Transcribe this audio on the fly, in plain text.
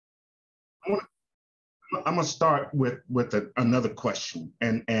I'm gonna start with another question,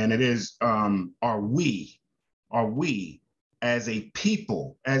 and it is, are we as a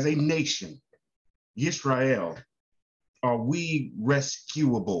people, as a nation, Israel, are we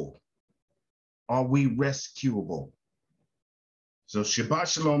rescuable? Are we rescuable? So Shabbat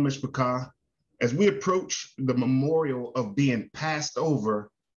Shalom Mishpachah, as we approach the memorial of being passed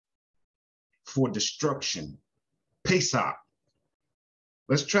over for destruction, Pesach,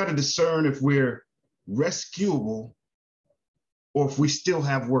 let's try to discern if we're rescuable or if we still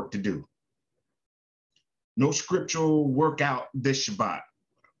have work to do. No scriptural workout this Shabbat.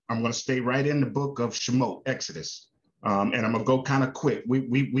 I'm going to stay right in the book of Shemot, Exodus, and I'm going to go kind of quick.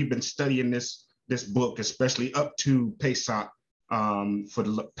 We've been studying this book, especially up to Pesach, for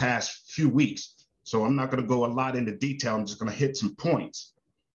the past few weeks. So I'm not going to go a lot into detail. I'm just going to hit some points.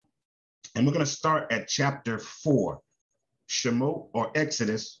 And we're going to start at chapter 4, Shemot or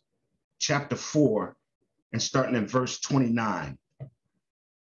Exodus, chapter 4, and starting at verse 29.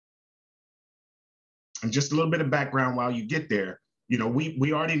 And just a little bit of background while you get there. You know,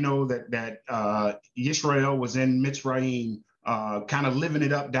 we already know that Israel was in Mitzrayim, kind of living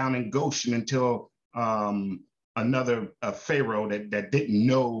it up down in Goshen until another Pharaoh that didn't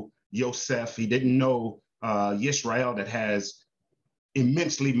know Yosef, he didn't know Israel, that has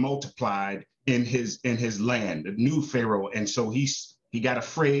immensely multiplied in his land, a new Pharaoh. And so he got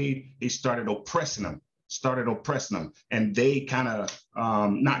afraid. He started oppressing them, and they kind of,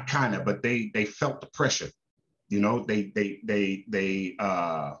 not kind of, but they felt the pressure. You know, they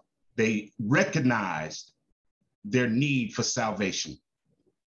recognized their need for salvation.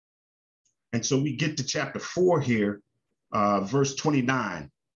 And so we get to chapter 4 here, verse 29,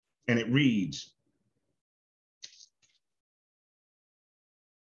 and it reads,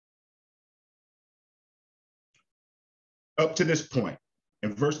 up to this point,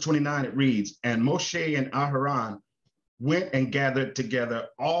 in verse 29, it reads, and Moshe and Aharon went and gathered together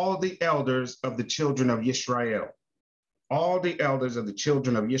all the elders of the children of Israel, and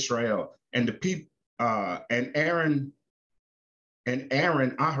the people, and Aaron,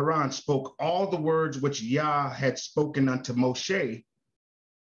 Aharon spoke all the words which Yah had spoken unto Moshe,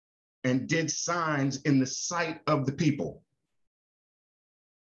 and did signs in the sight of the people.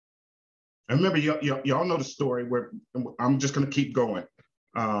 And remember, y'all know the story, where I'm just going to keep going.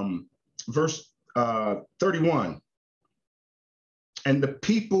 Verse 31. And the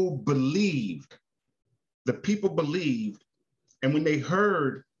people believed. And when they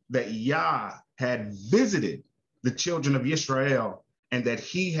heard that Yah had visited the children of Israel and that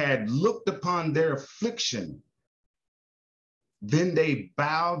he had looked upon their affliction, then they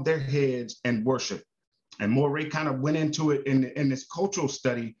bowed their heads and worshiped. And Moreh kind of went into it in this cultural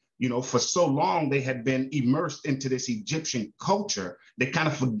study. You know, for so long they had been immersed into this Egyptian culture, they kind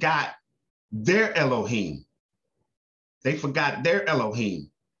of forgot their Elohim. And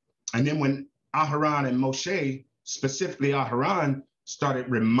then when Aharon and Moshe, specifically Aharon, started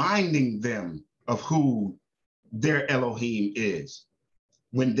reminding them of who their Elohim is,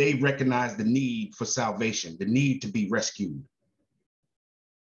 when they recognized the need for salvation, the need to be rescued.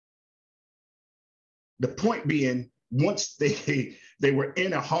 The point being, once they were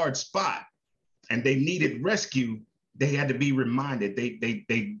in a hard spot and they needed rescue, they had to be reminded. They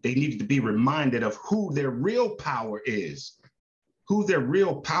needed to be reminded of who their real power is,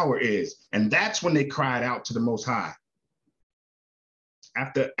 And that's when they cried out to the Most High.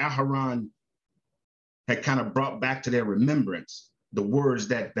 After Aharon had kind of brought back to their remembrance the words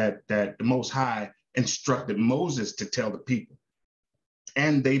that the Most High instructed Moses to tell the people,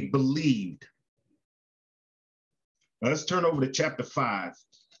 and they believed. Now let's turn over to chapter 5.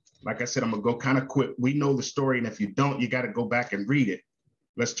 Like I said, I'm gonna go kind of quick. We know the story, and if you don't, you got to go back and read it.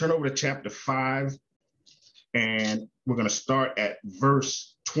 Let's turn over to chapter 5, and we're gonna start at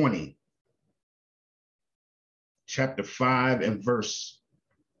verse 20. Chapter 5 and verse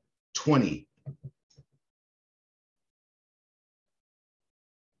 20.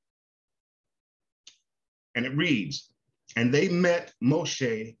 And it reads, and they met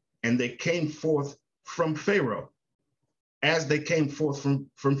Moshe, and they came forth from Pharaoh, as they came forth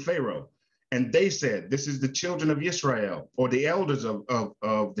from Pharaoh. And they said, this is the children of Israel, or the elders of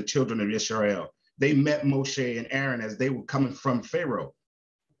the children of Israel. They met Moshe and Aaron as they were coming from Pharaoh.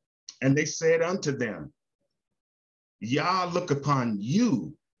 And they said unto them, Yah look upon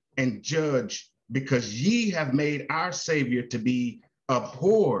you and judge, because ye have made our Savior to be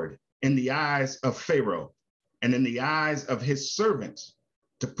abhorred in the eyes of Pharaoh and in the eyes of his servants,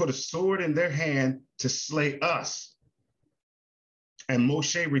 to put a sword in their hand to slay us. And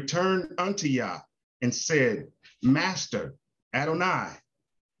Moshe returned unto Yah and said, Master Adonai,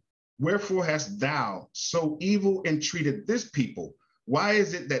 Wherefore hast thou so evil entreated this people? Why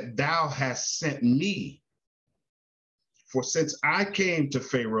is it that thou hast sent me? For since I came to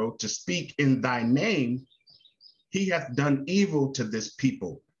Pharaoh to speak in thy name, he hath done evil to this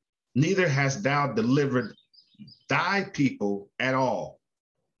people. Neither hast thou delivered thy people at all.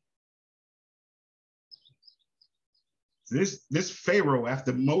 This Pharaoh,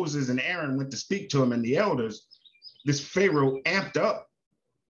 after Moses and Aaron went to speak to him and the elders, this Pharaoh amped up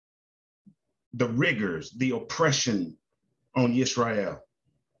the rigors, the oppression on Israel.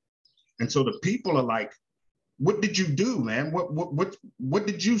 And so the people are like, what did you do, man? What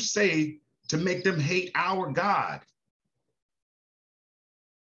did you say to make them hate our God?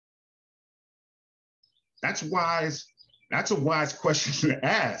 That's wise. That's a wise question to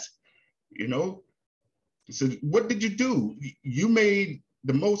ask, you know? So what did you do? You made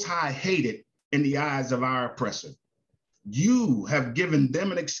the Most High hated in the eyes of our oppressor. You have given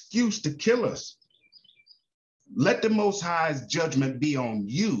them an excuse to kill us. Let the Most High's judgment be on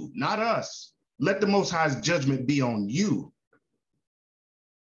you, not us. Let the Most High's judgment be on you.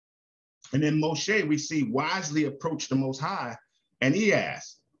 And then Moshe, we see, wisely approach the Most High, and he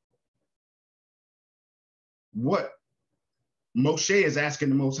asked, what? Moshe is asking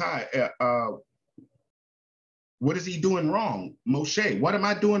the Most High, what is he doing wrong? Moshe, what am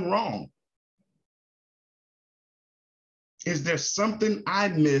I doing wrong? Is there something I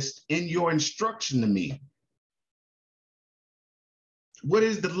missed in your instruction to me? What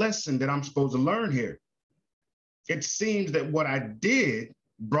is the lesson that I'm supposed to learn here? It seems that what I did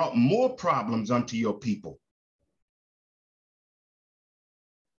brought more problems unto your people.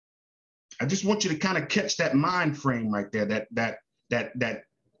 I just want you to kind of catch that mind frame right there,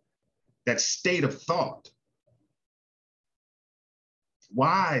 that state of thought.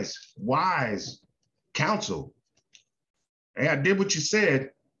 Wise counsel. Hey, I did what you said.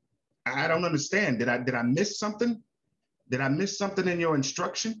 I don't understand. Did I miss something? Did I miss something in your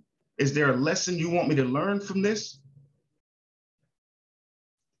instruction? Is there a lesson you want me to learn from this?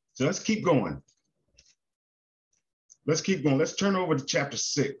 So let's keep going. Let's keep going. Let's turn over to chapter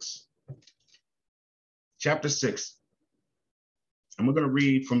 6. Chapter 6. And we're going to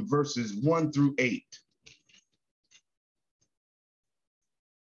read from verses 1 through 8.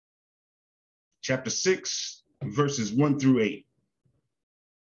 Chapter 6, verses 1 through 8.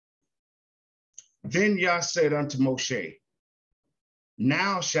 Then Yah said unto Moshe,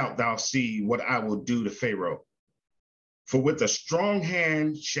 now shalt thou see what I will do to Pharaoh. For with a strong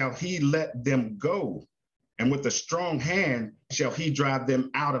hand shall he let them go, and with a strong hand shall he drive them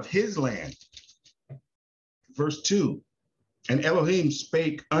out of his land. Verse 2, and Elohim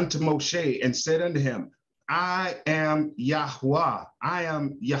spake unto Moshe and said unto him, I am Yahuwah, I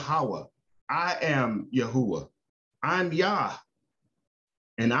am Yahweh, I am Yahuwah, I'm Yah.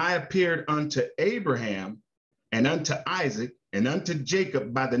 And I appeared unto Abraham and unto Isaac and unto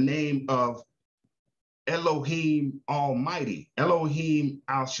Jacob by the name of Elohim Almighty, Elohim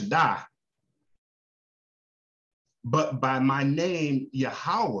Al Shaddai. But by my name,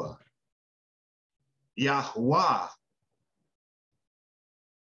 Yahweh, Yahuwah,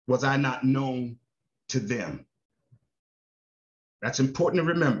 was I not known to them. That's important to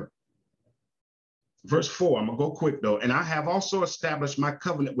remember. Verse 4, I'm gonna go quick though. And I have also established my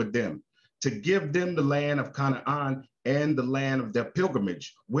covenant with them to give them the land of Canaan and the land of their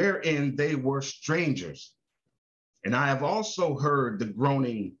pilgrimage, wherein they were strangers. And I have also heard the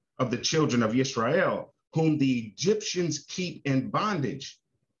groaning of the children of Israel, whom the Egyptians keep in bondage.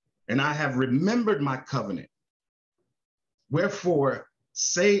 And I have remembered my covenant. Wherefore,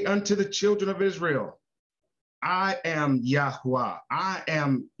 say unto the children of Israel, I am Yahuwah, I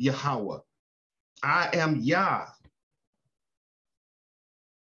am Yahweh, I am Yah.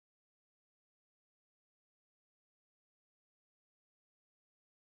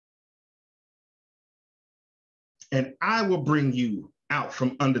 And I will bring you out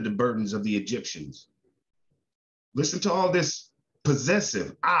from under the burdens of the Egyptians. Listen to all this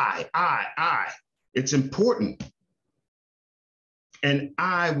possessive, I. It's important. And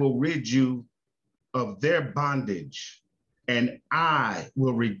I will rid you of their bondage, and I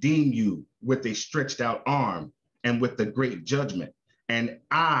will redeem you with a stretched out arm and with the great judgment. And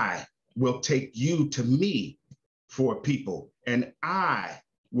I will take you to me for a people, and I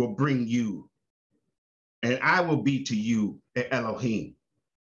will bring you, and I will be to you an Elohim.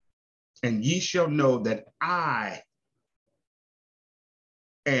 And ye shall know that I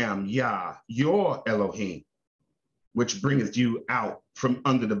am Yah, your Elohim, which bringeth you out from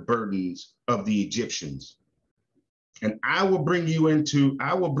under the burdens of the Egyptians. And I will bring you in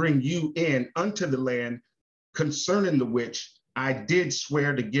unto the land concerning the which I did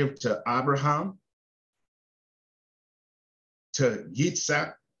swear to give to Abraham, to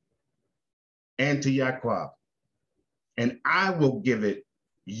Yitzhak, and to Yaiqab, and I will give it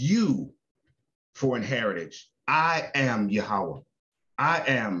you for inheritance. I am Yahweh. I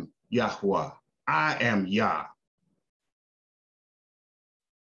am Yahuwah. I am Yah.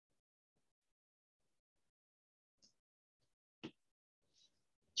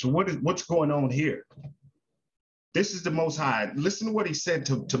 So what's going on here? This is the Most High. Listen to what he said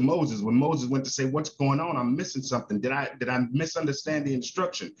to Moses when Moses went to say, what's going on? I'm missing something. Did I misunderstand the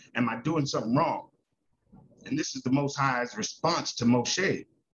instruction? Am I doing something wrong? And this is the Most High's response to Moshe.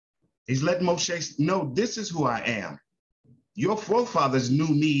 He's letting Moshe know, this is who I am. Your forefathers knew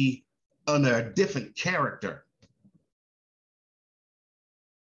me under a different character.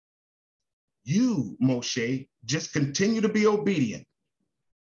 You, Moshe, just continue to be obedient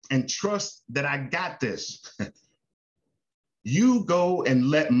and trust that I got this. You go and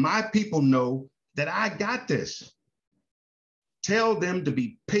let my people know that I got this. Tell them to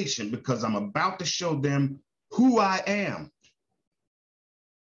be patient because I'm about to show them who I am.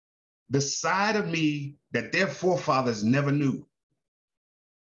 The side of me that their forefathers never knew.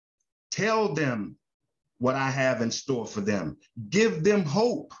 Tell them what I have in store for them. Give them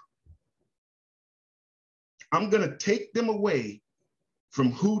hope. I'm going to take them away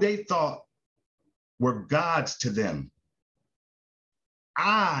from who they thought were gods to them.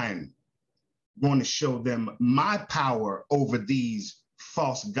 I'm going to show them my power over these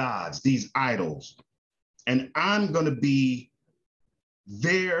false gods, these idols. And I'm going to be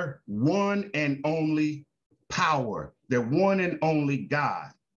their one and only power, their one and only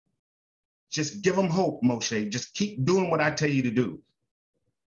God. Just give them hope, Moshe. Just keep doing what I tell you to do.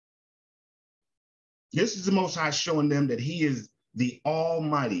 This is the Most High showing them that he is the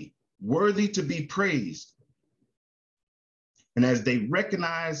Almighty, worthy to be praised. And as they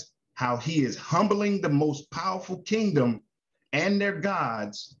recognize how he is humbling the most powerful kingdom and their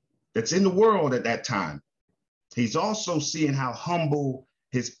gods that's in the world at that time, he's also seeing how humble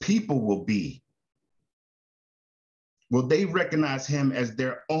his people will be. Will they recognize him as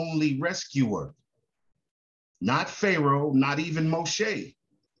their only rescuer? Not Pharaoh, not even Moshe.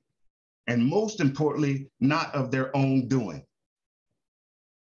 And most importantly, not of their own doing.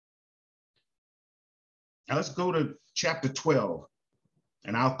 Now let's go to chapter 12,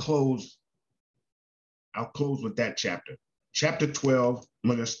 and I'll close with that chapter. Chapter 12,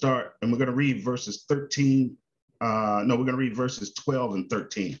 we're going to start, and we're going to read verses 13. We're going to read verses 12 and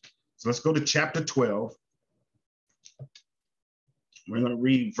 13. So let's go to chapter 12. We're going to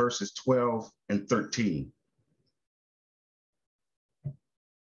read verses 12 and 13.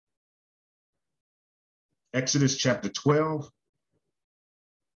 Exodus chapter 12,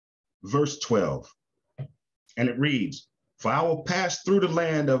 verse 12. And it reads, "For I will pass through the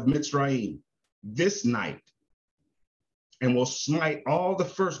land of Mitzrayim this night, and will smite all the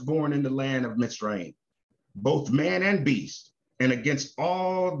firstborn in the land of Mitzrayim, both man and beast, and against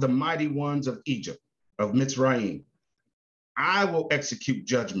all the mighty ones of Egypt, of Mitzrayim. I will execute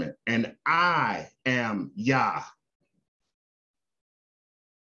judgment, and I am Yah."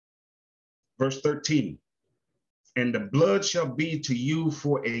 Verse 13, "And the blood shall be to you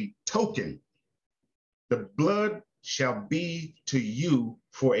for a token." The blood shall be to you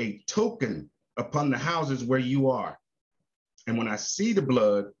for a token upon the houses where you are. And when I see the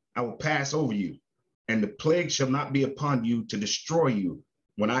blood, I will pass over you, and the plague shall not be upon you to destroy you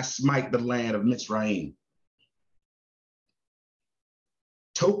when I smite the land of Mitzrayim.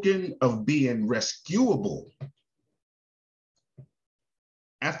 Token of being rescuable.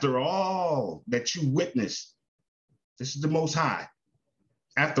 After all that you witnessed, this is the Most High.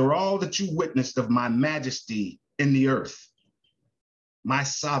 After all that you witnessed of my majesty in the earth, my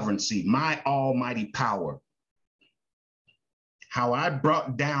sovereignty, my almighty power, how I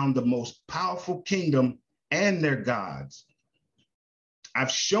brought down the most powerful kingdom and their gods.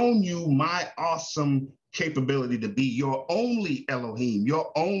 I've shown you my awesome capability to be your only Elohim,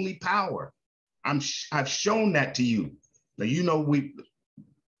 your only power. I've shown that to you. Now, you know,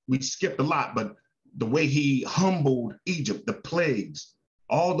 we skipped a lot, but the way he humbled Egypt, the plagues,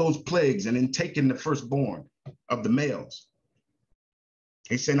 all those plagues, and then taking the firstborn of the males.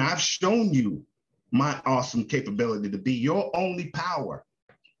 He said, I've shown you my awesome capability to be your only power.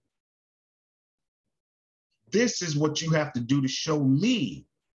 This is what you have to do to show me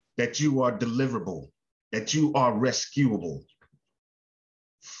that you are deliverable, that you are rescuable.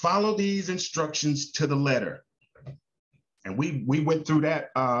 Follow these instructions to the letter. And we went through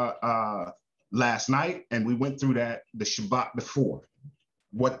that last night, and we went through that the Shabbat before,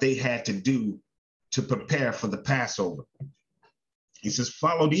 what they had to do to prepare for the Passover. He says,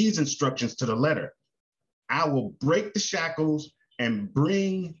 follow these instructions to the letter. I will break the shackles and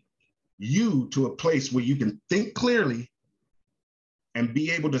bring you to a place where you can think clearly and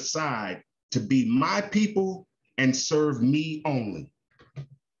be able to decide to be my people and serve me only.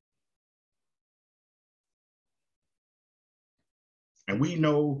 And we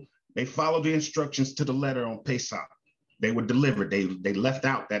know they followed the instructions to the letter on Pesach. They were delivered. They left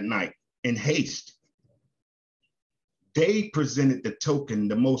out that night in haste. They presented the token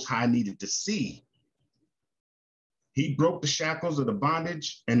the Most High needed to see. He broke the shackles of the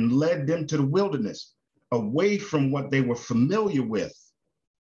bondage and led them to the wilderness, away from what they were familiar with,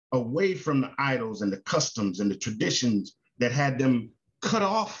 away from the idols and the customs and the traditions that had them cut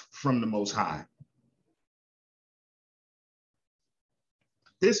off from the Most High.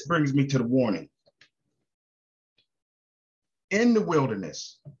 This brings me to the warning. In the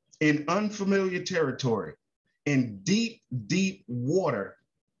wilderness, in unfamiliar territory, in deep, deep water,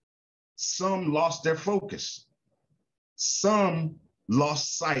 some lost their focus. Some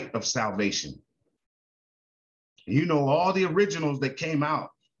lost sight of salvation. You know, all the originals that came out,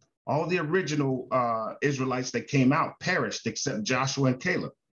 all the original Israelites that came out perished except Joshua and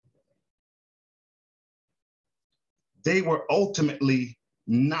Caleb. They were ultimately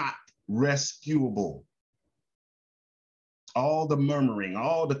not rescuable. All the murmuring,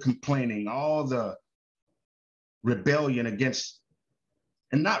 all the complaining, all the rebellion against,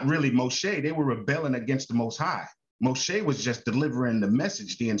 and not really Moshe, they were rebelling against the Most High. Moshe was just delivering the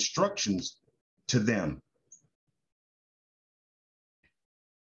message, the instructions to them.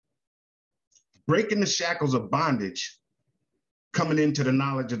 Breaking the shackles of bondage, coming into the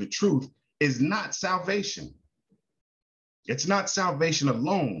knowledge of the truth, is not salvation. It's not salvation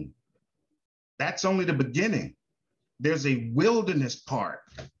alone. That's only the beginning. There's a wilderness part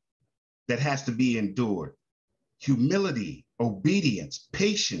that has to be endured. Humility, obedience,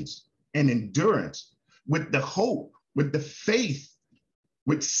 patience, and endurance, with the hope, with the faith,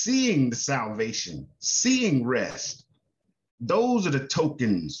 with seeing the salvation, seeing rest. Those are the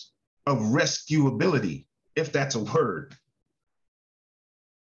tokens of rescuability, if that's a word.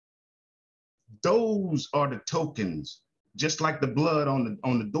 Those are the tokens, just like the blood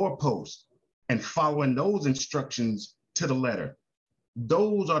on the doorpost, and following those instructions to the letter.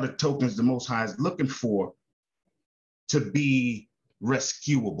 Those are the tokens the Most High is looking for to be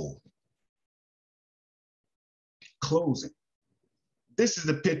rescuable. Closing. This is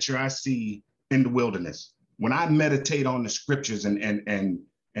the picture I see in the wilderness. When I meditate on the scriptures and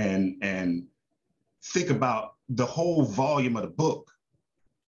think about the whole volume of the book,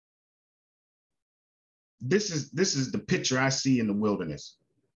 this is the picture I see in the wilderness.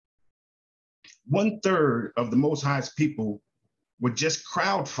 1/3 of the Most High's people were just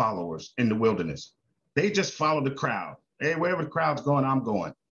crowd followers in the wilderness. They just follow the crowd. Hey, wherever the crowd's going, I'm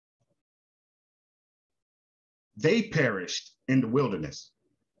going. They perished in the wilderness,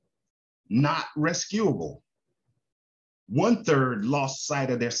 not rescuable. 1/3 lost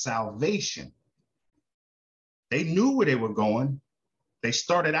sight of their salvation. They knew where they were going. They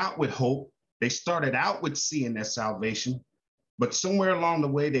started out with hope. They started out with seeing their salvation, but somewhere along the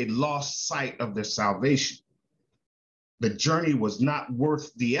way, they lost sight of their salvation. The journey was not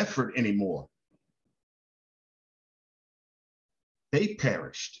worth the effort anymore. They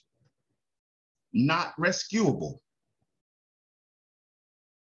perished, not rescuable.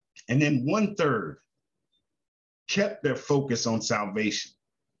 And then 1/3 kept their focus on salvation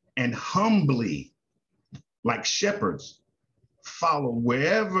and humbly, like shepherds, followed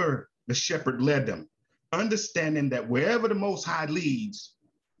wherever the shepherd led them, understanding that wherever the Most High leads,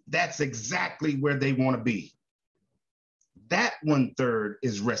 that's exactly where they want to be. That 1/3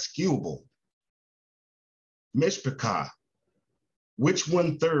 is rescuable. Mishpachah, which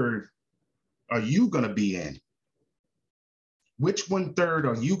 1/3 are you going to be in? Which 1/3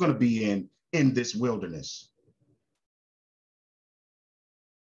 are you going to be in this wilderness?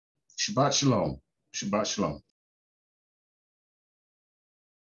 Shabbat shalom. Shabbat shalom.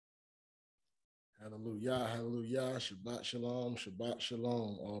 Hallelujah, hallelujah, Shabbat shalom, Shabbat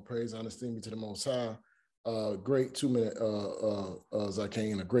shalom. All praise, honor, esteem be to the Most High. Great 2-minute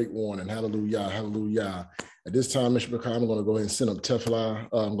Zaqen, a great warning. Hallelujah, hallelujah. At this time, Mr. Bakar, I'm going to go ahead and send up Tefillah.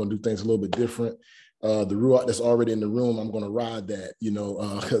 I'm going to do things a little bit different. The Ruach that's already in the room, I'm going to ride that,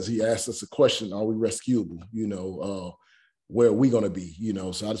 because he asked us a question, are we rescuable? Where are we going to be?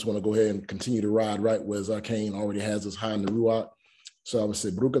 So I just want to go ahead and continue to ride right where Zaqen already has us high in the Ruach. So I would say,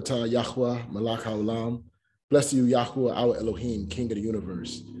 Baruch atah Yahweh, Malach HaOlam. Bless you, Yahweh, our Elohim, King of the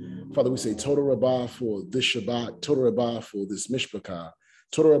universe. Father, we say Toda Rabbah for this Shabbat, Toda Rabbah for this Mishpachah,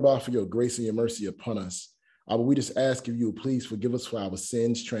 Toda Rabbah for your grace and your mercy upon us. Abba, we just ask if you would please forgive us for our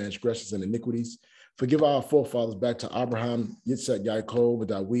sins, transgressions, and iniquities. Forgive our forefathers back to Abraham, Yitzhak, Yaiqab, and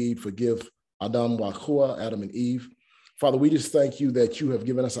Dawid. Forgive Adam, Wachua, Adam, and Eve. Father, we just thank you that you have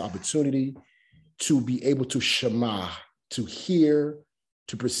given us an opportunity to be able to shema, to hear,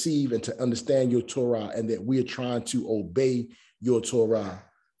 to perceive, and to understand your Torah, and that we are trying to obey your Torah.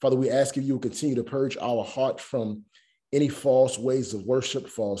 Father, we ask if you will continue to purge our heart from any false ways of worship,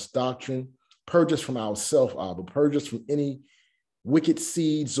 false doctrine. Purge us from ourselves, Abba. Purge us from any wicked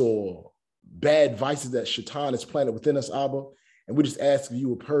seeds or bad vices that Shaitan has planted within us, Abba. And we just ask if you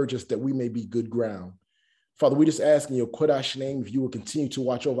will purge us that we may be good ground. Father, we just ask in your Kodash name if you will continue to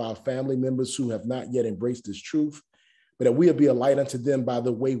watch over our family members who have not yet embraced this truth, but that we'll be a light unto them by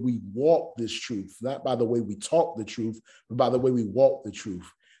the way we walk this truth, not by the way we talk the truth, but by the way we walk the truth.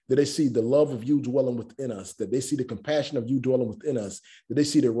 That they see the love of you dwelling within us, that they see the compassion of you dwelling within us, that they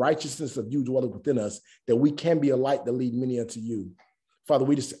see the righteousness of you dwelling within us, that we can be a light that lead many unto you. Father,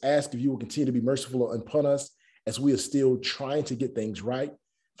 we just ask if you will continue to be merciful upon us as we are still trying to get things right.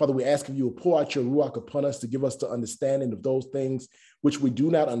 Father, we ask if you will pour out your Ruach upon us to give us the understanding of those things which we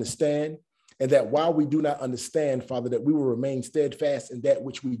do not understand, and that while we do not understand, Father, that we will remain steadfast in that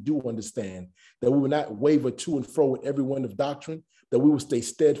which we do understand, that we will not waver to and fro with every wind of doctrine, that we will stay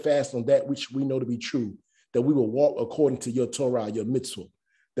steadfast on that which we know to be true, that we will walk according to your Torah, your mitzvah,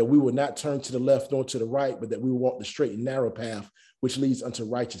 that we will not turn to the left nor to the right, but that we will walk the straight and narrow path which leads unto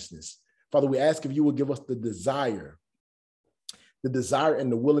righteousness. Father, we ask if you will give us the desire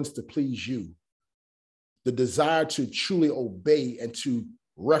and the willingness to please you, the desire to truly obey and to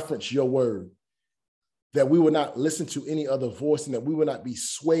reference your word, that we will not listen to any other voice and that we will not be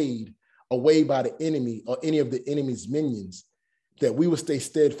swayed away by the enemy or any of the enemy's minions, that we will stay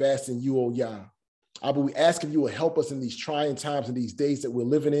steadfast in you, O Yah. Abba, we ask if you will help us in these trying times and these days that we're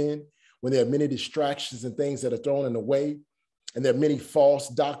living in, when there are many distractions and things that are thrown in the way, and there are many false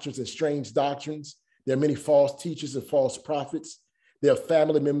doctrines and strange doctrines. There are many false teachers and false prophets. There are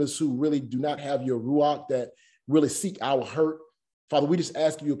family members who really do not have your Ruach, that really seek our hurt. Father, we just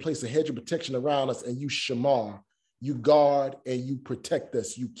ask you to place a hedge of protection around us, and you shamar, you guard and you protect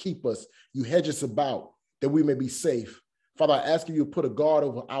us, you keep us, you hedge us about, that we may be safe. Father, I ask you to put a guard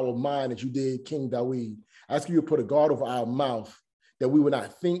over our mind as you did King Dawid. I ask you to put a guard over our mouth, that we would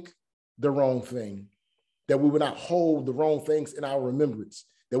not think the wrong thing, that we would not hold the wrong things in our remembrance,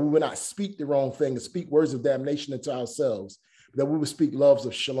 that we would not speak the wrong thing and speak words of damnation into ourselves, that we would speak loves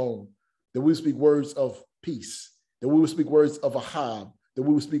of shalom, that we would speak words of peace, that we would speak words of ahab, that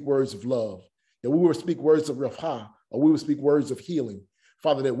we would speak words of love, that we would speak words of rafah, or we would speak words of healing.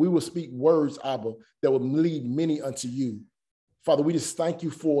 Father, that we will speak words, Abba, that will lead many unto you. Father, we just thank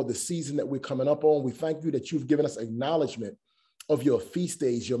you for the season that we're coming up on. We thank you that you've given us acknowledgement of your feast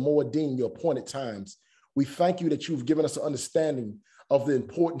days, your moedim, your appointed times. We thank you that you've given us an understanding of the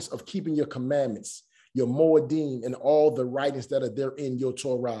importance of keeping your commandments, your moedim, and all the writings that are there in your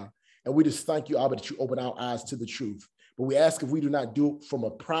Torah. And we just thank you, Abba, that you open our eyes to the truth. But we ask if we do not do it from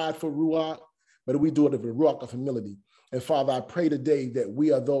a prideful Ruach, but we do it of a Ruach of humility. And Father, I pray today that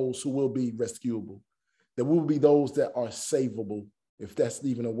we are those who will be rescuable, that we will be those that are savable, if that's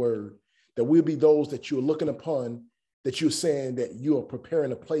even a word, that we'll be those that you're looking upon, that you're saying that you are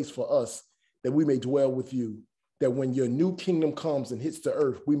preparing a place for us, that we may dwell with you, that when your new kingdom comes and hits the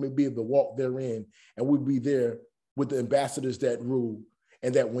earth, we may be able to walk therein, and we'll be there with the ambassadors that rule.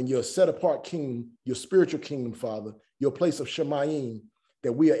 And that when your set apart kingdom, your spiritual kingdom, Father, your place of Shemayim,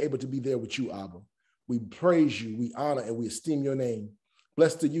 that we are able to be there with you, Abba. We praise you, we honor, and we esteem your name.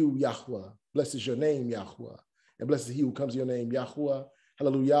 Blessed are you, Yahweh. Blessed is your name, Yahweh. And blessed is he who comes in your name, Yahweh.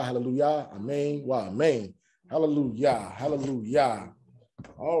 Hallelujah, hallelujah, amen, wa amen. Hallelujah, hallelujah.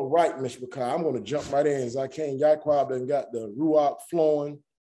 All right, Mr. Bakar, I'm going to jump right in. Zaqen Yaiqab done got the Ruach flowing.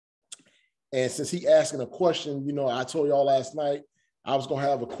 And since he asking a question, you know, I told y'all last night, I was going to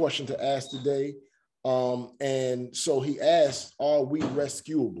have a question to ask today. And so he asked, are we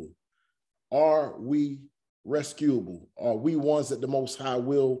rescuable? Are we rescuable? Are we ones that the Most High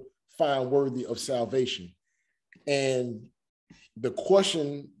will find worthy of salvation? And the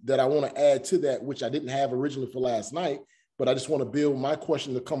question that I want to add to that, which I didn't have originally for last night, but I just want to build my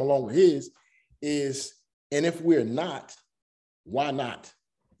question to come along with his, is, and if we're not, why not?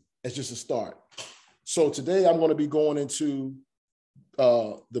 It's just a start. So today I'm going to be going into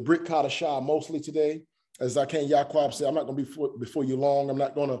the Brit Kadashah mostly today. As Zaqen Yaiqab said, I'm not going to be before you long. I'm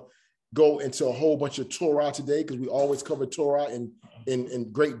not going to go into a whole bunch of Torah today because we always cover Torah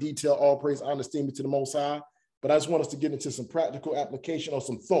in great detail. All praise, honor, esteem to the Most High. But I just want us to get into some practical application or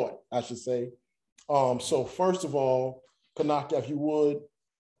some thought, I should say. So first of all, Kanaka, if you would,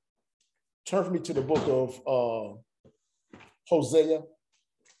 turn for me to the book of Hosea,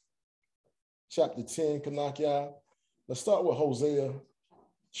 chapter 10, Kanakya. Let's start with Hosea,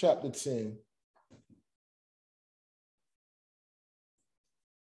 chapter 10.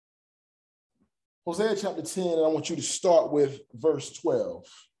 Hosea chapter 10, and I want you to start with verse 12.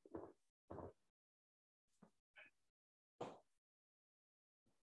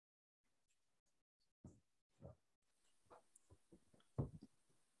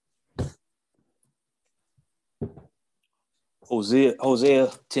 Hosea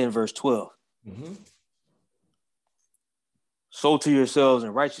 10, verse 12. Mm-hmm. Sow to yourselves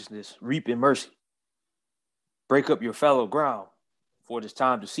in righteousness, reap in mercy. Break up your fallow ground, for it is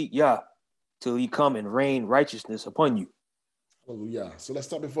time to seek Yah, till he come and rain righteousness upon you. Hallelujah. So let's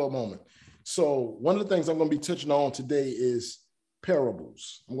stop it for a moment. So one of the things I'm going to be touching on today is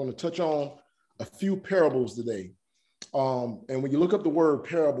parables. I'm going to touch on a few parables today. And when you look up the word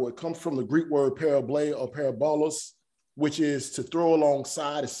parable, it comes from the Greek word parabole or parabolos, which is to throw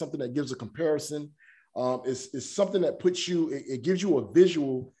alongside. It's something that gives a comparison. It's something that puts you, it gives you a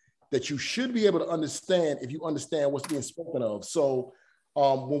visual that you should be able to understand if you understand what's being spoken of. So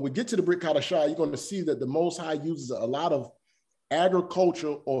when we get to the Brit Kadashah, you're going to see that the Most High uses a lot of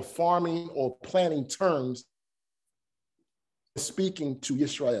agriculture or farming or planting terms speaking to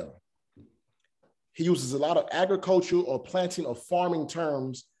Israel. He uses a lot of agriculture or planting or farming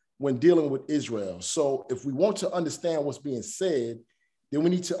terms when dealing with Israel. So if we want to understand what's being said, then we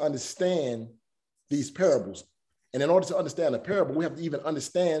need to understand these parables. And in order to understand a parable, we have to even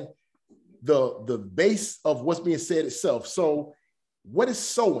understand the base of what's being said itself. So what is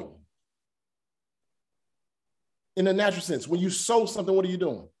sowing? In a natural sense, when you sow something, what are you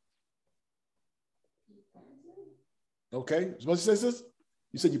doing? Okay, what you say, sis?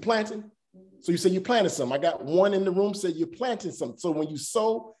 You said you're planting? So you said you planted something. I got one in the room said you're planting something. So when you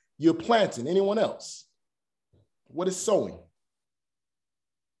sow, you're planting. Anyone else? What is sowing?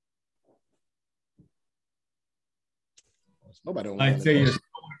 Nobody on I'd say you're,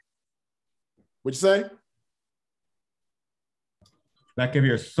 what'd you say? like if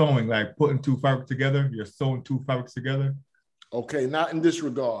you're sewing, like putting two fabrics together, you're sewing two fabrics together. Okay, not in this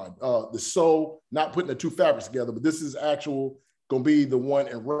regard. The sew, not putting the two fabrics together, but this is actual going to be the one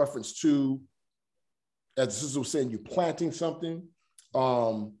in reference to, as the sister was saying, you're planting something.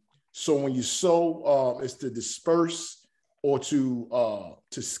 So when you sow, it's to disperse or to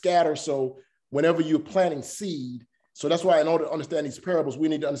scatter. So whenever you're planting seed, so that's why in order to understand these parables, we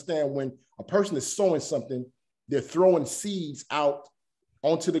need to understand when a person is sowing something, they're throwing seeds out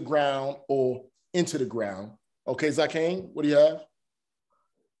onto the ground or into the ground. Okay, Zaqen, what do you have?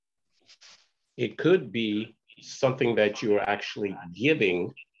 It could be something that you're actually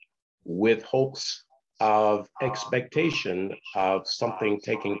giving with hopes of expectation of something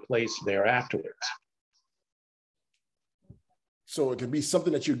taking place there afterwards. So it could be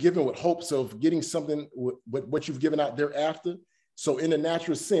something that you're giving with hopes of getting something with what you've given out thereafter. So in the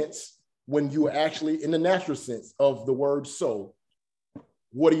natural sense, when you are actually in the natural sense of the word sow,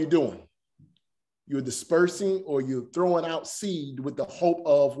 what are you doing? You're dispersing or you're throwing out seed with the hope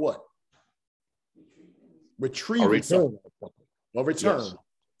of what? Retrieving something. A return. Yes.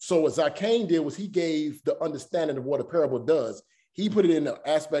 So what Zaqen did was he gave the understanding of what a parable does. He put it in the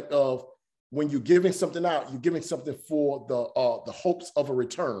aspect of when you're giving something out, you're giving something for the hopes of a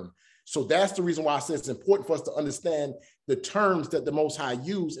return. So that's the reason why I say it's important for us to understand the terms that the Most High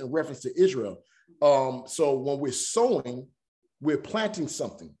used in reference to Israel. So when we're sowing, we're planting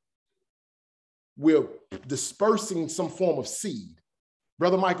something. We're dispersing some form of seed.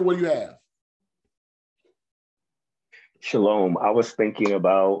 Brother Michael, what do you have? Shalom. I was thinking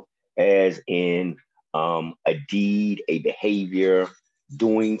about as in a deed, a behavior,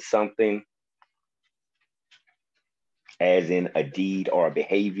 doing something, as in a deed or a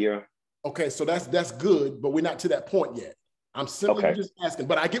behavior. Okay, so that's good, but we're not to that point yet. I'm simply just asking,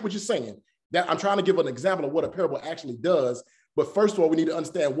 but I get what you're saying. That I'm trying to give an example of what a parable actually does. But first of all, we need to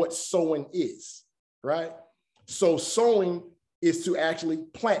understand what sowing is, right? So sowing is to actually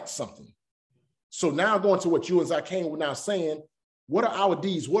plant something. So now going to what you and Zaqen were now saying, what are our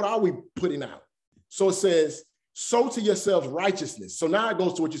deeds? What are we putting out? So it says, sow to yourselves righteousness. So now it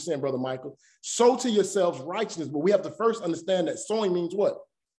goes to what you're saying, Brother Michael. Sow to yourselves righteousness, but we have to first understand that sowing means what?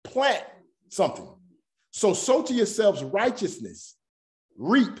 Plant something. So sow to yourselves righteousness.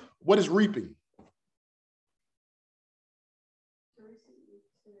 Reap. What is reaping?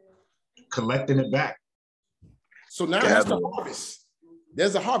 Collecting it back. So now that's the harvest.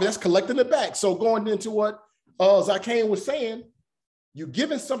 There's a harvest. That's collecting it back. So going into what Zaqen was saying, you're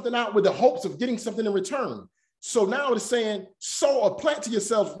giving something out with the hopes of getting something in return. So now it's saying, sow or plant to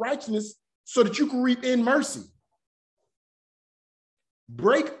yourselves righteousness, so that you can reap in mercy.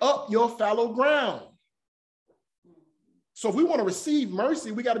 Break up your fallow ground. So if we want to receive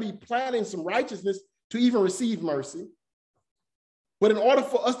mercy, we got to be planting some righteousness to even receive mercy. But in order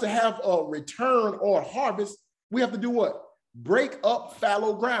for us to have a return or a harvest, we have to do what? Break up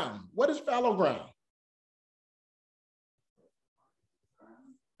fallow ground. What is fallow ground?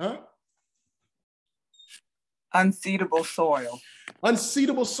 Huh? Unseedable soil.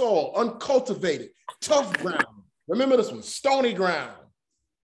 Unseedable soil, uncultivated, tough ground. Remember this one, stony ground.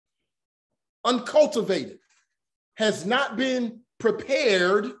 Uncultivated, has not been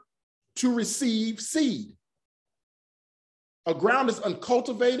prepared to receive seed. A ground is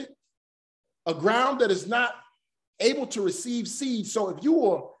uncultivated, a ground that is not able to receive seed. So if you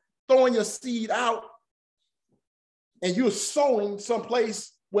are throwing your seed out and you're sowing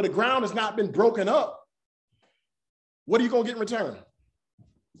someplace where the ground has not been broken up, what are you going to get in return?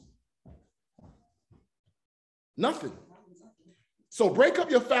 Nothing. So break up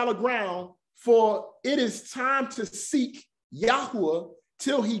your fallow ground, for it is time to seek Yahuwah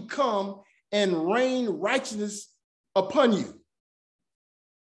till he come and rain righteousness upon you.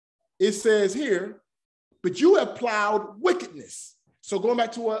 It says here, but you have plowed wickedness. So going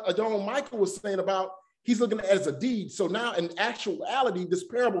back to what Adon Michael was saying about, he's looking at it as a deed. So now in actuality, this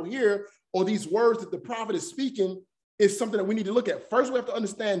parable here, or these words that the prophet is speaking, is something that we need to look at. First, we have to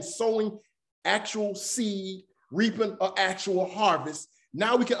understand sowing actual seed, reaping an actual harvest.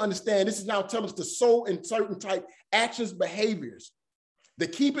 Now we can understand, this is now telling us to sow in certain type actions, behaviors. The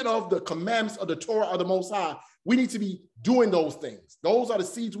keeping of the commandments of the Torah of the Most High. We need to be doing those things. Those are the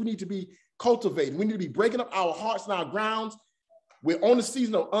seeds we need to be cultivating. We need to be breaking up our hearts and our grounds. We're on the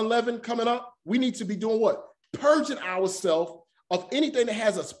season of unleavened coming up. We need to be doing what? Purging ourselves of anything that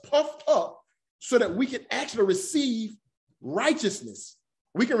has us puffed up so that we can actually receive righteousness.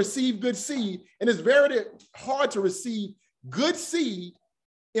 We can receive good seed. And it's very hard to receive good seed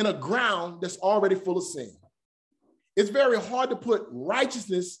in a ground that's already full of sin. It's very hard to put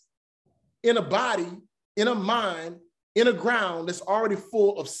righteousness in a body, in a mind, in a ground that's already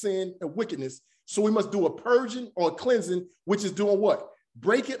full of sin and wickedness. So we must do a purging or a cleansing, which is doing what?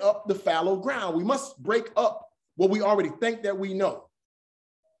 Breaking up the fallow ground. We must break up what we already think that we know.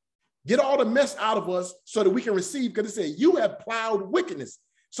 Get all the mess out of us so that we can receive, because it said, you have plowed wickedness.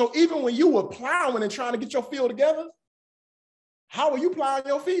 So even when you were plowing and trying to get your field together, how are you plowing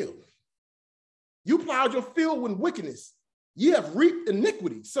your field? You plowed your field with wickedness. You have reaped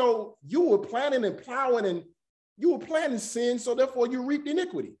iniquity. So you were planting and plowing and you were planting sin, so therefore you reaped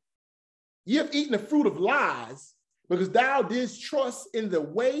iniquity. You have eaten the fruit of lies because thou didst trust in the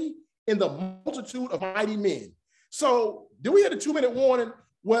way, in the multitude of mighty men. So do we have a 2-minute warning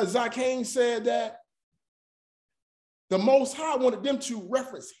where Zaqen said that the Most High wanted them to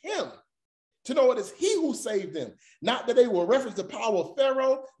reference him, to know it is he who saved them. Not that they will reference the power of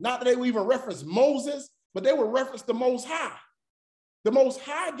Pharaoh, not that they will even reference Moses, but they will reference the Most High. The Most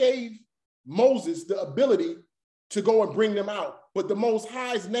High gave Moses the ability to go and bring them out, but the Most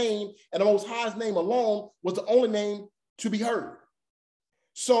High's name and the Most High's name alone was the only name to be heard.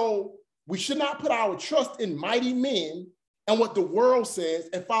 So we should not put our trust in mighty men and what the world says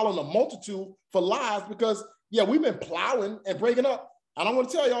and following a multitude for lies, because yeah, we've been plowing and breaking up. And I want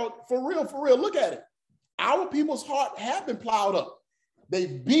to tell y'all, for real, look at it. Our people's heart have been plowed up. They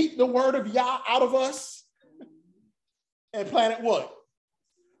beat the word of Yah out of us and planted what?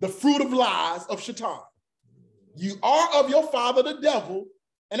 The fruit of lies of Shaitan. You are of your father, the devil,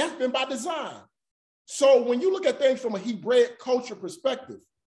 and that's been by design. So when you look at things from a Hebraic culture perspective,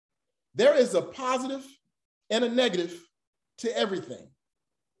 there is a positive and a negative to everything.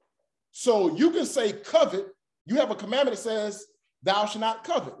 So you can say covet. You have a commandment that says, thou shalt not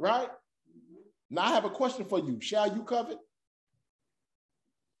covet, right? Now I have a question for you. Shall you covet?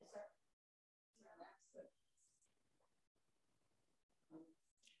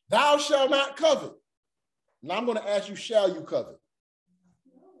 Thou shalt not covet. Now I'm going to ask you, shall you covet?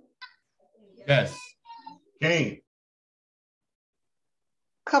 Yes. Cain.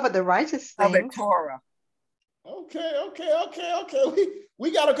 Covet the righteous thing. Covet Torah. Okay.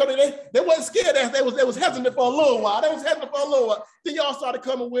 We got to come in. They wasn't scared. They was hesitant for a little while. Then y'all started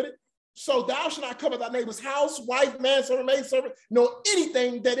coming with it. So thou shalt not covet thy neighbor's house, wife, manservant, maidservant, nor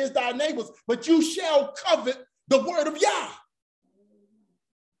anything that is thy neighbor's, but you shall covet the word of Yah.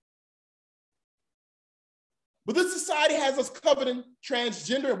 But this society has us coveting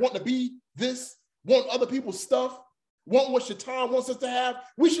transgender and wanting to be this, want other people's stuff, want what Shaitan wants us to have.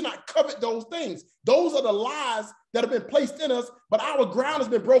 We should not covet those things. Those are the lies that have been placed in us, but our ground has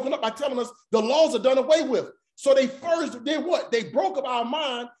been broken up by telling us the laws are done away with. So they first did what? They broke up our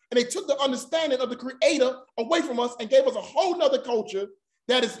mind and they took the understanding of the Creator away from us and gave us a whole nother culture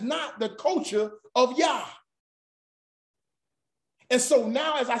that is not the culture of Yah. And so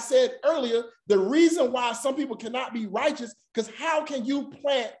now, as I said earlier, the reason why some people cannot be righteous, because how can you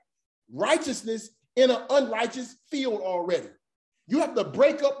plant righteousness in an unrighteous field already? You have to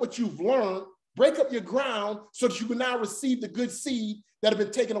break up what you've learned, break up your ground so that you can now receive the good seed that have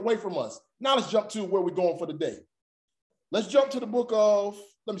been taken away from us. Now let's jump to where we're going for the day. Let's jump to the book of,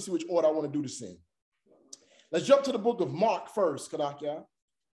 let me see which order I want to do this in. Let's jump to the book of Mark first, Kanakia.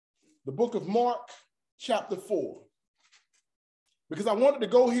 The book of Mark, chapter 4. Because I wanted to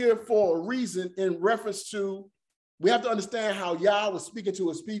go here for a reason in reference to, we have to understand how Yah was speaking to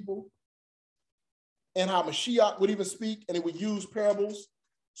his people and how Mashiach would even speak and he would use parables.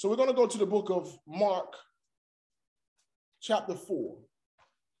 So we're going to go to the book of Mark, chapter 4.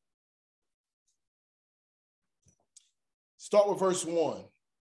 Start with verse 1.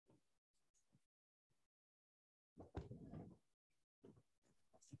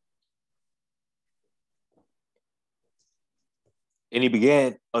 And he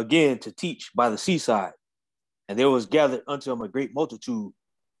began again to teach by the seaside, and there was gathered unto him a great multitude,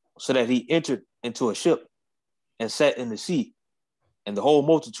 so that he entered into a ship and sat in the sea, and the whole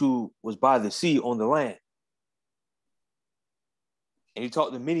multitude was by the sea on the land. And he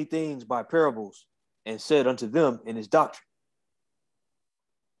taught them many things by parables, and said unto them in his doctrine,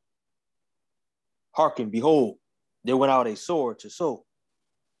 Hearken, behold, there went out a sower to sow.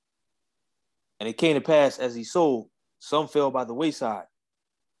 And it came to pass, as he sowed, some fell by the wayside,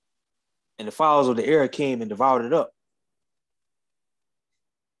 and the fowls of the air came and devoured it up.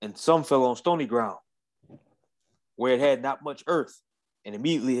 And some fell on stony ground, where it had not much earth, and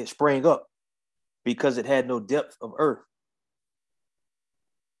immediately it sprang up, because it had no depth of earth.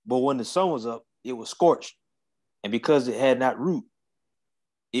 But when the sun was up, it was scorched, and because it had not root,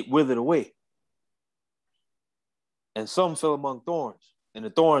 it withered away. And some fell among thorns, and the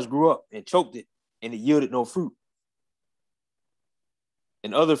thorns grew up and choked it, and it yielded no fruit.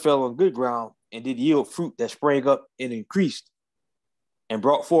 And other fell on good ground, and did yield fruit that sprang up and increased, and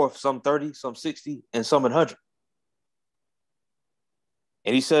brought forth some 30, some 60, and some 100.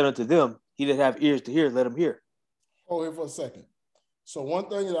 And he said unto them, He that have ears to hear, let him hear. Hold here for a second. So one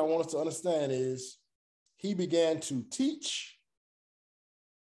thing that I want us to understand is he began to teach,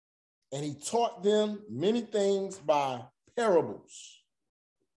 and he taught them many things by parables,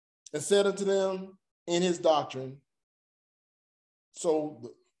 and said unto them in his doctrine.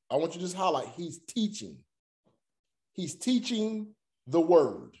 So I want you to just highlight, he's teaching. He's teaching the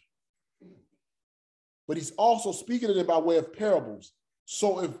word. But he's also speaking to them by way of parables.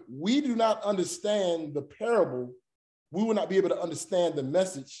 So if we do not understand the parable, we will not be able to understand the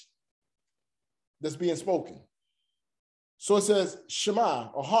message that's being spoken. So it says,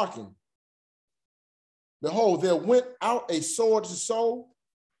 Shema, or hearken. Behold, there went out a sower to sow.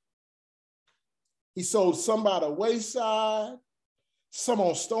 He sowed some by the wayside, some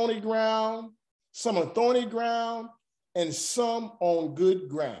on stony ground, some on thorny ground, and some on good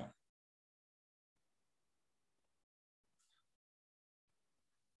ground.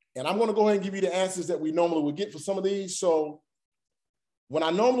 And I'm going to go ahead and give you the answers that we normally would get for some of these. So when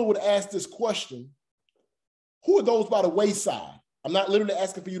I normally would ask this question, who are those by the wayside? I'm not literally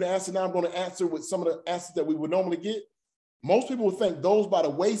asking for you to answer now. I'm going to answer with some of the answers that we would normally get. Most people would think those by the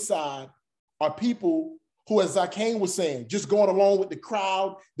wayside are people who, as Zaqen was saying, just going along with the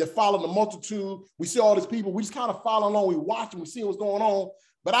crowd, they're following the multitude. We see all these people, we just kind of follow along, we watch them, we see what's going on,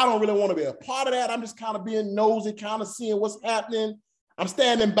 but I don't really want to be a part of that. I'm just kind of being nosy, kind of seeing what's happening. I'm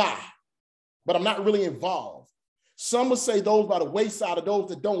standing by, but I'm not really involved. Some would say those by the wayside are those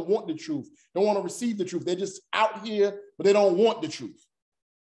that don't want the truth, don't want to receive the truth. They're just out here, but they don't want the truth.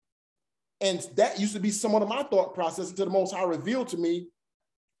 And that used to be somewhat of my thought process until the Most High revealed to me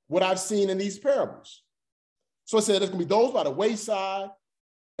what I've seen in these parables. So it said there's going to be those by the wayside,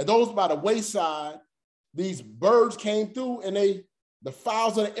 and those by the wayside, these birds came through and the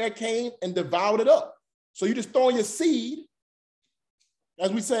fowls of the air came and devoured it up. So you just throwing your seed.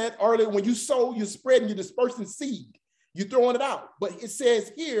 As we said earlier, when you sow, you're spreading, you're dispersing seed. You're throwing it out. But it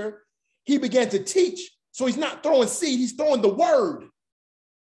says here, he began to teach. So he's not throwing seed, he's throwing the word.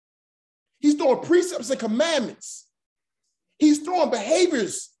 He's throwing precepts and commandments. He's throwing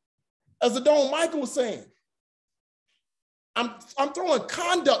behaviors, as the Don Michael was saying. I'm throwing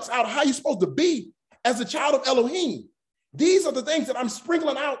conducts out of how you're supposed to be as a child of Elohim. These are the things that I'm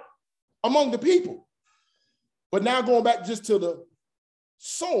sprinkling out among the people. But now going back just to the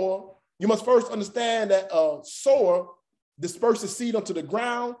sower, you must first understand that a sower disperses seed onto the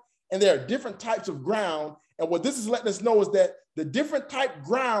ground, and there are different types of ground, And what this is letting us know is that the different type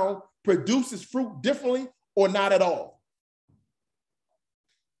ground produces fruit differently or not at all.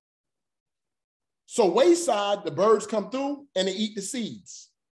 So wayside, the birds come through and they eat the seeds.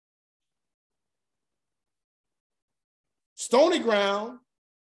 Stony ground,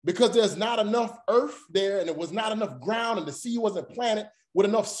 because there's not enough earth there and it was not enough ground and the seed wasn't planted with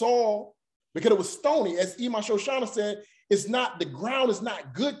enough soil because it was stony. As Imam Shoshana said, the ground is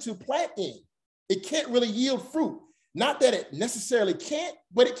not good to plant in. It can't really yield fruit. Not that it necessarily can't,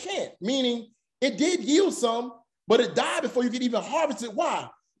 but it can't, meaning it did yield some, but it died before you could even harvest it. Why?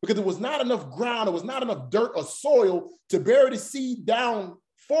 Because there was not enough ground, there was not enough dirt or soil to bury the seed down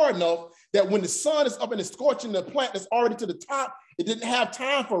far enough that when the sun is up and it's scorching the plant that's already to the top, it didn't have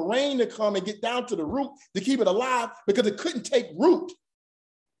time for rain to come and get down to the root to keep it alive because it couldn't take root.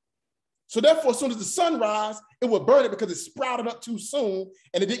 So therefore, as soon as the sun rise, it would burn it because it sprouted up too soon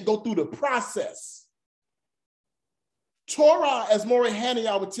and it didn't go through the process. Torah, as Moreh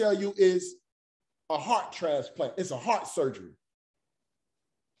Haniyah would tell you, is a heart transplant. It's a heart surgery.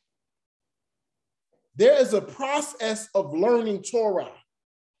 There is a process of learning Torah.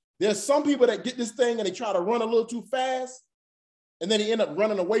 There's some people that get this thing and they try to run a little too fast, and then they end up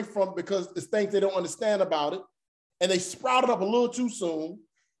running away from it because it's things they don't understand about it, and they sprouted up a little too soon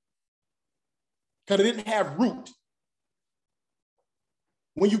because it didn't have root.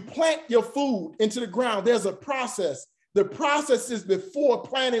 When you plant your food into the ground, there's a process. The process is before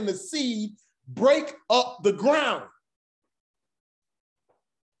planting the seed, break up the ground.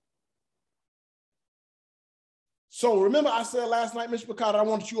 So remember I said last night, Mr. Picard, I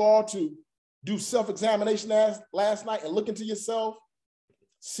want you all to do self-examination last night and look into yourself,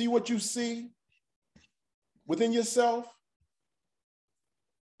 see what you see within yourself.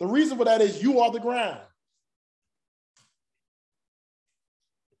 The reason for that is you are the ground.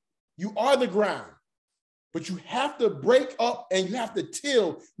 You are the ground, but you have to break up and you have to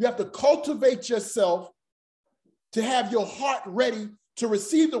till. You have to cultivate yourself to have your heart ready to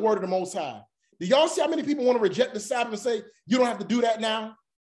receive the word of the Most High. Do y'all see how many people want to reject the Sabbath and say, you don't have to do that now?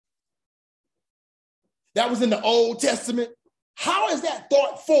 That was in the Old Testament. How is that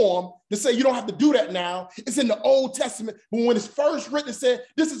thought formed to say you don't have to do that now? It's in the Old Testament, but when it's first written, it said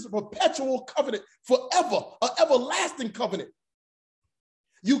this is a perpetual covenant forever, an everlasting covenant.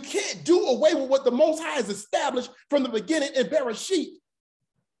 You can't do away with what the Most High has established from the beginning in Bereshit.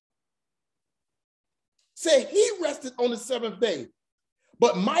 Say he rested on the seventh day.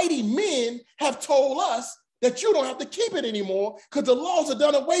 But mighty men have told us that you don't have to keep it anymore because the laws are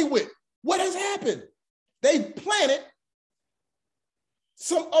done away with. What has happened? They've planted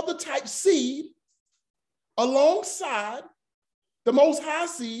some other type seed alongside the Most High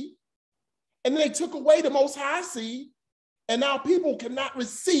seed, and then they took away the Most High seed, and now people cannot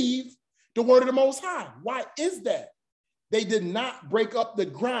receive the word of the Most High. Why is that? They did not break up the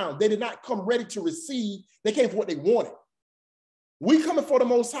ground. They did not come ready to receive. They came for what they wanted. We coming for the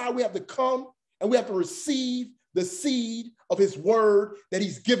Most High, we have to come and we have to receive the seed of his word that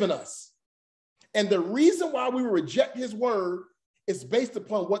he's given us. And the reason why we reject his word is based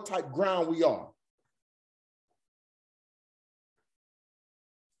upon what type ground we are.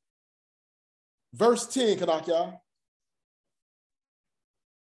 Verse 10, Kanakia.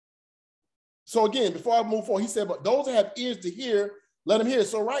 So again, before I move forward, he said, but those that have ears to hear, let them hear.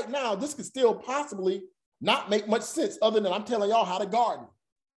 So right now, this could still possibly not make much sense other than I'm telling y'all how to garden,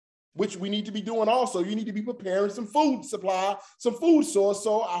 which we need to be doing also. You need to be preparing some food supply, some food source.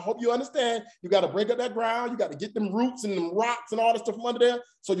 So I hope you understand, you got to break up that ground. You got to get them roots and them rocks and all that stuff from under there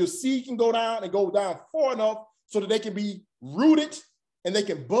so your seed can go down and go down far enough so that they can be rooted and they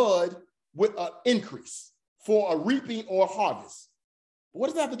can bud with an increase for a reaping or a harvest. What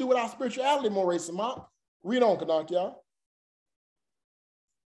does that have to do with our spirituality, Moreh Samak? Read on, Kanak, y'all.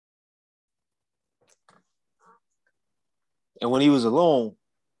 And when he was alone,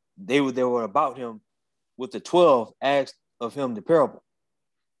 they were about him with the 12 asked of him the parable.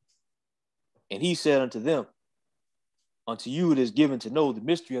 And he said unto them, unto you it is given to know the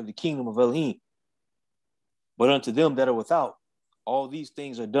mystery of the kingdom of Elohim. But unto them that are without, all these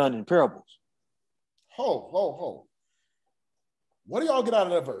things are done in parables. Ho. What do y'all get out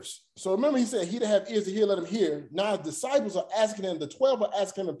of that verse? So remember he said, he that have ears to hear, let him hear. Now his disciples are asking him, the 12 are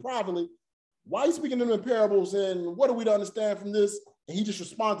asking him privately, why are you speaking to them in parables and what are we to understand from this? And he just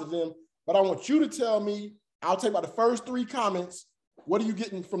responded to them, but I want you to tell me, I'll take about the first 3 comments. What are you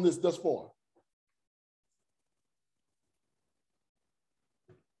getting from this thus far?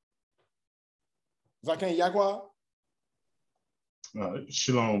 Zaqen, Yaiqab?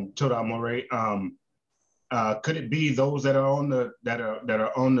 Shalom, Toda Moreh. Could it be those that are on the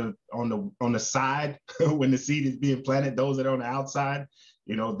side when the seed is being planted? Those that are on the outside,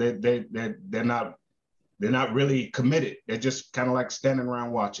 you know, they're not really committed. They're just kind of like standing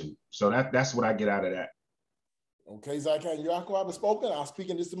around watching. So that's what I get out of that. Okay, Zaqen, Yaiqab has spoken. I'll speak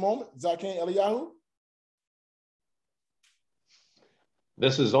in just a moment. Zaqen Eliyahu.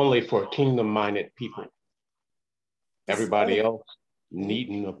 This is only for kingdom-minded people. Everybody else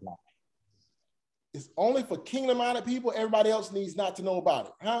needn't apply. It's only for kingdom-minded people. Everybody else needs not to know about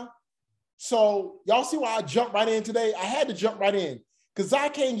it, huh? So y'all see why I jumped right in today? I had to jump right in because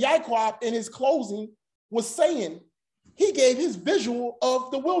Zaqen Yaiqab in his closing was saying, he gave his visual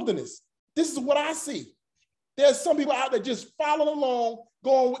of the wilderness. This is what I see. There's some people out there just following along,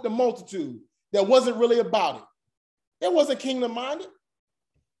 going with the multitude that wasn't really about it. It wasn't kingdom-minded.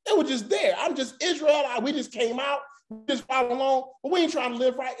 It was just there. I'm just Israel. We just came out, we just followed along, but we ain't trying to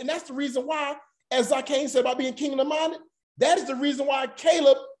live right. And that's the reason why, as Zaqen said about being kingdom-minded, that is the reason why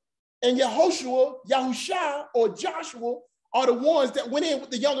Caleb and Yahusha, or Joshua, are the ones that went in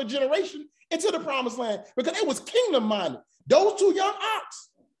with the younger generation into the promised land, because it was kingdom-minded. Those two young ox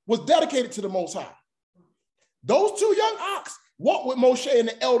was dedicated to the Most High. Those two young ox walked with Moshe and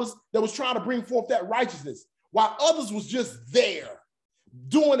the elders that was trying to bring forth that righteousness, while others was just there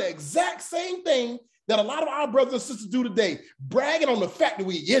doing the exact same thing that a lot of our brothers and sisters do today, bragging on the fact that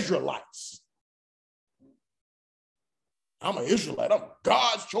we Israelites. I'm an Israelite. I'm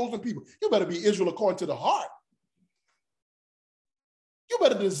God's chosen people. You better be Israel according to the heart. You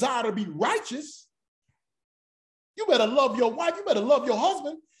better desire to be righteous. You better love your wife. You better love your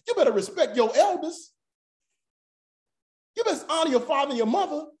husband. You better respect your elders. You best honor your father and your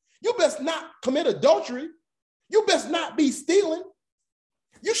mother. You best not commit adultery. You best not be stealing.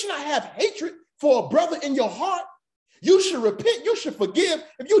 You should not have hatred for a brother in your heart. You should repent. You should forgive.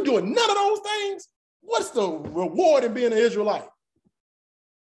 If you're doing none of those things, what's the reward in being an Israelite?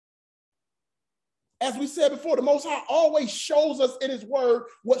 As we said before, the Most High always shows us in his word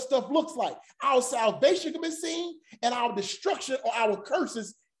what stuff looks like. Our salvation can be seen, and our destruction or our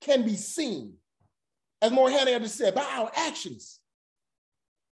curses can be seen. As Moreh just said, by our actions.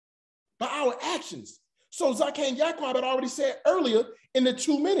 By our actions. So Zaqen Yaiqab had already said earlier in the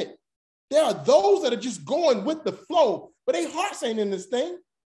 2 minute, there are those that are just going with the flow, but their hearts ain't in this thing.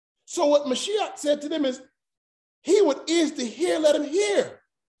 So what Mashiach said to them is, he with ears to hear, let him hear.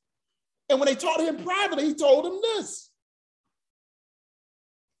 And when they talked to him privately, he told them this.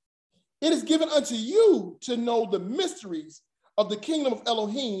 It is given unto you to know the mysteries of the kingdom of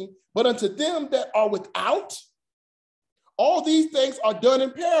Elohim, but unto them that are without, all these things are done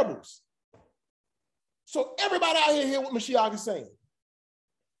in parables. So everybody out here hear what Mashiach is saying.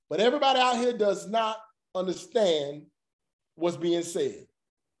 But everybody out here does not understand what's being said.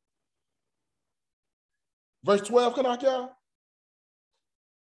 Verse 12, Kanakia.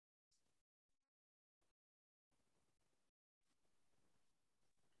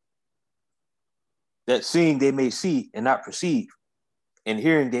 That seeing they may see and not perceive, and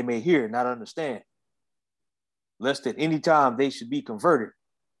hearing they may hear and not understand, lest at any time they should be converted,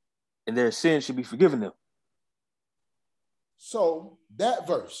 and their sins should be forgiven them. So that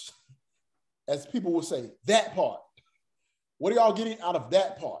verse, as people will say, that part, what are y'all getting out of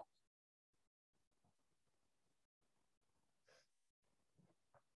that part?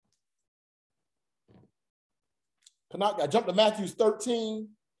 I jump to Matthew 13,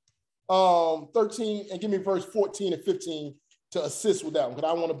 and give me verse 14 and 15 to assist with that one, because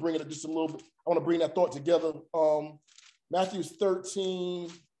I want to bring it just a little bit. I want to bring that thought together. Matthew 13,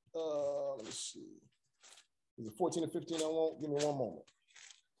 let me see. Is it 14 and 15? I won't. Give me one moment.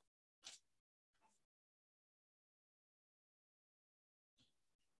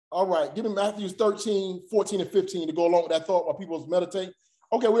 All right, give me Matthew 13, 14, and 15 to go along with that thought while people meditate.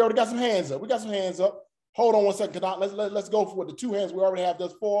 Okay, we already got some hands up. We got some hands up. Hold on one second. Let's go for the two hands we already have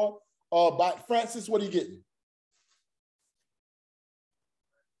thus far. By Francis, what are you getting?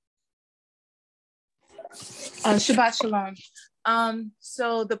 Shabbat Shalom.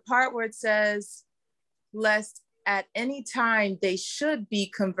 So the part where it says, lest at any time they should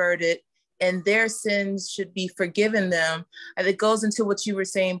be converted and their sins should be forgiven them. And it goes into what you were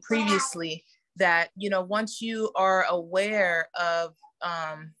saying previously, that, you know, once you are aware of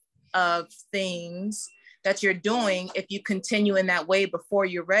things that you're doing, if you continue in that way before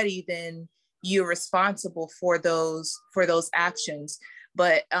you're ready, then you're responsible for those actions.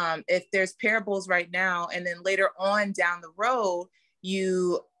 But if there's parables right now, and then later on down the road,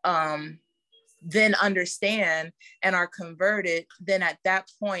 you then understand and are converted, then at that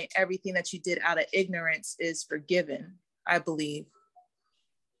point, everything that you did out of ignorance is forgiven, I believe.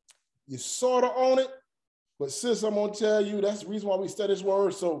 You sort of own it, But sis, I'm gonna tell you, that's the reason why we study this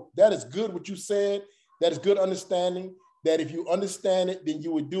word. So that is good what you said. That is good understanding. That if you understand it, then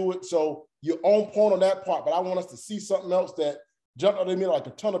you would do it. So you're on point on that part. But I want us to see something else that jumped out at me like a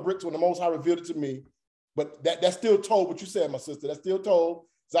ton of bricks when the Most High revealed it to me. But that's still told what you said, my sister. That's still told.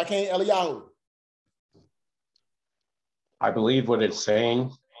 Zaqen Eliyahu. I believe what it's saying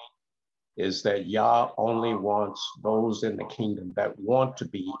is that Yah only wants those in the kingdom that want to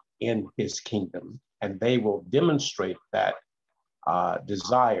be in his kingdom, and they will demonstrate that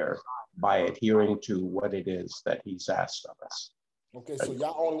desire by adhering to what it is that he's asked of us. Okay, so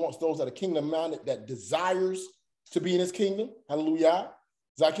Yah only wants those that are kingdom-minded, that desires to be in his kingdom. Hallelujah.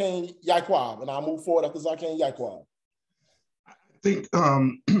 Zaqen Yaiqab, and I'll move forward after Zaqen Yaiqab. I think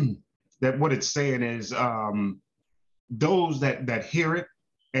that what it's saying is those that hear it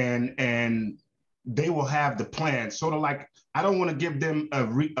and they will have the plan. Sort of like, I don't want to give them a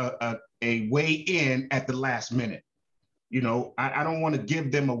way in at the last minute. You know, I don't want to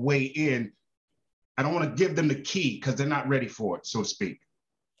give them a way in. I don't want to give them the key because they're not ready for it, so to speak.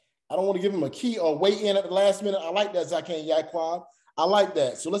 I don't want to give them a key or way in at the last minute. I like that, Zaqen Yaiqab. I like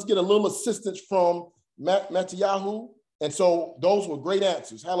that. So let's get a little assistance from Matthew. And so those were great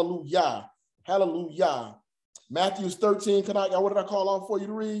answers. Hallelujah. Hallelujah. Matthew 13, what did I call on for you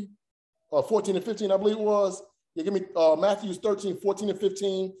to read? 14 and 15, I believe it was. Yeah, give me Matthew 13, 14 and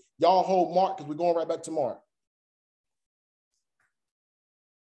 15. Y'all hold Mark because we're going right back to Mark.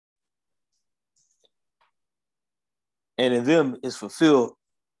 And in them is fulfilled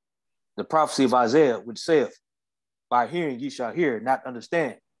the prophecy of Isaiah, which saith, by hearing ye shall hear, not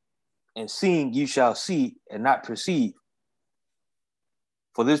understand, and seeing ye shall see, and not perceive.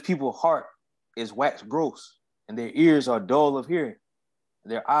 For this people's heart is waxed gross, and their ears are dull of hearing,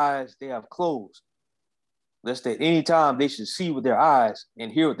 and their eyes they have closed, lest at any time they should see with their eyes,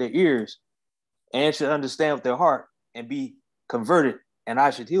 and hear with their ears, and should understand with their heart, and be converted, and I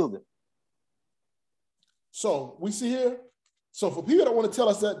should heal them. So we see here, so for people that want to tell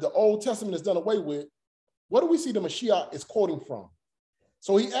us that the Old Testament is done away with, what do we see the Mashiach is quoting from?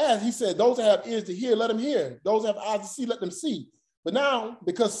 So he said, those that have ears to hear, let them hear. Those that have eyes to see, let them see. But now,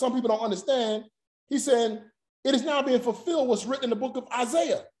 because some people don't understand, he's saying, it is now being fulfilled what's written in the book of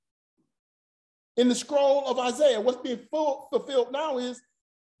Isaiah. In the scroll of Isaiah, what's being fulfilled now is,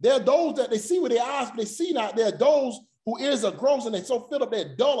 there are those that they see with their eyes, but they see not. There are those whose ears are gross and they're so filled up,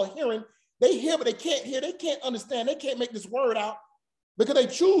 they're dull of hearing. They hear, but they can't hear. They can't understand. They can't make this word out because they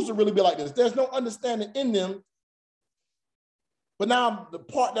choose to really be like this. There's no understanding in them. But now the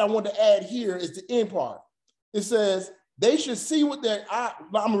part that I want to add here is the end part. It says, they should see with their eye.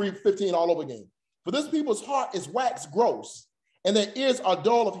 I'm going to read 15 all over again. For this people's heart is waxed gross, and their ears are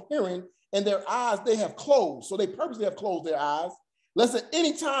dull of hearing, and their eyes they have closed. So they purposely have closed their eyes, lest at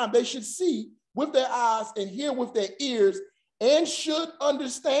any time they should see with their eyes and hear with their ears and should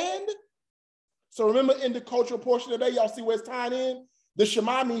understand. So remember in the cultural portion today, y'all see where it's tying in? The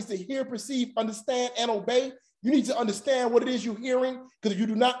Shema means to hear, perceive, understand, and obey. You need to understand what it is you're hearing, because if you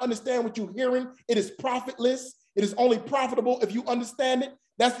do not understand what you're hearing, it is profitless. It is only profitable if you understand it.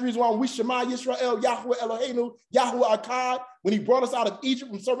 That's the reason why we Shema Yisrael, Yahweh Eloheinu, Yahweh Akkad, when he brought us out of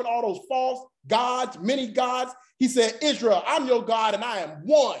Egypt from serving all those false gods, many gods, he said, Israel, I'm your God and I am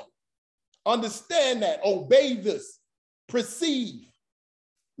one. Understand that, obey this, perceive.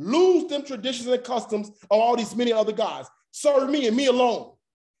 Lose them traditions and customs of all these many other gods. Serve me and me alone.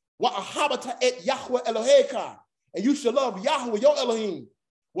 Yahawadah et Yahweh Eloheka. And you shall love Yahweh, your Elohim,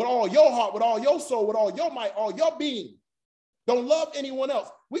 with all your heart, with all your soul, with all your might, all your being. Don't love anyone else.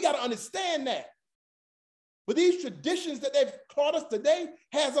 We got to understand that. But these traditions that they've taught us today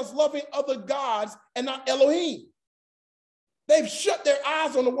has us loving other gods and not Elohim. They've shut their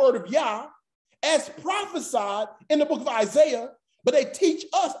eyes on the word of Yah as prophesied in the book of Isaiah. But they teach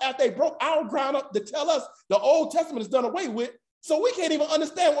us after they broke our ground up to tell us the Old Testament is done away with, so we can't even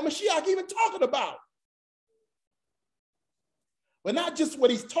understand what Mashiach even talking about. But not just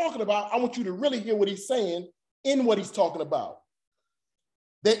what he's talking about, I want you to really hear what he's saying in what he's talking about.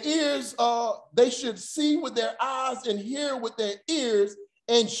 Their ears, they should see with their eyes and hear with their ears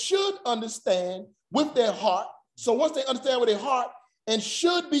and should understand with their heart. So once they understand with their heart and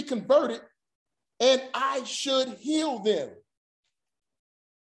should be converted, and I should heal them.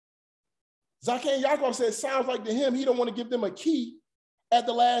 Zaqen Yaiqab said, sounds like to him, he don't want to give them a key at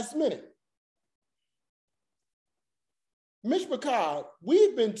the last minute. Mishpachah,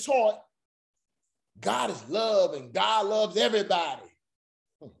 we've been taught God is love and God loves everybody.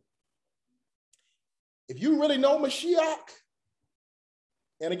 If you really know Mashiach,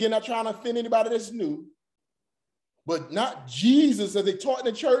 and again, not trying to offend anybody that's new, but not Jesus as they taught in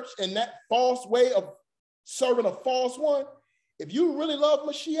the church and that false way of serving a false one. If you really love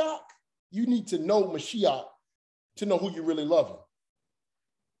Mashiach, you need to know Mashiach to know who you really love him.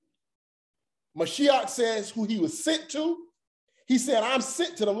 Mashiach says who he was sent to. He said, I'm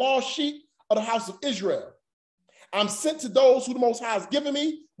sent to the lost sheep of the house of Israel. I'm sent to those who the Most High has given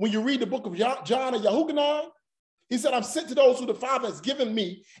me. When you read the book of John and Yahawadah, he said, I'm sent to those who the Father has given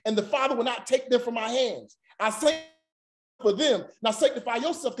me, and the Father will not take them from my hands. I say for them, now sanctify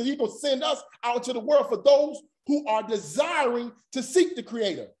yourself, because he's going to send us out into the world for those who are desiring to seek the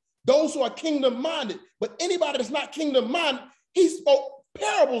Creator, those who are kingdom-minded. But anybody that's not kingdom-minded, he spoke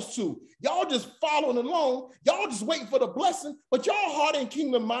parables to. Y'all just following along. Y'all just waiting for the blessing, but y'all heart ain't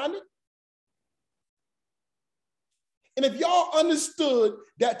kingdom-minded. And if y'all understood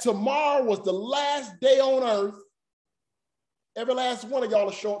that tomorrow was the last day on earth, every last one of y'all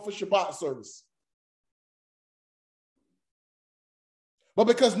will show up for Shabbat service. But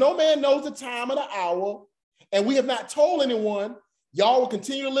because no man knows the time or the hour, and we have not told anyone, y'all will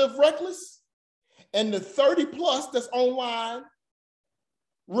continue to live reckless. And the 30 plus that's online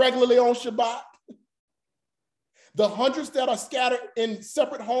regularly on Shabbat, the hundreds that are scattered in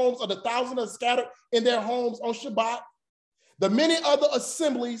separate homes, or the thousands that are scattered in their homes on Shabbat, the many other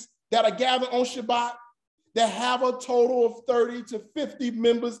assemblies that are gathered on Shabbat that have a total of 30 to 50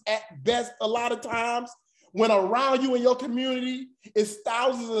 members at best a lot of times, when around you in your community is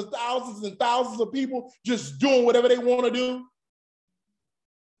thousands and thousands and thousands of people just doing whatever they want to do.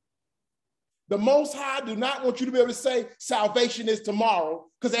 The Most High do not want you to be able to say salvation is tomorrow,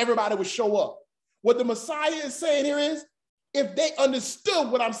 because everybody would show up. What the Messiah is saying here is, if they understood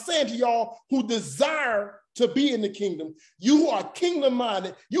what I'm saying to y'all who desire to be in the kingdom, you who are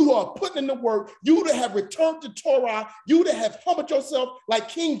kingdom-minded, you who are putting in the work, you that have returned to Torah, you that have humbled yourself like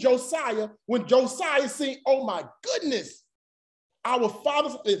King Josiah, when Josiah seen, oh my goodness, our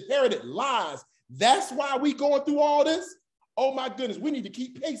fathers inherited lies. That's why we going through all this. Oh my goodness, we need to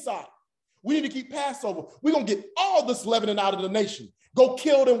keep Pesach. We need to keep Passover. We're going to get all this leavening out of the nation. Go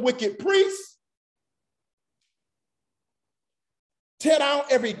kill them wicked priests. Tear down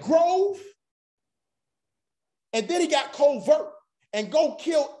every grove. And then he got covert and go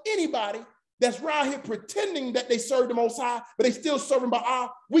kill anybody that's around here pretending that they serve the Most High, but they still serving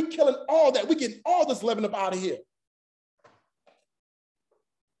Baal. We killing all that. We getting all this leaven up out of here.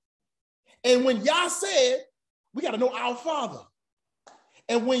 And when Yah said, we got to know our Father.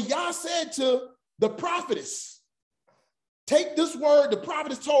 And when Yah said to the prophetess, take this word, the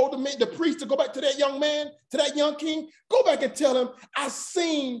prophetess told the priest to go back to that young man, to that young king, go back and tell him, I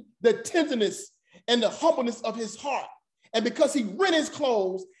seen the tenderness and the humbleness of his heart. And because he rent his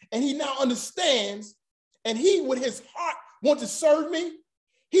clothes and he now understands, and he with his heart wants to serve me,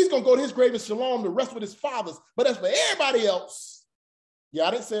 he's going to go to his grave in shalom to rest with his fathers. But as for everybody else, yeah,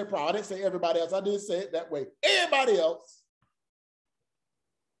 I didn't say it proud. I didn't say everybody else. I didn't say it that way. Everybody else,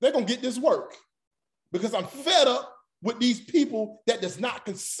 they're going to get this work, because I'm fed up with these people that does not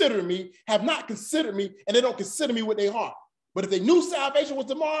consider me, have not considered me, and they don't consider me with their heart. But if they knew salvation was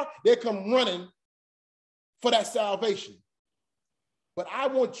tomorrow, they'd come running for that salvation. But I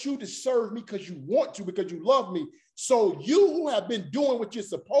want you to serve me because you want to, because you love me. So you who have been doing what you're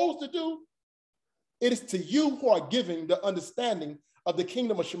supposed to do, it is to you who are giving the understanding of the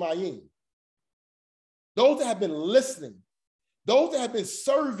kingdom of Shemayim. Those that have been listening, those that have been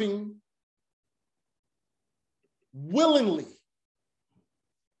serving willingly,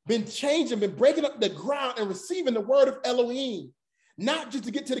 been changing, been breaking up the ground and receiving the word of Elohim, not just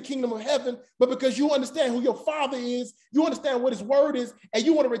to get to the kingdom of heaven, but because you understand who your Father is, you understand what his word is, and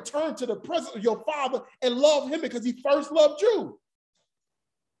you want to return to the presence of your Father and love him because he first loved you.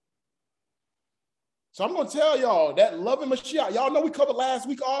 So I'm going to tell y'all that loving Mashiach, y'all know we covered last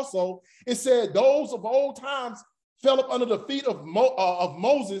week also, it said those of old times fell up under the feet of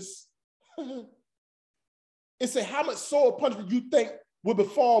Moses. It said, how much sore punishment you think will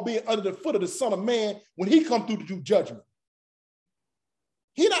befall being under the foot of the Son of Man when he come through to do judgment?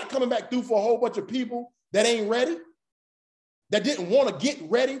 He not coming back through for a whole bunch of people that ain't ready, that didn't want to get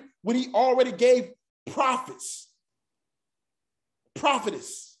ready when he already gave prophets,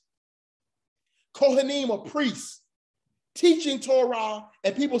 prophetess, Kohanim or priests, teaching Torah,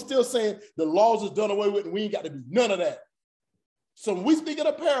 and people still saying the laws is done away with and we ain't got to do none of that. So when we speak of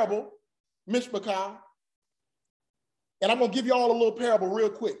a parable, Mishpachah, and I'm going to give y'all a little parable real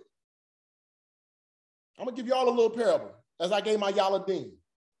quick. I'm going to give y'all a little parable as I gave my Yaladim.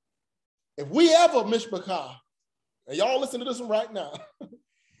 If we ever, Mishpachah, and y'all listen to this one right now,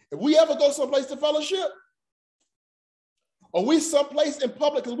 if we ever go someplace to fellowship, or we someplace in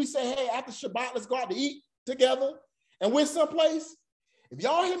public because we say, hey, after Shabbat, let's go out to eat together, and we're someplace, if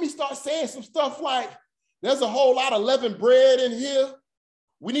y'all hear me start saying some stuff like, There's a whole lot of leavened bread in here.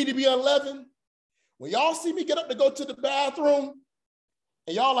 We need to be unleavened. When y'all see me get up to go to the bathroom,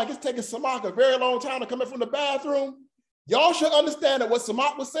 and y'all like it's taking Samak a very long time to come in from the bathroom, y'all should understand that what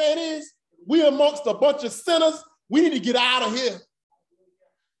Samak was saying is, we amongst a bunch of sinners, we need to get out of here.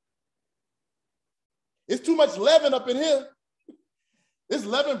 It's too much leaven up in here. There's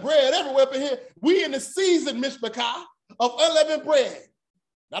leavened bread everywhere up in here. We in the season, Mishpachah, of unleavened bread.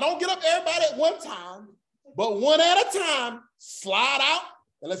 Now don't get up everybody at one time, but one at a time, slide out,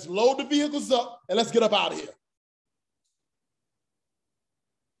 and let's load the vehicles up, and let's get up out of here.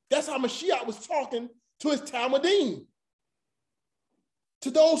 That's how Mashiach was talking to his Talmudim,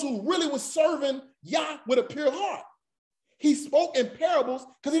 to those who really was serving Yah with a pure heart. He spoke in parables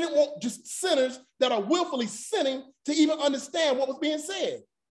because he didn't want just sinners that are willfully sinning to even understand what was being said.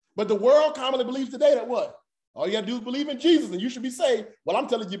 But the world commonly believes today that what? All you got to do is believe in Jesus and you should be saved. Well, I'm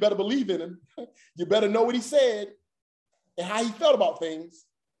telling you, you better believe in him. You better know what he said and how he felt about things.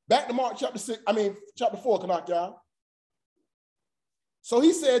 Back to Mark chapter 4, Kanak, y'all. So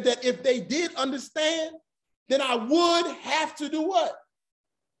he said that if they did understand, then I would have to do what?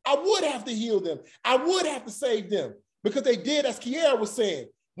 I would have to heal them. I would have to save them because they did, as Kiara was saying,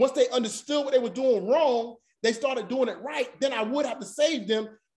 once they understood what they were doing wrong, they started doing it right. Then I would have to save them.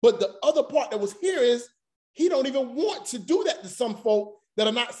 But the other part that was here is he don't even want to do that to some folk that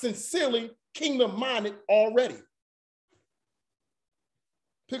are not sincerely kingdom-minded already.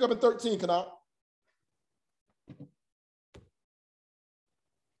 Pick up in 13, Kanak.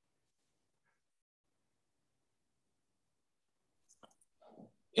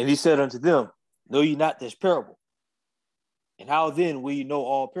 And he said unto them, know ye not this parable? And how then will you know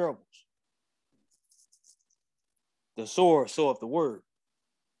all parables? The sower soweth the word.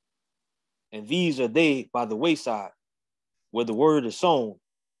 And these are they by the wayside, where the word is sown.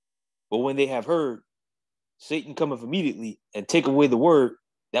 But when they have heard, Satan cometh immediately and take away the word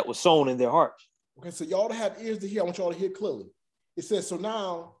that was sown in their hearts. Okay, so y'all to have ears to hear, I want y'all to hear clearly. It says, so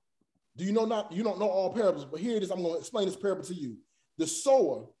now, you don't know all parables, but here it is, I'm going to explain this parable to you. The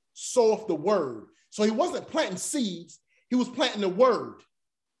sower soweth the word. So he wasn't planting seeds, he was planting the word.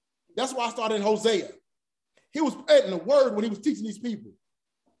 That's why I started in Hosea. He was planting the word when he was teaching these people.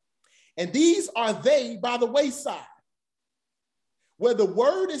 And these are they by the wayside, where the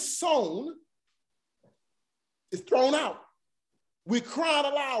word is sown, is thrown out. We're crying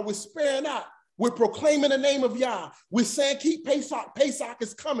aloud, we're sparing out. We're proclaiming the name of Yah. We're saying, keep Pesach. Pesach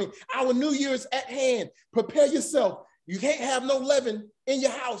is coming. Our New Year is at hand. Prepare yourself. You can't have no leaven in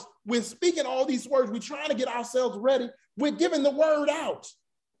your house. We're speaking all these words. We're trying to get ourselves ready. We're giving the word out.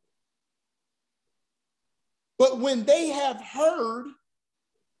 But when they have heard,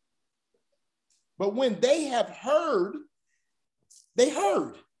 they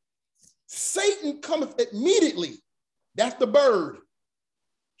heard. Satan cometh immediately. That's the bird.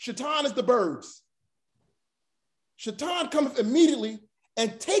 Shaitan is the birds. Shaitan cometh immediately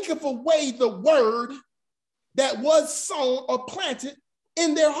and taketh away the word that was sown or planted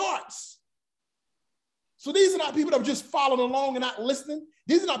in their hearts. So these are not people that were just following along and not listening.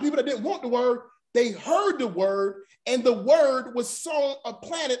 These are not people that didn't want the word. They heard the word, and the word was sown or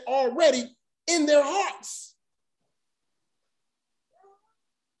planted already in their hearts.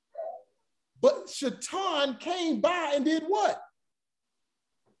 But Shaitan came by and did what?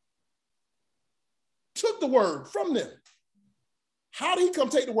 Took the word from them. How did he come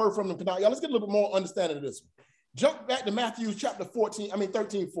take the word from them tonight? Y'all, let's get a little bit more understanding of this one. Jump back to Matthew chapter 13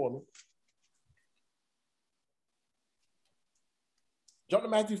 for me. Jump to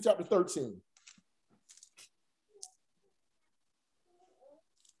Matthew chapter 13.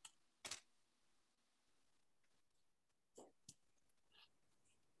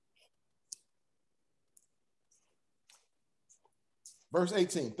 Verse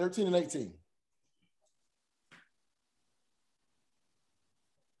 18, 13 and 18.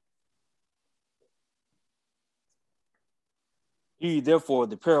 Hear therefore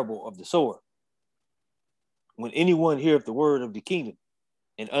the parable of the sower. When anyone heareth the word of the kingdom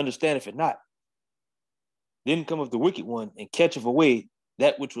and understandeth it not, then cometh the wicked one and catcheth away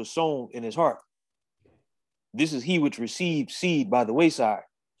that which was sown in his heart. This is he which received seed by the wayside.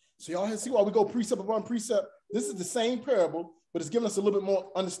 So y'all see why we go precept upon precept. This is the same parable, but it's giving us a little bit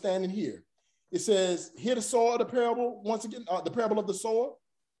more understanding here. It says, hear the sower of the parable, once again, the parable of the sower.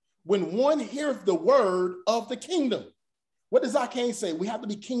 When one heareth the word of the kingdom. What does Zaqen say? We have to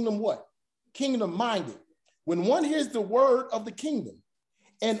be kingdom what? Kingdom minded. When one hears the word of the kingdom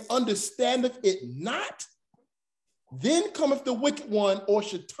and understandeth it not, then cometh the wicked one or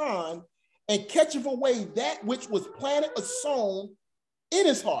Shaitan and catcheth away that which was planted or sown in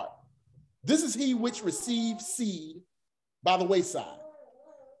his heart. This is he which received seed by the wayside.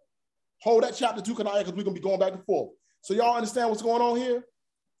 Hold that chapter 2, because we're going to be going back and forth. So y'all understand what's going on here?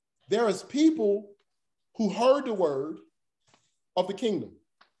 There is people who heard the word of the kingdom.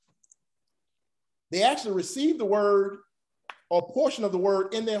 They actually received the word, or a portion of the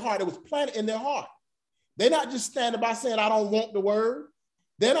word, in their heart. It was planted in their heart. They're not just standing by saying, I don't want the word.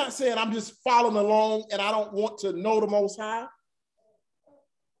 They're not saying, I'm just following along and I don't want to know the Most High.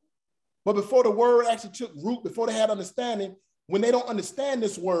 But before the word actually took root, before they had understanding, when they don't understand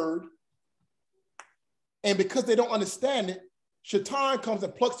this word, and because they don't understand it, Shaitan comes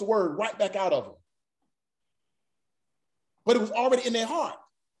and plucks the word right back out of them. But it was already in their heart.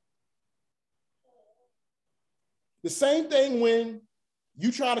 The same thing when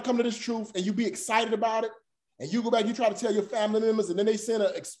you try to come to this truth and you be excited about it, and you go back, you try to tell your family members, and then they send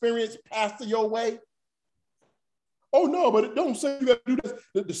an experienced pastor your way. Oh no, but it don't say you got to do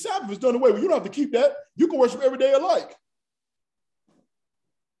this. The Sabbath is done away. Well, you don't have to keep that. You can worship every day alike.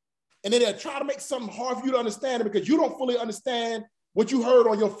 And then they'll try to make something hard for you to understand it because you don't fully understand what you heard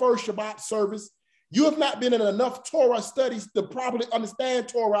on your first Shabbat service. You have not been in enough Torah studies to properly understand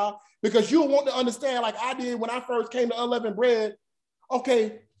Torah, because you want to understand, like I did when I first came to unleavened bread.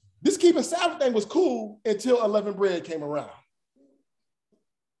 Okay, this keeping Sabbath thing was cool until unleavened bread came around.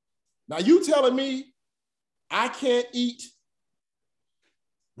 Now you telling me I can't eat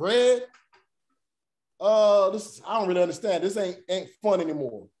bread? I don't really understand. This ain't fun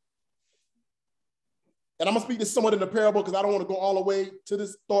anymore. And I'm going to speak this somewhat in the parable because I don't want to go all the way to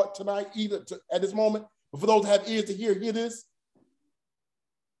this thought tonight either at this moment. But for those who have ears to hear this.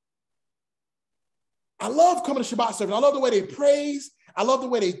 I love coming to Shabbat service. I love the way they praise. I love the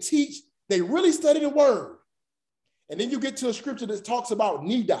way they teach. They really study the word. And then you get to a scripture that talks about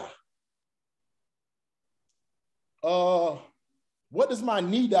Nida. What does my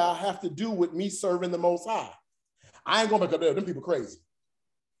Nida have to do with me serving the Most High? I ain't going to make up there. Them people crazy.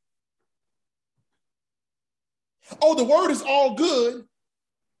 Oh, the word is all good.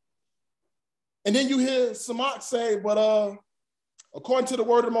 And then you hear Samak say, but according to the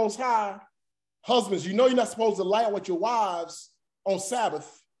word of the Most High, husbands, you know you're not supposed to lie with your wives on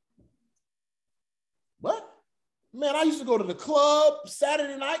Sabbath. What? Man, I used to go to the club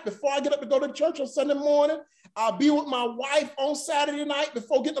Saturday night before I get up to go to church on Sunday morning. I'll be with my wife on Saturday night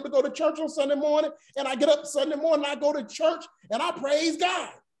before getting up to go to church on Sunday morning. And I get up Sunday morning, I go to church, and I praise God.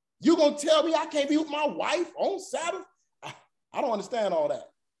 You gonna tell me I can't be with my wife on Sabbath? I don't understand all that,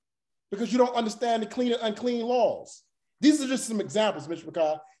 because you don't understand the clean and unclean laws. These are just some examples, Mr.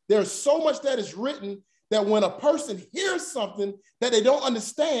 McCall. There's so much that is written that when a person hears something that they don't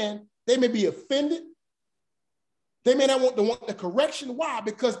understand, they may be offended. They may not want the correction. Why?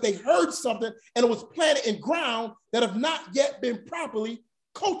 Because they heard something and it was planted in ground that have not yet been properly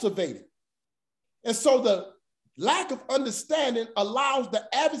cultivated. And so the lack of understanding allows the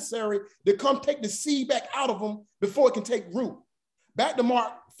adversary to come take the seed back out of them before it can take root. Back to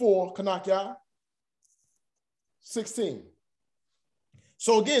Mark 4, Kanakya, 16.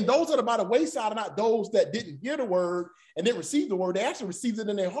 So again, those that are by the wayside are not those that didn't hear the word and didn't receive the word. They actually received it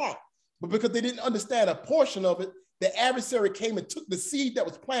in their heart. But because they didn't understand a portion of it, the adversary came and took the seed that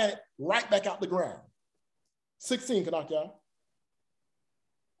was planted right back out the ground. 16, Kanakya.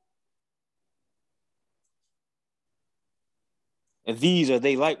 And these are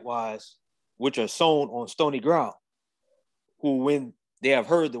they likewise, which are sown on stony ground, who, when they have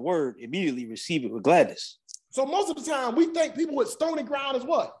heard the word, immediately receive it with gladness. So most of the time, we think people with stony ground is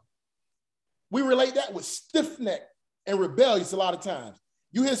what? We relate that with stiff-necked and rebellious a lot of times.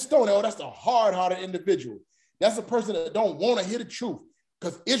 You hear stony, oh, that's a hard-hearted individual. That's a person that don't want to hear the truth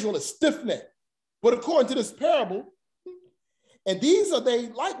because Israel is stiff-necked. But according to this parable, and these are they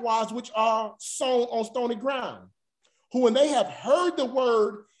likewise which are sown on stony ground, who when they have heard the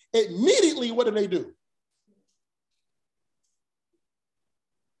word, immediately what do?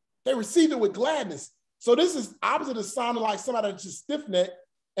 They receive it with gladness. So this is opposite of sounding like somebody that's just stiff-necked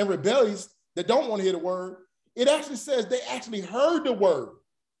and rebellious that don't want to hear the word. It actually says they actually heard the word.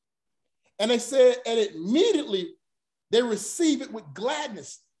 And they said, and immediately they receive it with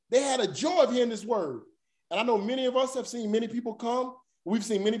gladness. They had a joy of hearing this word. And I know many of us have seen many people come. We've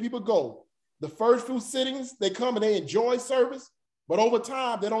seen many people go. The first few sittings, they come and they enjoy service, but over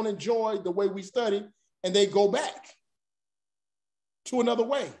time, they don't enjoy the way we study, and they go back to another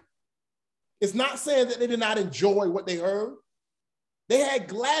way. It's not saying that they did not enjoy what they heard. They had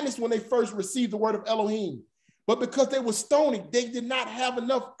gladness when they first received the word of Elohim, but because they were stony, they did not have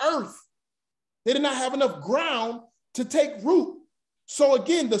enough earth. They did not have enough ground to take root. So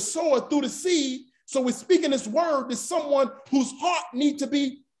again, the sower threw the seed. So we're speaking this word to someone whose heart needs to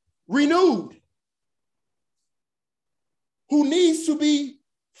be renewed. Who needs to be,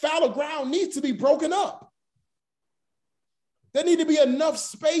 fallow ground needs to be broken up. There need to be enough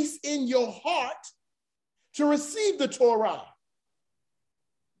space in your heart to receive the Torah.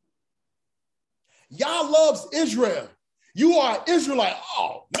 Yah loves Israel. You are Israelite.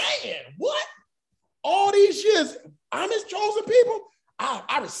 Oh man, what? All these years, I'm his chosen people.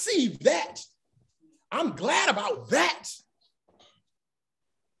 I received that. I'm glad about that.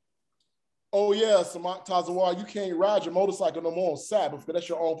 Oh yeah, Samak, Tazawar, you can't ride your motorcycle no more on Sabbath because that's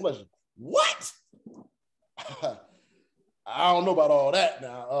your own pleasure. What? I don't know about all that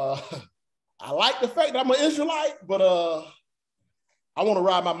now. I like the fact that I'm an Israelite, but I want to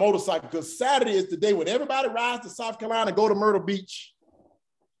ride my motorcycle because Saturday is the day when everybody rides to South Carolina and go to Myrtle Beach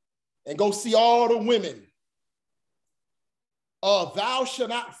and go see all the women. Thou shalt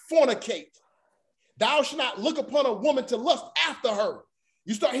not fornicate. Thou shalt not look upon a woman to lust after her.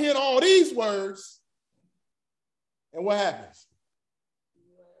 You start hearing all these words, and what happens?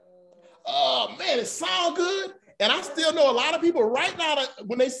 Oh man, it sounds good. And I still know a lot of people right now that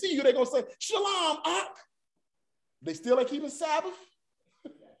when they see you, they're gonna say, Shalom, Ak. They still ain't keeping Sabbath.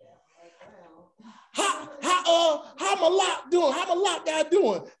 How Malak doing? How Malak guy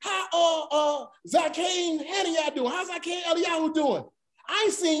doing? How Zaqen Hannah doing? How's Zaqen Eliyahu doing? I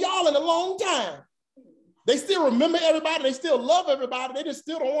ain't seen y'all in a long time. They still remember everybody. They still love everybody. They just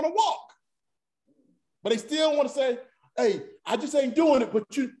still don't want to walk. But they still want to say, hey, I just ain't doing it, but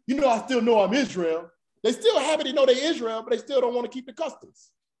you know I still know I'm Israel. They still happy to know they're Israel, but they still don't want to keep the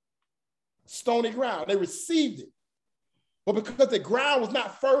customs. Stony ground. They received it. But because the ground was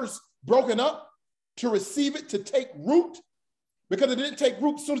not first broken up to receive it, to take root, because it didn't take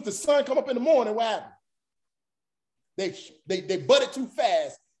root as soon as the sun come up in the morning, what happened? They budded too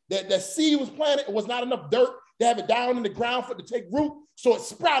fast. That seed was planted, it was not enough dirt to have it down in the ground for it to take root, so it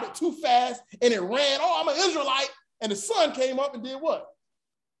sprouted too fast and it ran, oh, I'm an Israelite, and the sun came up and did what?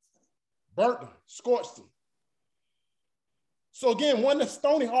 Burnt them, scorched them. So again, one that's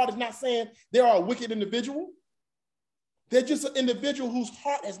stony heart is not saying they are a wicked individual. They're just an individual whose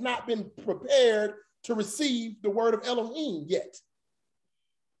heart has not been prepared to receive the word of Elohim yet.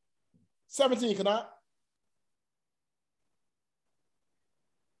 17, can I?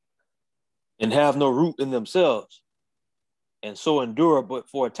 And have no root in themselves, and so endure but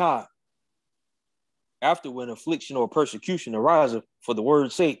for a time. After when affliction or persecution arises for the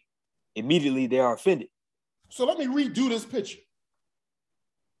word's sake, immediately they are offended. So let me redo this picture.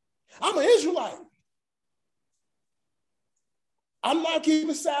 I'm an Israelite. I'm not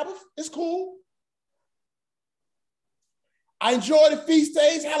keeping Sabbath. It's cool. I enjoy the feast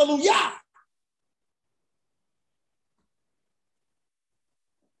days. Hallelujah.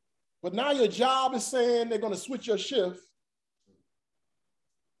 But now your job is saying they're going to switch your shift.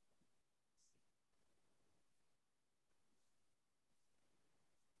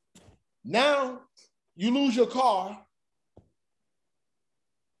 Now you lose your car.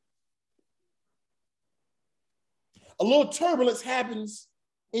 A little turbulence happens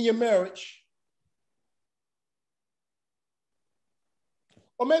in your marriage.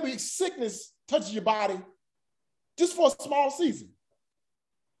 Or maybe sickness touches your body just for a small season.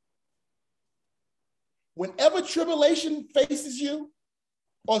 Whenever tribulation faces you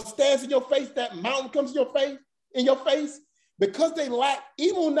or stands in your face, that mountain comes in your face, because they lack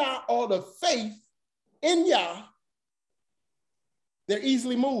emunah or the faith in Yah, they're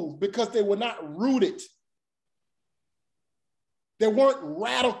easily moved because they were not rooted. They weren't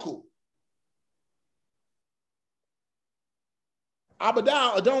radical.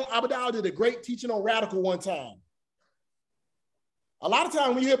 Abadal did a great teaching on radical one time. A lot of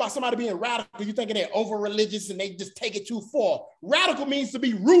times when you hear about somebody being radical, you're thinking they're over-religious and they just take it too far. Radical means to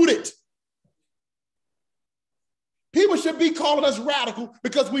be rooted. People should be calling us radical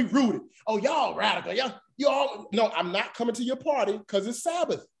because we rooted. Oh, y'all radical. Y'all. No, I'm not coming to your party because it's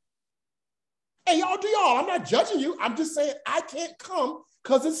Sabbath. Hey, y'all do y'all. I'm not judging you. I'm just saying I can't come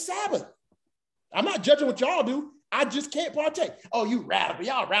because it's Sabbath. I'm not judging what y'all do. I just can't partake. Oh, you radical.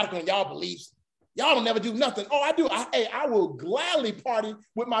 Y'all radical in y'all beliefs. Y'all don't never do nothing. Oh, I do. I will gladly party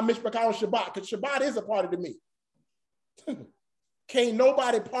with my mishpachah on Shabbat because Shabbat is a party to me. Can't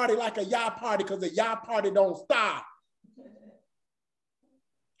nobody party like a Yah party because the Yah party don't stop.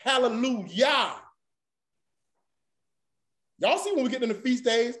 Hallelujah. Y'all see when we get in the feast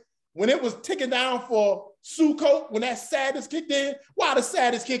days, when it was ticking down for Sukkot, when that sadness kicked in, why the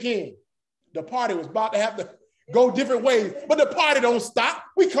sadness kick in? The party was about to have to go different ways, but the party don't stop.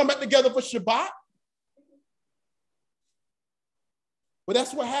 We come back together for Shabbat. But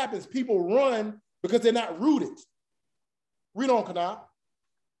that's what happens. People run because they're not rooted. Read on, Kanal.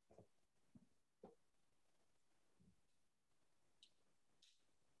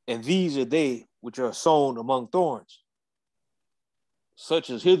 And these are they which are sown among thorns, such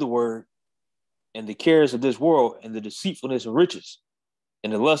as hear the word, and the cares of this world, and the deceitfulness of riches,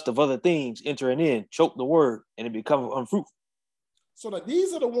 and the lust of other things entering in, choke the word, and it becomes unfruitful. So that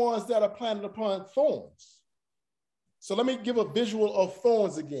these are the ones that are planted upon thorns. So let me give a visual of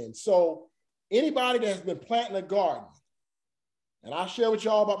thorns again. So anybody that has been planting a garden, and I'll share with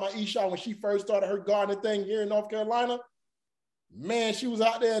y'all about my Isha when she first started her gardening thing here in North Carolina. Man, she was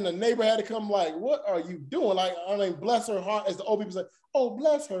out there and the neighbor had to come like, what are you doing? Like, I mean, bless her heart, as the old people say, oh,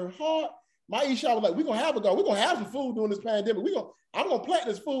 bless her heart. My Isha was like, we're going to have a garden. We're going to have some food during this pandemic. I'm going to plant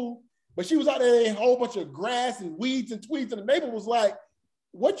this food. But she was out there in a whole bunch of grass and weeds and tweeds. And the neighbor was like,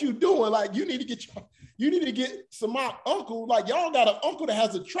 what you doing? Like, you need to get Samak uncle. Like, y'all got an uncle that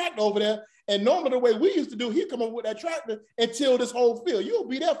has a tractor over there. And normally the way we used to do, he'd come over with that tractor and till this whole field. You'll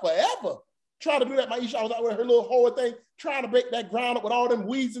be there forever. Trying to do that. My Isha was out with her little hoe thing, trying to break that ground up with all them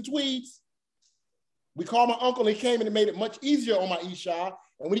weeds and tweeds. We called my uncle and he came and it made it much easier on my Isha.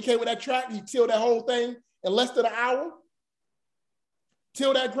 And when he came with that tractor, he tilled that whole thing in less than an hour.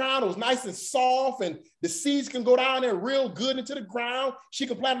 Till that ground, it was nice and soft, and the seeds can go down there real good into the ground. She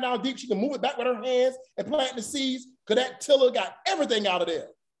can plant it down deep. She can move it back with her hands and plant the seeds because that tiller got everything out of there.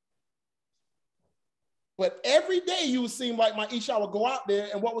 But every day you would seem like my Isha would go out there,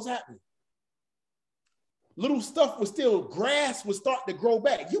 and what was happening? Little stuff was still, grass would start to grow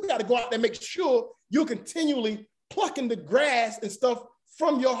back. You got to go out there and make sure you're continually plucking the grass and stuff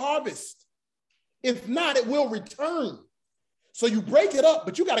from your harvest. If not, it will return. So you break it up,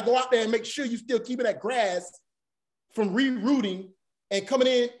 but you got to go out there and make sure you're still keeping that grass from rerooting and coming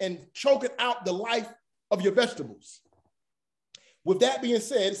in and choking out the life of your vegetables. With that being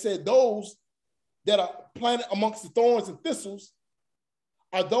said, it said those that are planted amongst the thorns and thistles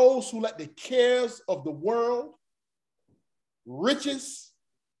are those who let the cares of the world, riches,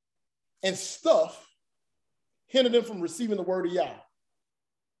 and stuff hinder them from receiving the word of Yah.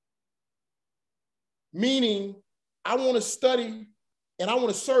 Meaning, I want to study and I want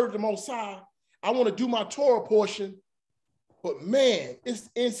to serve the Most High. I want to do my Torah portion, but man, it's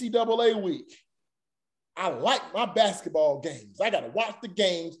NCAA week. I like my basketball games. I got to watch the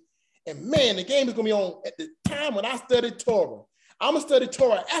games, and man, the game is going to be on at the time when I study Torah. I'm going to study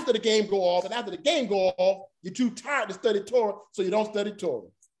Torah after the game go off, and after the game go off, you're too tired to study Torah, so you don't study Torah.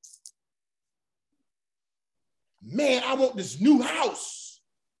 Man, I want this new house.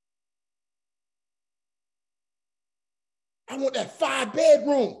 I want that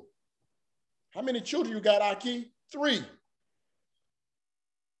 5-bedroom. How many children you got, Aki? 3.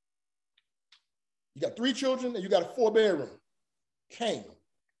 You got 3 children and you got a 4-bedroom. Came.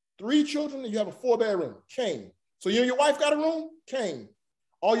 3 children and you have a 4-bedroom. Came. So you and your wife got a room? Came.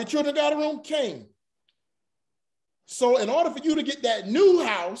 All your children got a room? Came. So in order for you to get that new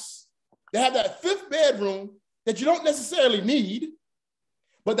house, to have that 5th bedroom that you don't necessarily need,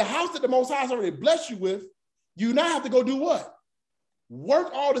 but the house that the Most High has already blessed you with, you now have to go do what?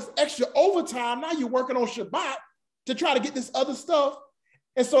 Work all this extra overtime. Now you're working on Shabbat to try to get this other stuff.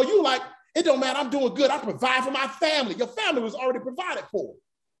 And so you like, it don't matter, I'm doing good. I provide for my family. Your family was already provided for.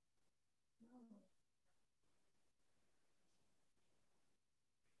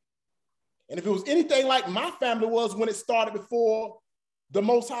 And if it was anything like my family was when it started before the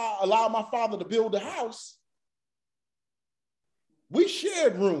Most High allowed my father to build the house, we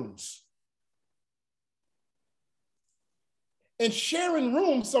shared rooms. And sharing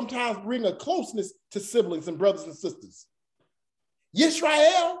rooms sometimes bring a closeness to siblings and brothers and sisters.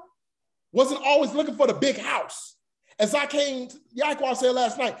 Yisrael wasn't always looking for the big house. As Yaiqab said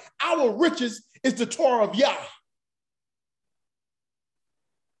last night, our riches is the Torah of Yah.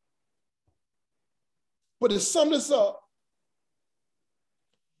 But to sum this up,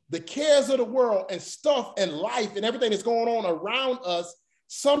 the cares of the world and stuff and life and everything that's going on around us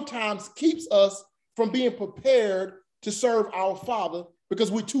sometimes keeps us from being prepared to serve our Father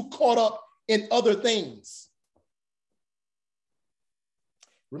because we're too caught up in other things.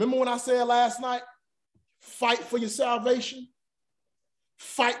 Remember when I said last night, fight for your salvation?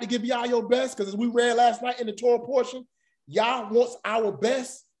 Fight to give Yah your best, because as we read last night in the Torah portion, Yah wants our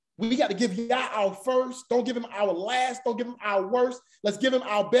best. We got to give Yah our first. Don't give him our last. Don't give him our worst. Let's give him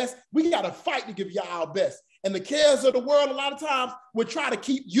our best. We got to fight to give Yah our best. And the cares of the world, a lot of times, will try to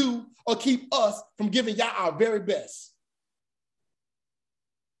keep you or keep us from giving Yah our very best.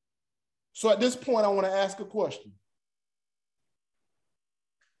 So at this point, I want to ask a question.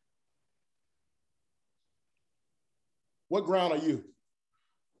 What ground are you?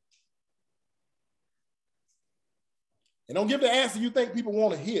 And don't give the answer you think people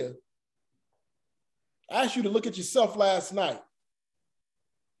want to hear. I asked you to look at yourself last night.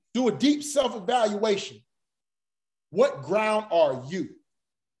 Do a deep self-evaluation. What ground are you?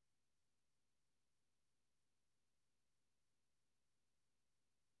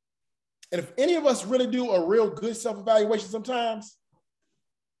 And if any of us really do a real good self-evaluation sometimes,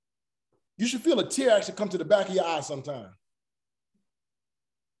 you should feel a tear actually come to the back of your eye sometime.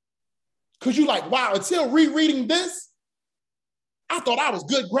 Because you're like, wow, until rereading this, I thought I was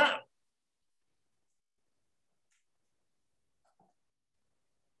good ground.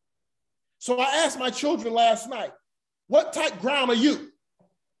 So I asked my children last night, what type ground are you?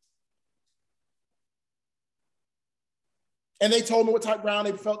 And they told me what type ground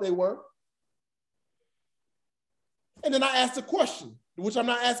they felt they were. And then I asked a question, which I'm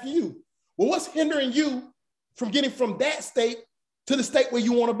not asking you. Well, what's hindering you from getting from that state to the state where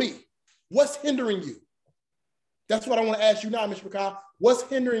you want to be? What's hindering you? That's what I want to ask you now, Mr. McCall. What's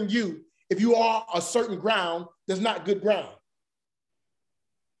hindering you if you are a certain ground that's not good ground?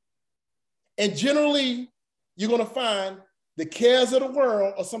 And generally, you're going to find the cares of the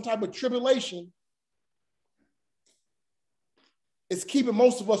world or some type of tribulation is keeping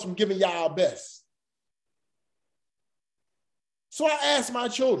most of us from giving y'all our best. So I asked my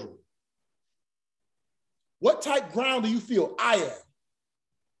children, what type ground do you feel I am?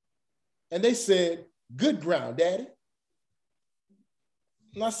 And they said, good ground, Daddy.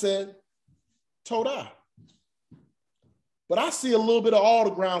 And I said, told I. But I see a little bit of all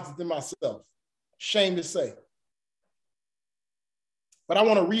the grounds within myself. Shame to say. But I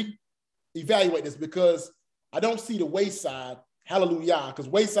want to re-evaluate this because I don't see the wayside, hallelujah, because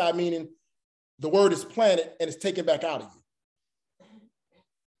wayside meaning the word is planted and it's taken back out of you.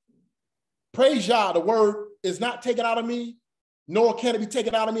 Praise Yah, the word is not taken out of me, nor can it be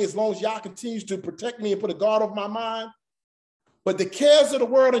taken out of me as long as Yah continues to protect me and put a guard over my mind. But the cares of the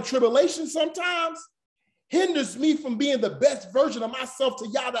world and tribulation sometimes hinders me from being the best version of myself to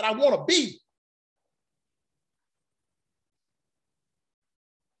Yah that I want to be.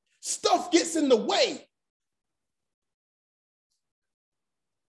 Stuff gets in the way.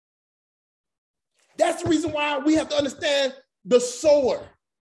 That's the reason why we have to understand the sower.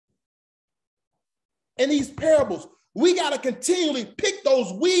 In these parables, we got to continually pick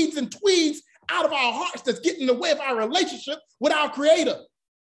those weeds and tweeds out of our hearts that's getting in the way of our relationship with our Creator.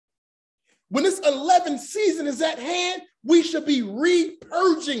 When this 11th season is at hand, we should be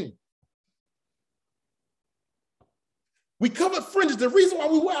repurging. We covered fringes. The reason why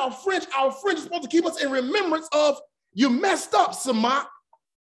we wear our fringe is supposed to keep us in remembrance of you messed up, Samak.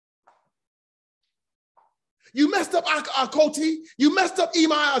 You messed up Akoti. You messed up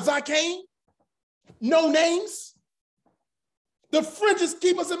Zaqen. No names. The fringes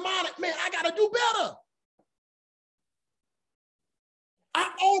keep us in mind. Man, I got to do better. I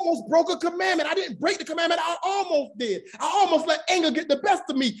almost broke a commandment. I didn't break the commandment. I almost did. I almost let anger get the best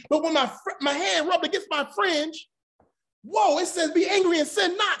of me. But when my hand rubbed against my fringe, whoa, it says be angry and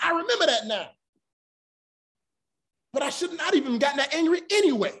sin not. I remember that now. But I should not even gotten that angry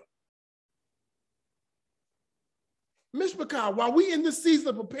anyway. Mishpachah, while we in this season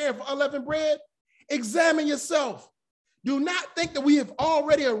of preparing for unleavened bread, examine yourself. Do not think that we have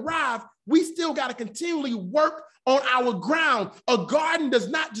already arrived. We still got to continually work on our ground. A garden does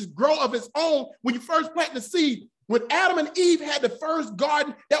not just grow of its own when you first plant the seed. When Adam and Eve had the first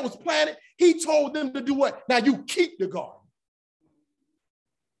garden that was planted, he told them to do what? Now you keep the garden.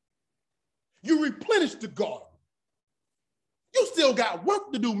 You replenish the garden. You still got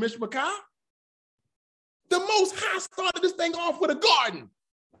work to do, Mishpachah. The Most High started this thing off with a garden.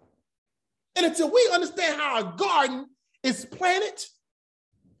 And until we understand how a garden is planted,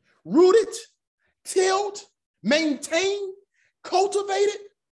 rooted, tilled, maintained, cultivated,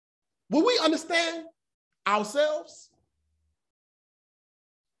 will we understand ourselves?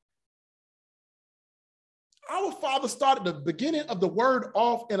 Our Father started the beginning of the word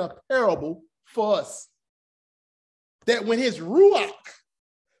off in a parable for us. That when his Ruach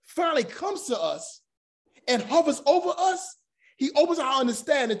finally comes to us and hovers over us, he opens our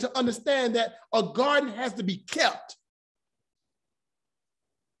understanding to understand that a garden has to be kept.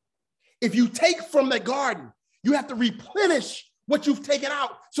 If you take from the garden, you have to replenish what you've taken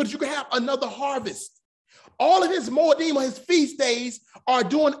out so that you can have another harvest. All of his Moedim, or his feast days, are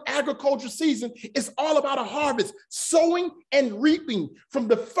during agriculture season. It's all about a harvest, sowing and reaping. From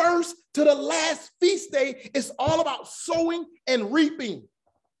the first to the last feast day, it's all about sowing and reaping.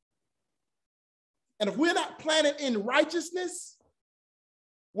 And if we're not planted in righteousness,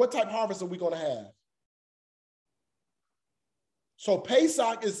 what type of harvest are we going to have? So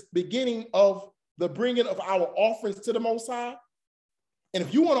Pesach is beginning of the bringing of our offerings to the Most High. And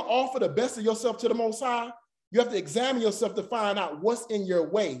if you want to offer the best of yourself to the Most High, You have to examine yourself to find out what's in your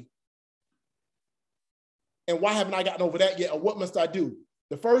way and why haven't I gotten over that yet, or what must I do?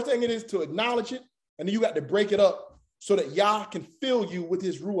 The first thing it is to acknowledge it, and then you got to break it up so that Yah can fill you with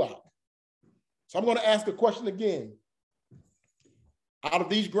his Ruach. So I'm going to ask a question again. Out of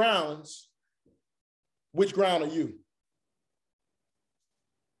these grounds, which ground are you?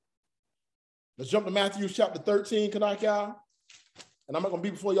 Let's jump to Matthew chapter 13, Kanaka. And I'm not going to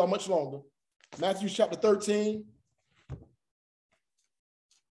be before y'all much longer. Matthew chapter 13.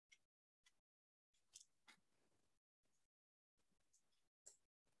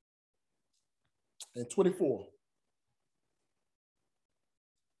 And 24.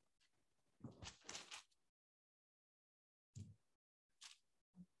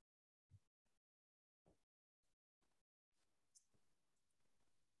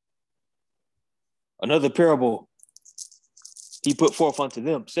 Another parable he put forth unto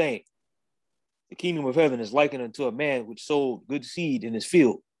them, saying, the kingdom of heaven is likened unto a man which sowed good seed in his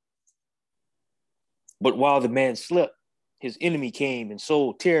field. But while the man slept, his enemy came and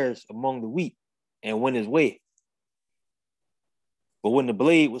sowed tares among the wheat and went his way. But when the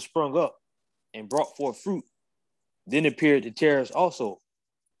blade was sprung up and brought forth fruit, then appeared the tares also.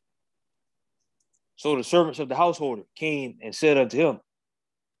 So the servants of the householder came and said unto him,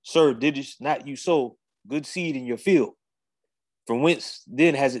 Sir, didst not you sow good seed in your field? From whence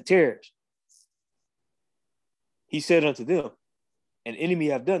then has it tares? He said unto them, an enemy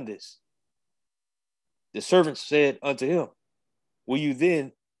have done this. The servants said unto him, will you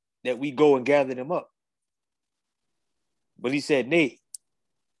then that we go and gather them up? But he said, nay,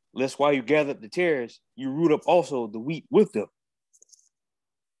 lest while you gather up the tares, you root up also the wheat with them.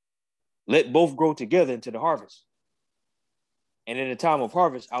 Let both grow together into the harvest. And in the time of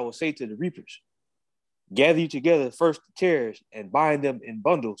harvest, I will say to the reapers, gather you together first the tares and bind them in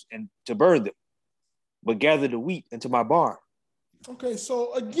bundles and to burn them, but gather the wheat into my barn. Okay,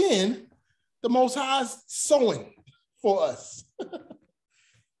 so again, the Most High is sowing for us.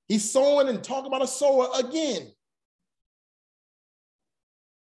 He's sowing and talking about a sower again.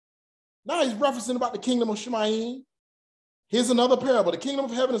 Now he's referencing about the kingdom of Shemayim. Here's another parable. The kingdom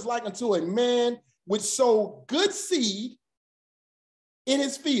of heaven is like unto a man which sowed good seed in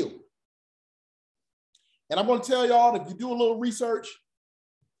his field. And I'm going to tell y'all, if you do a little research,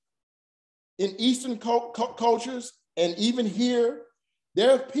 in Eastern cultures, and even here,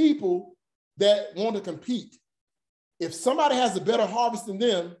 there are people that want to compete. If somebody has a better harvest than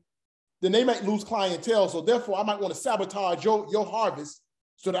them, then they might lose clientele. So therefore, I might want to sabotage your harvest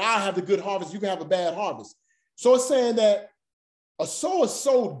so that I have the good harvest, you can have a bad harvest. So it's saying that a sower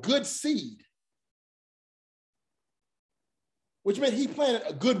sowed good seed, which meant he planted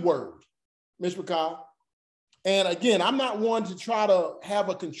a good word, Mr. McCall. And again, I'm not one to try to have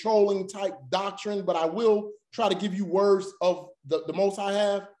a controlling type doctrine, but I will try to give you words of the Most I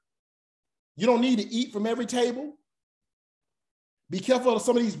have. You don't need to eat from every table. Be careful of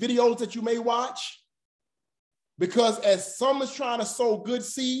some of these videos that you may watch, because as some is trying to sow good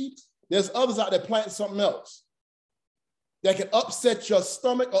seeds, there's others out there planting something else that can upset your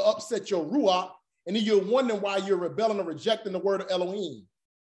stomach or upset your ruach, and then you're wondering why you're rebelling or rejecting the word of Elohim.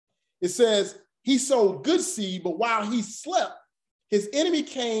 It says, he sowed good seed, but while he slept, his enemy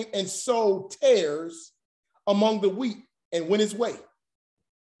came and sowed tares among the wheat and went his way.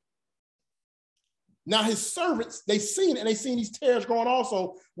 Now his servants, they seen it, and they seen these tares growing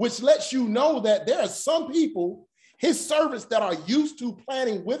also, which lets you know that there are some people, his servants that are used to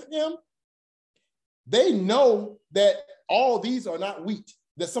planting with him, they know that all these are not wheat,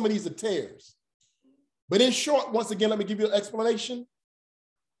 that some of these are tares. But in short, once again, let me give you an explanation.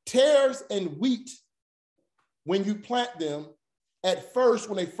 Tares and wheat, when you plant them, at first,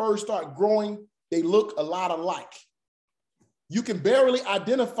 when they first start growing, they look a lot alike. You can barely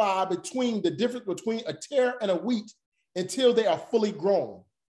identify between the difference between a tare and a wheat until they are fully grown.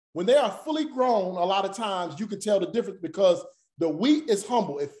 When they are fully grown, a lot of times you can tell the difference because the wheat is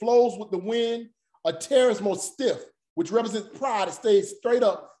humble. It flows with the wind. A tare is more stiff, which represents pride. It stays straight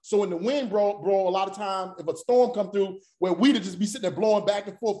up. So when the wind blow, a lot of times, if a storm come through where wheat would just be sitting there blowing back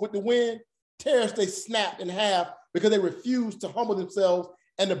and forth with the wind, tares, they snap in half because they refuse to humble themselves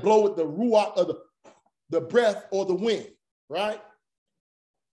and to blow with the ruach of the breath or the wind, right?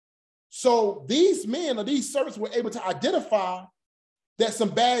 So these men or these servants were able to identify that some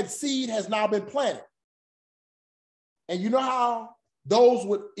bad seed has now been planted. And you know how those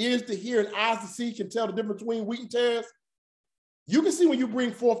with ears to hear and eyes to see can tell the difference between wheat and tares? You can see when you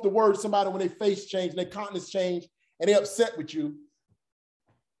bring forth the word somebody when their face change and their countenance change and they're upset with you.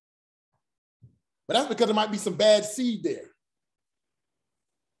 But that's because there might be some bad seed there.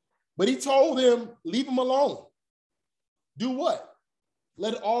 But he told them, leave them alone. Do what?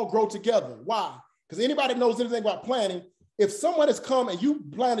 Let it all grow together. Why? Because anybody knows anything about planting, if someone has come and you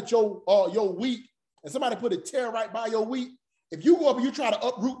planted your wheat and somebody put a tear right by your wheat, if you go up and you try to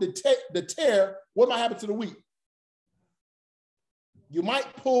uproot the tear, what might happen to the wheat? You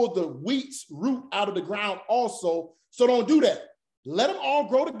might pull the wheat's root out of the ground also. So don't do that. Let them all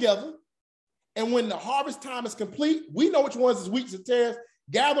grow together. And when the harvest time is complete, we know which ones is wheats and tares.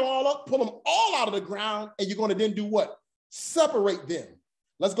 Gather all up, pull them all out of the ground, and you're going to then do what? Separate them.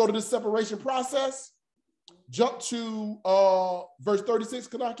 Let's go to the separation process. Jump to verse 36,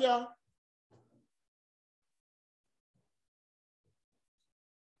 Kanakia.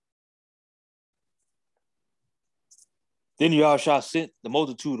 Then Yahushua sent the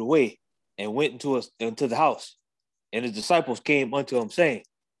multitude away and went into the house. And his disciples came unto him, saying,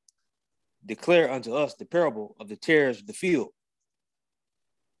 declare unto us the parable of the tares of the field.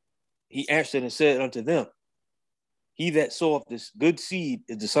 He answered and said unto them, he that soweth this good seed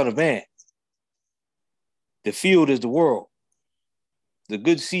is the Son of Man. The field is the world. The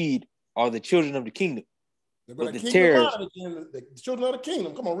good seed are the children of the kingdom. But the tares, the children of the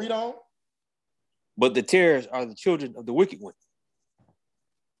kingdom. Come on, read on. But the tares are the children of the wicked one.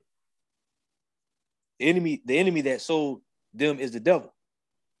 The enemy that sowed them is the devil.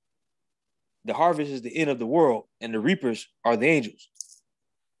 The harvest is the end of the world, and the reapers are the angels.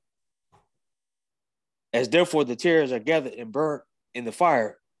 As therefore the tares are gathered and burnt in the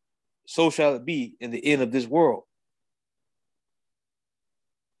fire, so shall it be in the end of this world.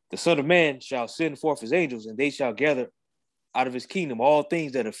 The Son of Man shall send forth his angels, and they shall gather out of his kingdom all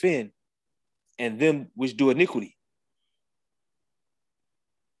things that offend, and them which do iniquity,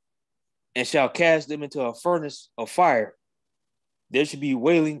 and shall cast them into a furnace of fire. There should be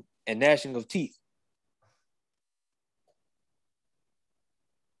wailing and gnashing of teeth.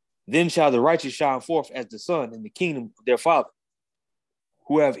 Then shall the righteous shine forth as the sun in the kingdom of their Father.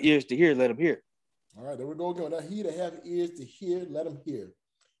 Who have ears to hear, let him hear. All right, there we go again. Now, he that have ears to hear, let him hear.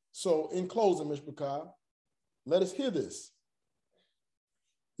 So in closing, Mr. Bakar, let us hear this.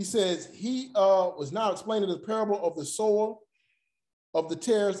 He says, he was now explaining the parable of the sower of the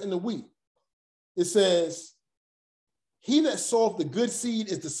tares and the wheat. It says, he that soweth the good seed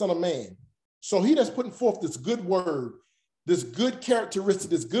is the Son of Man. So he that's putting forth this good word, this good characteristic,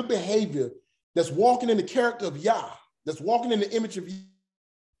 this good behavior, that's walking in the character of Yah, that's walking in the image of Yah.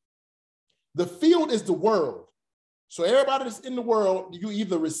 The field is the world. So everybody that's in the world, you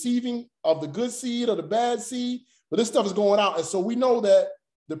either receiving of the good seed or the bad seed, but this stuff is going out. And so we know that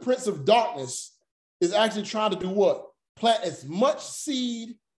the prince of darkness is actually trying to do what? Plant as much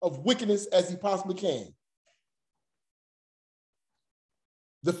seed of wickedness as he possibly can.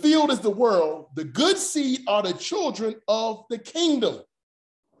 The field is the world. The good seed are the children of the kingdom.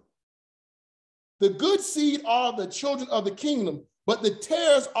 The good seed are the children of the kingdom, but the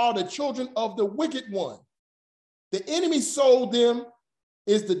tares are the children of the wicked one. The enemy sold them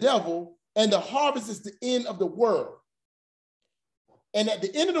is the devil, and the harvest is the end of the world. And at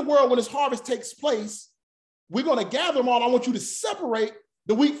the end of the world, when this harvest takes place, we're going to gather them all. I want you to separate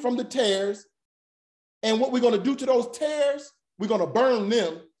the wheat from the tares. And what we're going to do to those tares, we're going to burn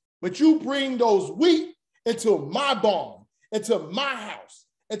them. But you bring those wheat into my barn, into my house,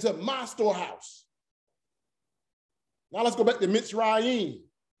 into my storehouse. Now let's go back to Mitzrayim.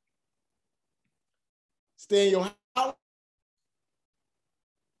 Stay in your house.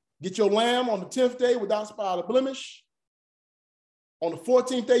 Get your lamb on the 10th day without spot or blemish. On the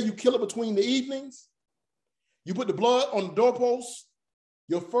 14th day, you kill it between the evenings. You put the blood on the doorpost.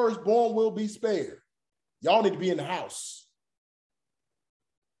 Your firstborn will be spared. Y'all need to be in the house.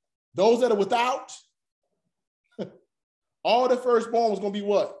 Those that are without, all the firstborn was going to be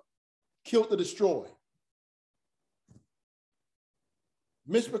what? Killed to destroy.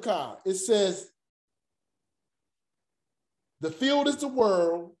 Mishpachah, it says, the field is the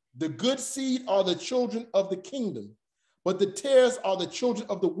world, the good seed are the children of the kingdom, but the tares are the children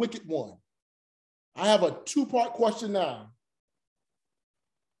of the wicked one. I have a two-part question now.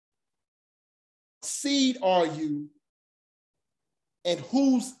 Seed are you, and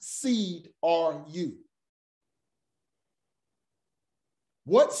whose seed are you?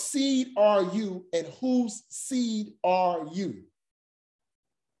 What seed are you, and whose seed are you?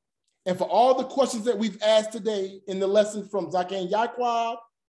 And for all the questions that we've asked today in the lesson from Zaqen Yaiqab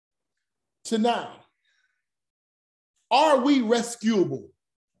to now, are we rescuable?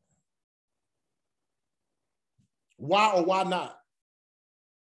 Why or why not?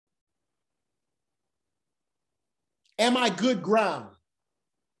 Am I good ground?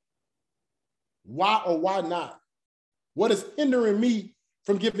 Why or why not? What is hindering me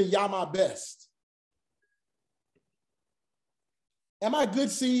from giving Yah my best? Am I good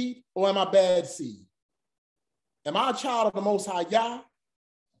seed or am I bad seed? Am I a child of the Most High Yah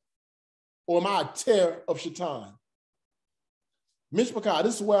or am I a tear of Shaitan? Mishpachah,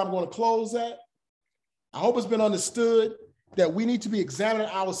 this is where I'm going to close at. I hope it's been understood that we need to be examining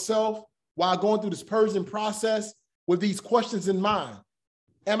ourselves while going through this purging process with these questions in mind.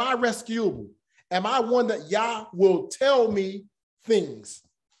 Am I rescuable? Am I one that Yah will tell me things?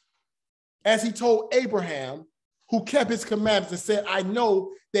 As he told Abraham, who kept his commandments and said, I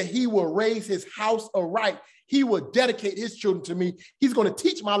know that he will raise his house aright. He will dedicate his children to me. He's going to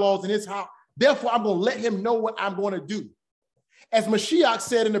teach my laws in his house. Therefore, I'm going to let him know what I'm going to do. As Mashiach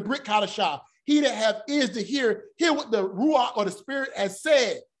said in the Brit Kadashah, he that have ears to hear what the Ruach or the Spirit has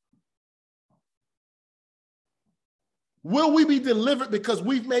said. Will we be delivered because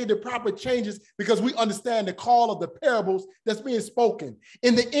we've made the proper changes, because we understand the call of the parables that's being spoken?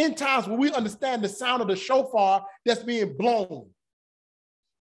 In the end times, will we understand the sound of the shofar that's being blown?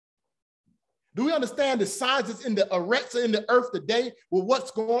 Do we understand the signs that's in the erects in the earth today with what's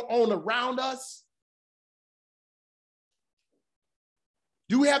going on around us?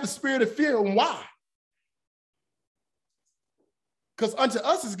 Do we have the spirit of fear, and why? Because unto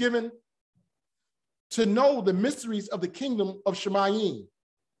us is given to know the mysteries of the kingdom of Shemayim.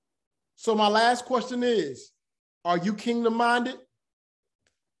 So my last question is, are you kingdom-minded?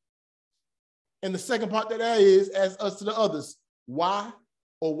 And the second part to that is, as us to the others, why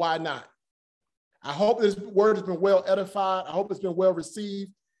or why not? I hope this word has been well edified. I hope it's been well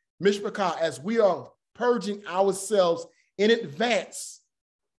received. Mishpachah, as we are purging ourselves in advance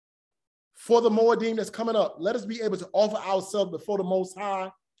for the Moedim that's coming up, let us be able to offer ourselves before the Most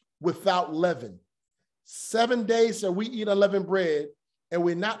High without leaven. 7 days shall we eat unleavened bread, and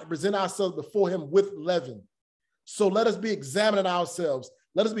we're not to present ourselves before him with leaven. So let us be examining ourselves.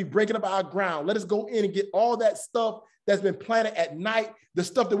 Let us be breaking up our ground. Let us go in and get all that stuff that's been planted at night, the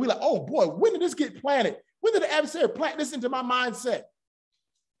stuff that we like, oh boy, when did this get planted? When did the adversary plant this into my mindset?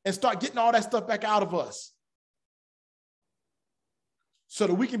 And start getting all that stuff back out of us, so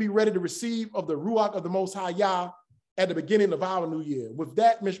that we can be ready to receive of the Ruach of the Most High Yah at the beginning of our new year. With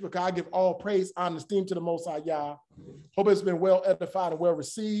that, Mishpachah, I give all praise, honor, and esteem to the Most High Yah. Hope it's been well edified and well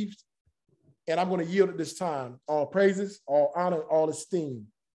received. And I'm going to yield at this time. All praises, all honor, all esteem.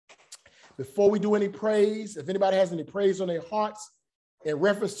 Before we do any praise, if anybody has any praise on their hearts in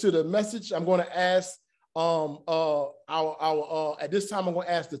reference to the message, I'm going to ask at this time, I'm going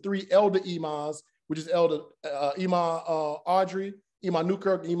to ask the three elder imams, which is Elder Imam Audrey, Imam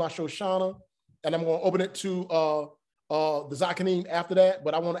Newkirk, and Imam Shoshana, and I'm going to open it to the Zaqen after that.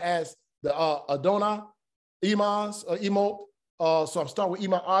 But I want to ask the Adonai Imams, Emot. So I'm starting with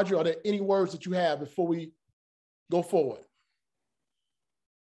Imam Audrey. Are there any words that you have before we go forward?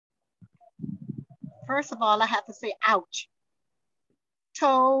 First of all, I have to say, ouch.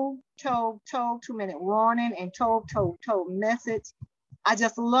 Toe, 2-minute warning, and toe message. I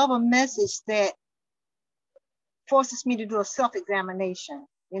just love a message that forces me to do a self-examination.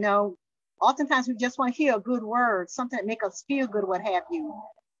 You know, oftentimes we just want to hear a good word, something that make us feel good, what have you.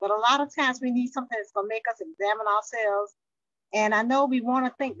 But a lot of times we need something that's going to make us examine ourselves. And I know we want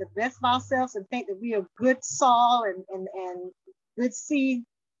to think the best of ourselves and think that we are good soil and good seed.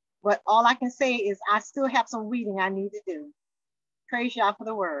 But all I can say is I still have some reading I need to do. Praise Yah for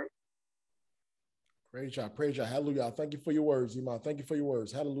the word. Praise Yah, praise Yah. Hallelujah. Thank you for your words, Iman. Thank you for your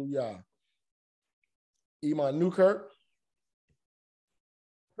words. Hallelujah. Iman Newkirk.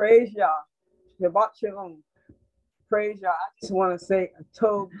 Praise Yah. Shabbat Shalom. Praise Yah. I just want to say a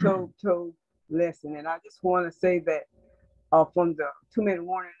toe lesson. And I just want to say that from the 2-minute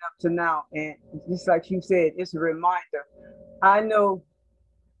warning up to now, and just like you said, it's a reminder. I know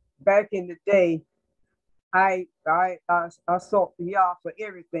back in the day, I sought Yah for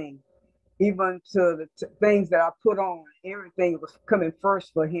everything, even to the things that I put on. Everything was coming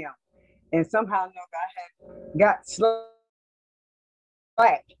first for him. And somehow or another, I had got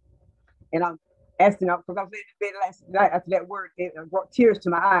slack. And I'm asking up, because I was in bed last night after that word, it brought tears to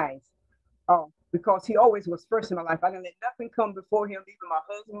my eyes. Because he always was first in my life. I didn't let nothing come before him, even my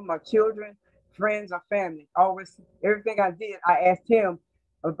husband, my children, friends, or family. Always, everything I did, I asked him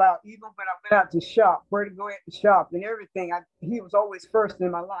about, even when I went out to shop, where to go at the shop and everything. He was always first in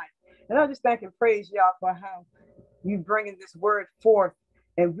my life. And I just thank and praise y'all for how you bringing this word forth.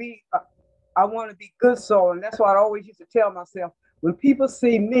 And I want to be good soul. And that's what I always used to tell myself. When people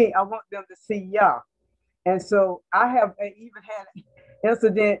see me, I want them to see Yah. And so I have even had an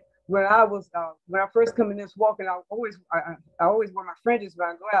incident when I first come in this walk, and I always wear my fringes when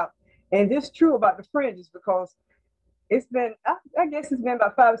I go out. And it's true about the fringes, because it's been, I guess it's been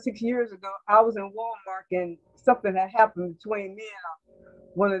about 5 or 6 years ago. I was in Walmart and something had happened between me and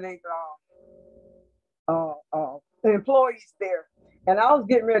one of the employees there. And I was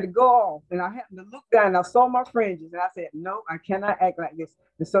getting ready to go off, and I happened to look down and I saw my fringes, and I said, no, I cannot act like this.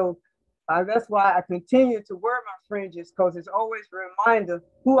 And so that's why I continue to wear my fringes, because it's always a reminder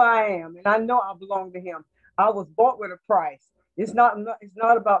who I am, and I know I belong to him. I was bought with a price. It's not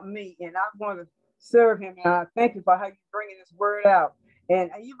about me, and I want to serve him. And I thank you for how you're bringing this word out. And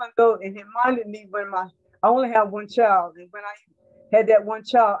even though it reminded me when I only have one child, and when I had that one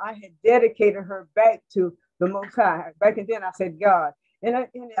child, I had dedicated her back to the Most High. Back and then I said, God. And I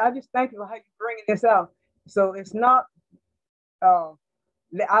just thank you for how you're bringing this out. So it's not, I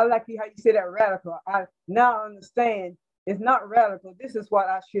like how you say that, radical. I now understand it's not radical. This is what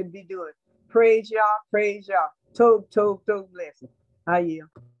I should be doing. Praise y'all, praise y'all. Tov blessing. I yield.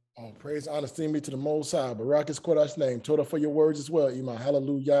 Oh, praise, honor, esteem be to the Most High. Barak is Kodash's name. Toda for your words as well, Iman.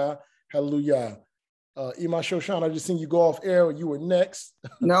 Hallelujah, hallelujah. Iman Shoshan, I just seen you go off air. You were next.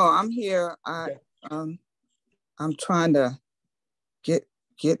 No, I'm here. Okay. I'm trying to get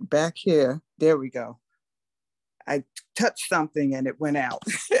back here. There we go. I touched something and it went out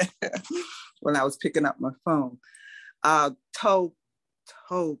when I was picking up my phone. Tov,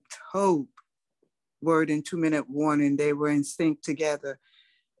 word and 2-minute warning. They were in sync together.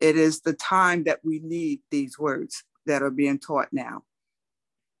 It is the time that we need these words that are being taught now.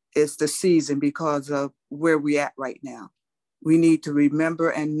 It's the season because of where we're at right now. We need to remember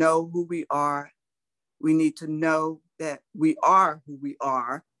and know who we are. We need to know that we are who we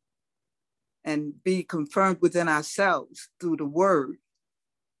are and be confirmed within ourselves through the word,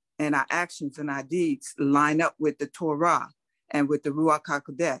 and our actions and our deeds line up with the Torah and with the Ruach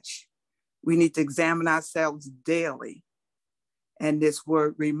HaKodesh. We need to examine ourselves daily. And this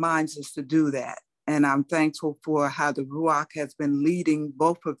word reminds us to do that. And I'm thankful for how the Ruach has been leading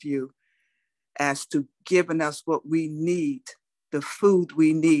both of you as to giving us what we need, the food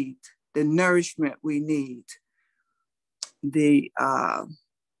we need, the nourishment we need, the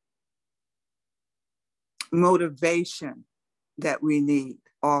motivation that we need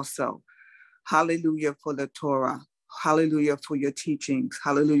also. Hallelujah for the Torah. Hallelujah for your teachings.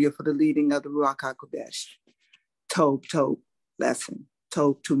 Hallelujah for the leading of the Ruach HaKodesh. Tov lesson.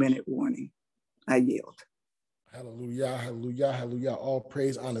 Tov 2-minute warning. I yield. Hallelujah, hallelujah, hallelujah. All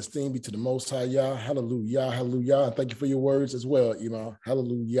praise, honor, esteem be to the Most High, Yah. Hallelujah, hallelujah. And thank you for your words as well, Imam.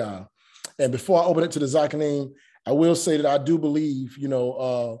 Hallelujah. And before I open it to the Zaqen, I will say that I do believe,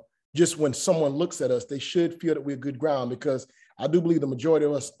 just when someone looks at us, they should feel that we're good ground, because I do believe the majority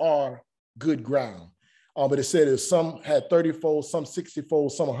of us are good ground. But it said if some had 30-fold, some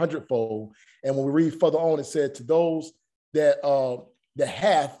 60-fold, some 100-fold. And when we read further on, it said to those that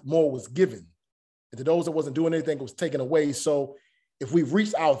hath, more was given. And to those that wasn't doing anything, it was taken away. So if we've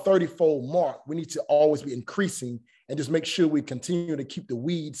reached our 30-fold mark, we need to always be increasing and just make sure we continue to keep the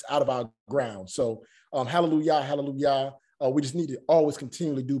weeds out of our ground. So hallelujah, hallelujah. We just need to always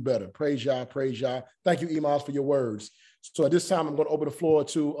continually do better. Praise Yah, praise Yah. Thank you, Imams, for your words. So at this time, I'm going to open the floor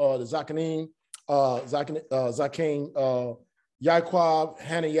to the Zaqen, Yaiqab,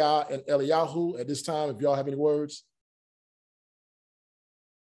 Hanayah, and Eliyahu. At this time, if y'all have any words.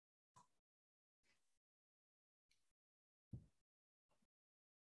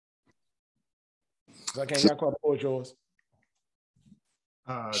 Zaqen, Yaiqab, the floor is yours.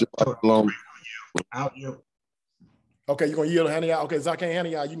 Out you. Okay, you're going to yield to Hanayah. Okay, Zaqen,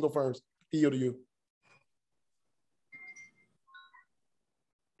 Hanayah, you can go first. He yield to you.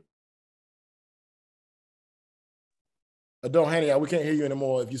 Don't, Hanayah, we can't hear you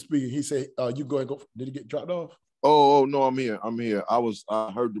anymore if you speak. He said, you go and go. Did he get dropped off? Oh no, I'm here. I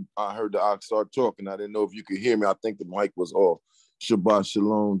heard the ox start talking. I didn't know if you could hear me. I think the mic was off. Shabbat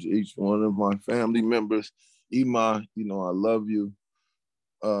shalom to each one of my family members. Ima, I love you.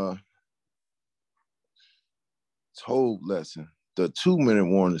 Tov lesson. The 2-minute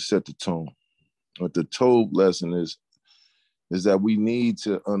warning set the tone. What the Tov lesson is that we need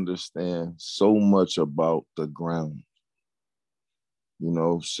to understand so much about the ground.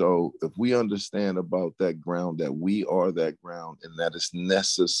 So if we understand about that ground, that we are that ground, and that it's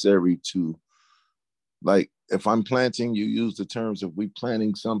necessary to, like, if I'm planting, you use the terms, if we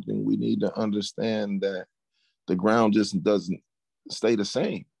planting something, we need to understand that the ground just doesn't stay the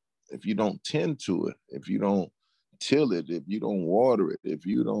same. If you don't tend to it, if you don't till it, if you don't water it, if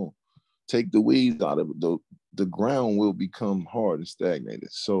you don't take the weeds out of it, the ground will become hard and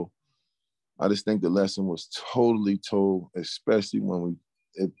stagnated. So I just think the lesson was totally told, especially when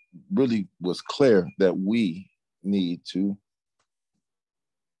it really was clear that we need to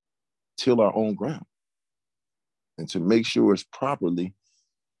till our own ground and to make sure it's properly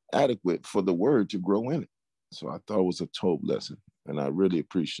adequate for the word to grow in it. So I thought it was a total lesson, and I really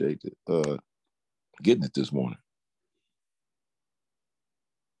appreciate it, getting it this morning.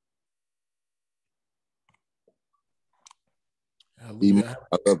 Hallelujah.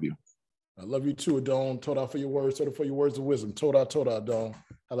 I love you. I love you too, Adon. Toda for your words, Toda for your words of wisdom. Toda, Adon.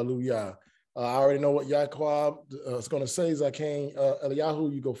 Hallelujah. I already know what Yaiqab is going to say. Zaqen,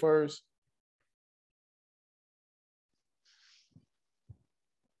 Eliyahu, you go first.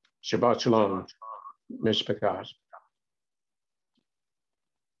 Shabbat Shalom, Mishpachah.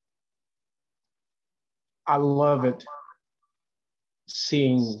 I love it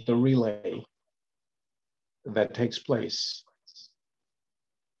seeing the relay that takes place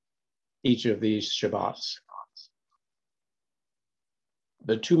each of these Shabbats.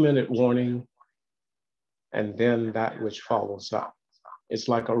 The 2-minute warning and then that which follows up. It's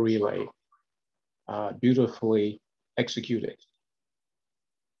like a relay, beautifully executed.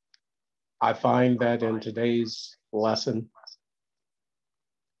 I find that in today's lesson,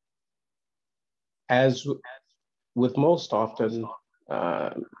 as with most often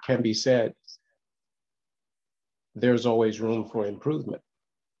can be said, there's always room for improvement.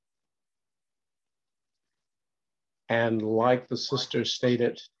 And like the sister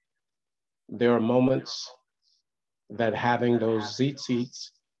stated, there are moments that having those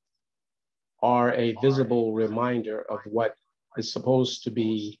tzitzits are a visible reminder of what is supposed to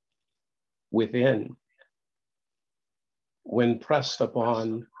be within when pressed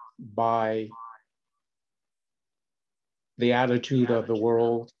upon by the attitude of the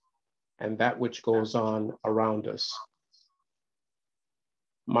world and that which goes on around us.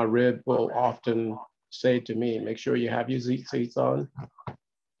 My rib will often say to me, make sure you have your tzitzits on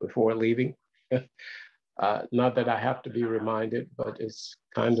before leaving. Not that I have to be reminded, but it's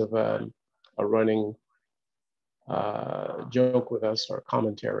kind of a running joke with us or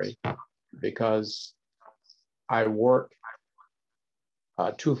commentary, because I work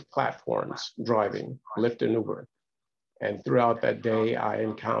 2 platforms driving, Lyft and Uber. And throughout that day, I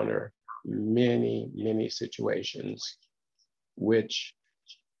encounter many, many situations which,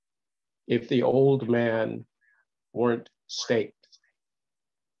 if the old man weren't staked,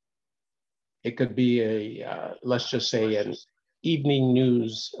 it could be a, let's just say, an evening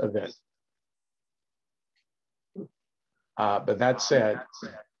news event. But that said,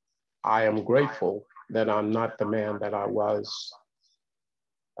 I am grateful that I'm not the man that I was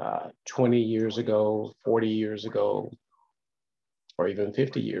 20 years ago, 40 years ago, or even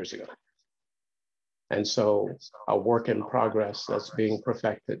 50 years ago. And so a work in progress that's being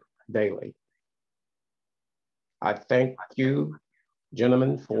perfected daily. I thank you,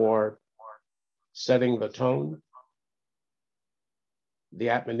 gentlemen, for setting the tone, the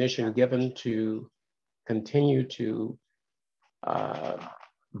admonition given to continue to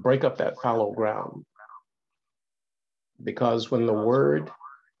break up that fallow ground. Because when the word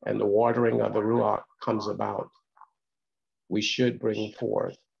and the watering of the Ruach comes about, we should bring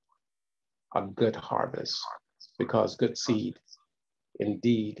forth a good harvest, because good seed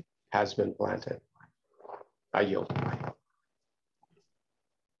indeed has been planted. I yield.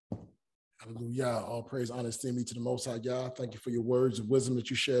 Hallelujah. All praise, honor, esteem be to the Most High Yah. Thank you for your words of wisdom that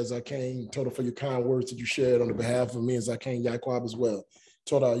you shared, Zaqen. Toda for your kind words that you shared on the behalf of me and Zaqen Yaiqab as well.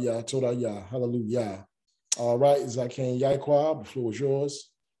 Toda Yah, Toda Yah. Hallelujah. All right, Zaqen Yaiqab, the floor is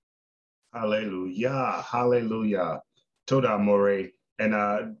yours. Hallelujah. Hallelujah. Toda Moreh.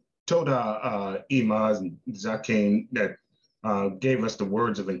 And Toda Imaz and Zaqen that gave us the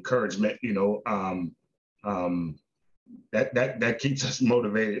words of encouragement, that keeps us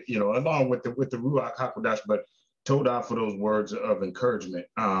motivated, along with the Ruach HaKodesh, but Toda for those words of encouragement.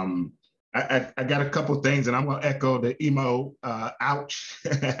 I got a couple things, and I'm going to echo the emo, ouch,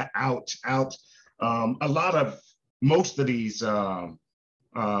 ouch, ouch. Most of these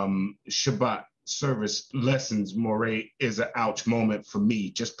Shabbat service lessons, Moreh, is an ouch moment for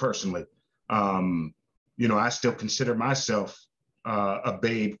me, just personally. I still consider myself a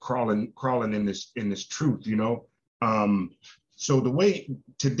babe crawling in this truth, So the way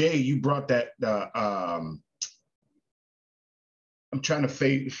today you brought that, I'm trying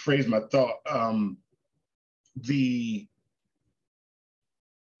to phrase my thought.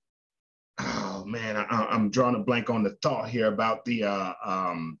 Oh man, I'm drawing a blank on the thought here about the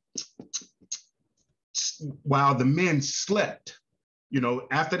while the men slept,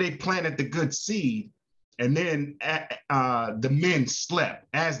 after they planted the good seed, and then the men slept.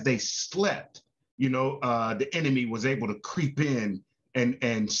 As they slept, the enemy was able to creep in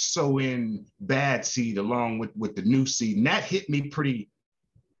and sow in bad seed along with the new seed. And that hit me pretty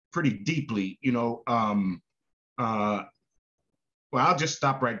deeply, well, I'll just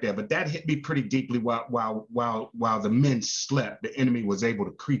stop right there. But that hit me pretty deeply while the men slept. The enemy was able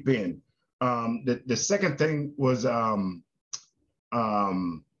to creep in. The second thing was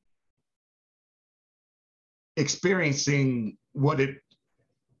experiencing what it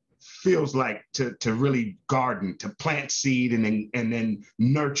feels like to really garden, to plant seed and then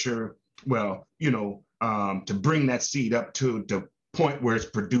nurture. Well, to bring that seed up to the point where it's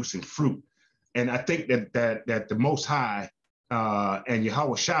producing fruit. And I think that the Most High and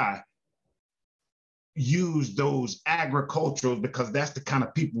Yahawadah use those agricultural, because that's the kind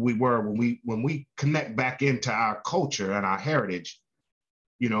of people we were when we connect back into our culture and our heritage.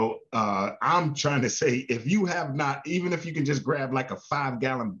 I'm trying to say, if you have not, even if you can just grab like a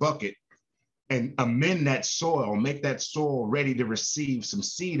 5-gallon bucket and amend that soil, make that soil ready to receive some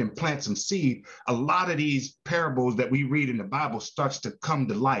seed and plant some seed, a lot of these parables that we read in the Bible starts to come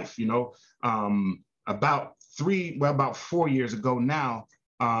to life. About 4 years ago now,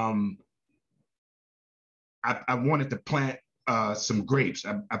 I wanted to plant some grapes.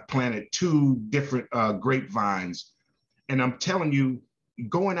 I planted 2 different grapevines, and I'm telling you,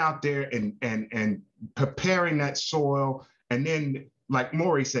 going out there and preparing that soil, and then, like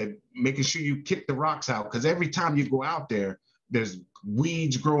Moreh said, making sure you kick the rocks out, because every time you go out there, there's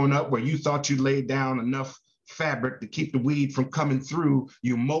weeds growing up where you thought you laid down enough fabric to keep the weed from coming through.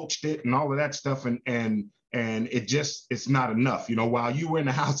 You mulched it and all of that stuff, and it's not enough. While you were in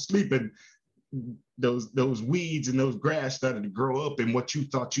the house sleeping, those weeds and those grass started to grow up in what you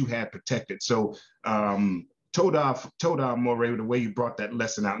thought you had protected. So Todah, Moreh, the way you brought that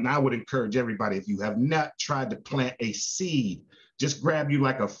lesson out. And I would encourage everybody, if you have not tried to plant a seed, just grab you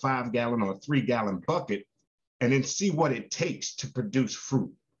like a 5-gallon or a 3-gallon bucket and then see what it takes to produce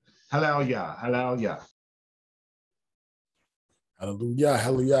fruit. Hallelujah, hallelujah. Hallelujah,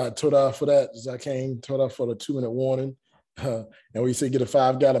 hallelujah. Todah for that, Zaqen. Todah for the 2-minute warning. And we say get a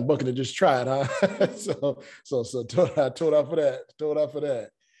 5-gallon bucket and just try it, huh? so Todah for that. Todah for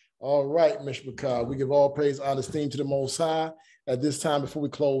that. All right, Mishpachah, we give all praise, honor, esteem to the Most High. At this time, before we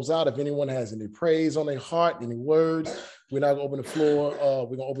close out, if anyone has any praise on their heart, any words, we're not gonna open the floor.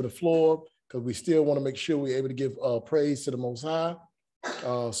 We're gonna open the floor because we still want to make sure we're able to give praise to the Most High.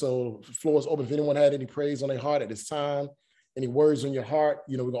 So the floor is open. If anyone had any praise on their heart at this time, any words on your heart,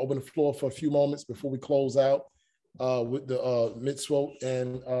 we're gonna open the floor for a few moments before we close out with the mitzvot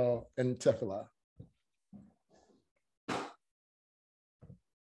and tefillah.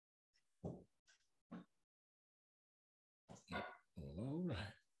 All right.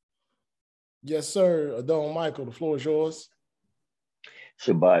 Yes, sir. Adon Michael, the floor is yours.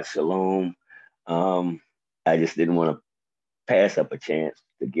 Shabbat Shalom. I just didn't want to pass up a chance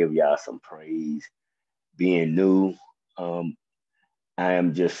to give y'all some praise. Being new, I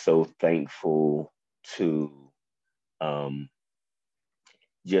am just so thankful to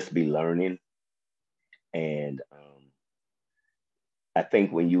just be learning. And I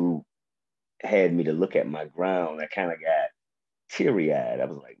think when you had me to look at my ground, I kind of got teary-eyed. I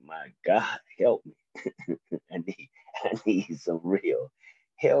was like, my God, help me. I need some real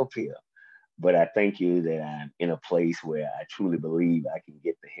help here. But I thank you that I'm in a place where I truly believe I can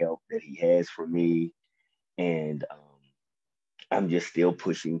get the help that he has for me. And I'm just still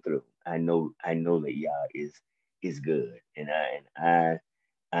pushing through. I know that Yah is good, and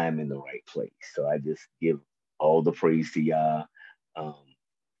I'm in the right place. So I just give all the praise to Yah.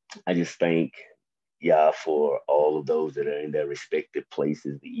 I just thank Yah for all of those that are in their respective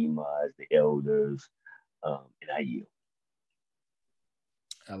places, the imams, the elders, and I yield.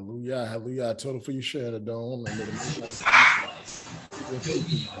 Hallelujah, hallelujah. Total for your share, Adon.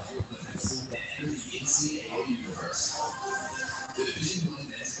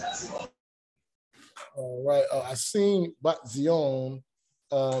 All right. I seen Bat Zion.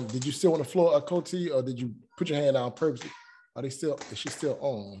 Did you still want the floor, Koti, or did you put your hand down purposely? Is she still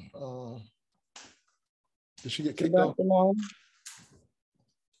on? Did she get kicked off?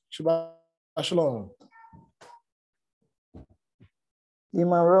 Shabbat Shalom.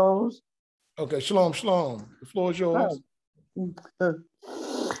 Ima Rose. Okay, Shalom, Shalom. The floor is yours.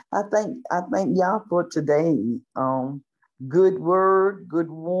 I thank y'all for today. Good word, good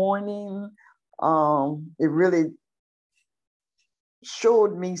warning. It really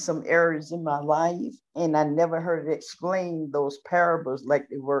showed me some areas in my life, and I never heard it explain those parables like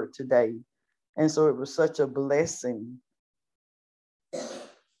they were today. And so it was such a blessing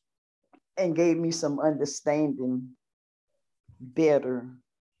and gave me some understanding better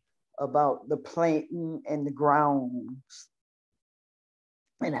about the planting and the grounds.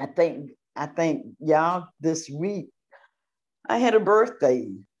 And I think y'all this week, I had a birthday,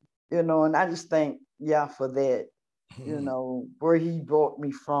 and I just thank Yah for that, where he brought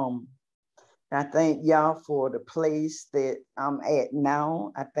me from. I thank Yah for the place that I'm at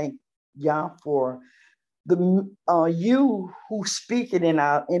now. I thank Yah for the you who speak it in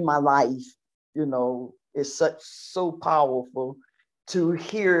my life. It's so powerful to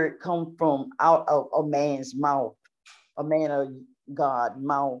hear it come from out of a man's mouth, a man of God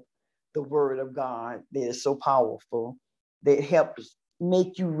mouth, the word of God that is so powerful, that helps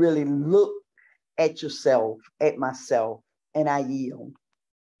make you really look at yourself, at myself, and I yield.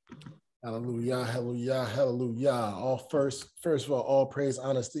 Hallelujah, hallelujah, hallelujah. First of all praise,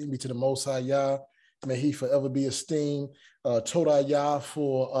 honor, esteem be to the Most High Yah. May he forever be esteemed. Toda Yah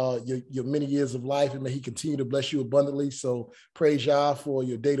for your many years of life, and may he continue to bless you abundantly. So praise Yah for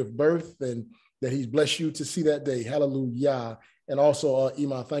your date of birth, and that he's blessed you to see that day. Hallelujah. And also,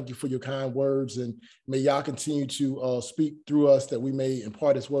 Iman, thank you for your kind words, and may Yah continue to speak through us that we may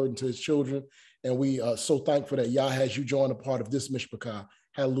impart his word into his children. And we are so thankful that Yah has you join a part of this mishpachah.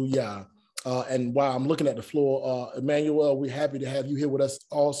 Hallelujah. And while I'm looking at the floor, Emmanuel, we're happy to have you here with us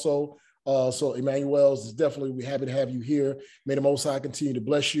also. So Emmanuel, is definitely, we're happy to have you here. May the Most High continue to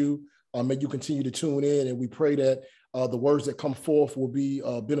bless you. May you continue to tune in, and we pray that the words that come forth will be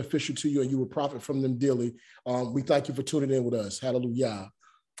beneficial to you and you will profit from them dearly. We thank you for tuning in with us. Hallelujah.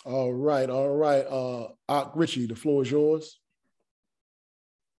 All right. Richie, the floor is yours.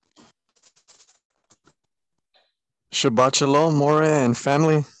 Shabbat Shalom, Moreh and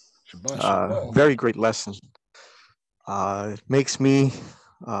family. Shabbat Shalom. Very great lesson. It makes me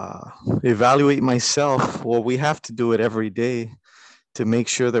evaluate myself. Well, we have to do it every day to make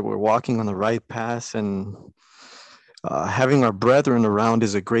sure that we're walking on the right path, and having our brethren around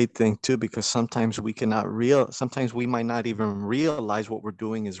is a great thing too, because sometimes sometimes we might not even realize what we're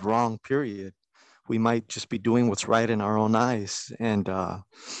doing is wrong, period. We might just be doing what's right in our own eyes. And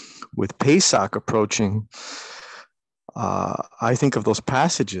with Pesach approaching, I think of those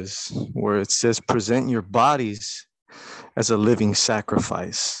passages where it says, present your bodies as a living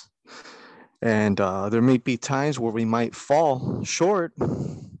sacrifice. And there may be times where we might fall short,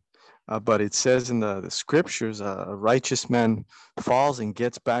 but it says in the scriptures, a righteous man falls and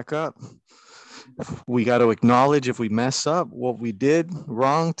gets back up. We got to acknowledge if we mess up what we did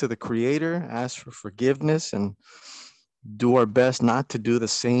wrong to the Creator, ask for forgiveness, and do our best not to do the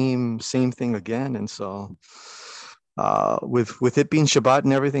same thing again. And so with it being Shabbat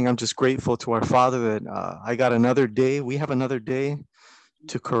and everything, I'm just grateful to our Father that I got another day. We have another day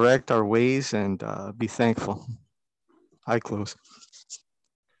to correct our ways and be thankful. I close.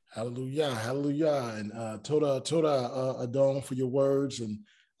 Hallelujah, hallelujah. And Toda Adon for your words, and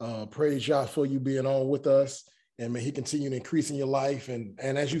praise Yah for you being on with us. And may he continue to increase in your life. And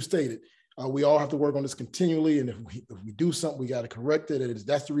as you stated, we all have to work on this continually. And if we do something, we got to correct it.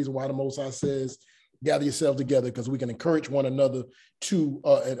 That's the reason why the Most High says, gather yourselves together, because we can encourage one another to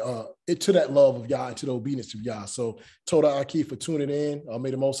that love of Yah and to the obedience of Yah. So Toda Aki for tuning in.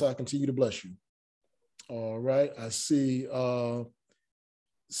 May the Most High continue to bless you. All right. I see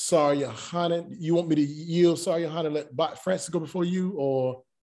Sarah Yohanan. You want me to yield Sarah Yohanan, let Bot Francis go before you, or?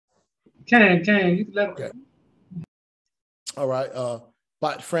 Can. You can let him. Okay. All right.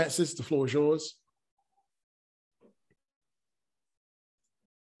 Bot Francis, the floor is yours.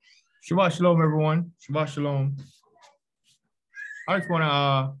 Shabbat Shalom, everyone. Shabbat Shalom. I just want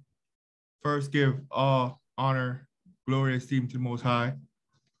to first give all honor, glory, and esteem to the Most High.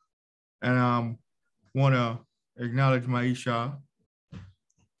 And want to acknowledge my Isha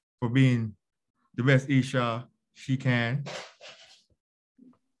for being the best Isha she can.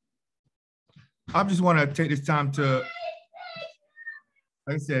 I just want to take this time to,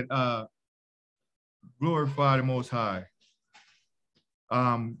 like I said, glorify the Most High.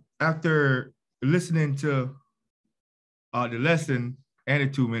 After listening to the lesson and the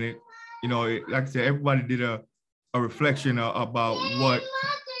 2 minute, like I said, everybody did a reflection about what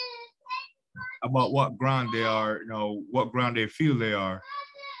ground they are, what ground they feel they are.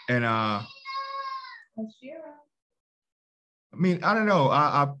 And I mean, I don't know.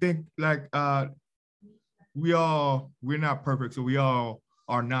 I think like we're not perfect, so we all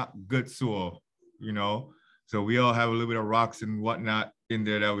are not good soil, So we all have a little bit of rocks and whatnot in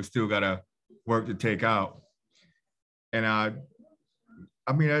there that we still gotta work to take out. And I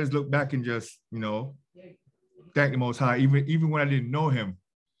just look back and just, thank the Most High. Even when I didn't know him,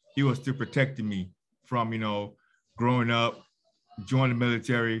 he was still protecting me from, growing up, joining the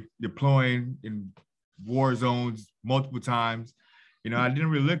military, deploying in war zones multiple times. I didn't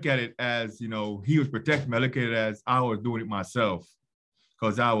really look at it as, he was protecting me. I look at it as I was doing it myself,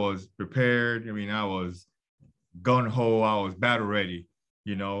 because I was prepared. I was gung-ho, I was battle ready.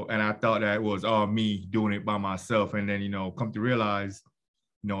 you know, and I thought that it was all me doing it by myself. And then, you know, come to realize,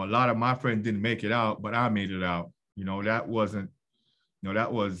 you know, a lot of my friends didn't make it out, but I made it out. You know, that wasn't, you know,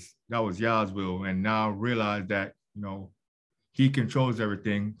 that was Yah's will. And now I realize that, you know, he controls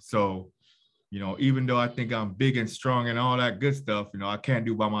everything. So, you know, even though I think I'm big and strong and all that good stuff, you know, I can't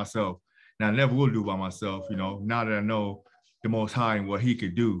do by myself. And I never will do by myself, you know, now that I know the Most High and what he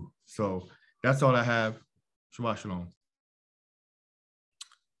could do. So that's all I have. Shabbat shalom.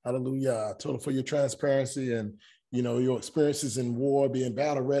 Hallelujah. Total for your transparency and, you know, your experiences in war, being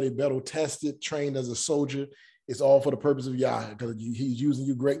battle ready, battle tested, trained as a soldier. It's all for the purpose of Yah, because he's using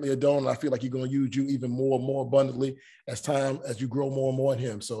you greatly, Adon. And I feel like he's going to use you even more and more abundantly as you grow more and more in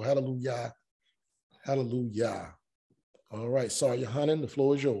him. So hallelujah. Hallelujah. All right. Sorry, Yohanan, the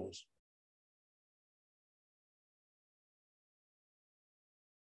floor is yours.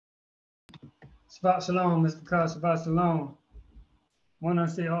 Shabbat shalom, Mr. Carr, Shabbat shalom. Want to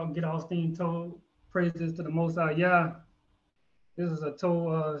say, get Austin told praises to the Most High Yah. This is a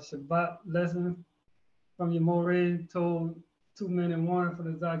told Shabbat lesson from your Moreh, told 2 minute warning for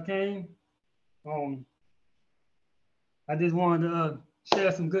the Zaqen. I just wanted to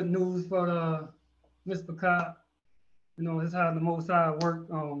share some good news for Mr. Carr. You know, it's how the Most High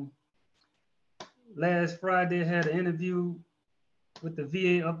worked. Last Friday, I had an interview with the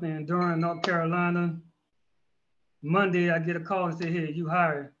VA up in Durham, North Carolina. Monday, I get a call and say, hey, you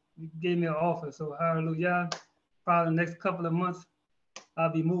hired. You gave me an offer. So hallelujah. Probably the next couple of months,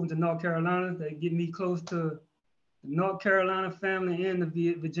 I'll be moving to North Carolina. They get me close to the North Carolina family and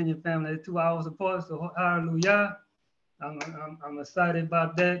the Virginia family. They're 2 hours apart. So hallelujah. I'm excited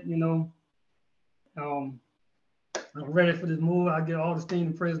about that, you know. I'm ready for this move. I get all the steam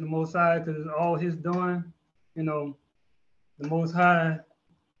and praise of the Most High because it's all his doing. You know, the Most High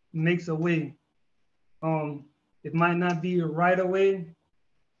makes a way. It might not be right away,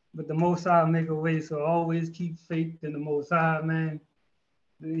 but the Most High make a way. So always keep faith in the Most High, man.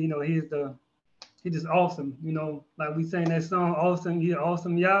 You know, he's just awesome. You know, like we sang that song, awesome. He's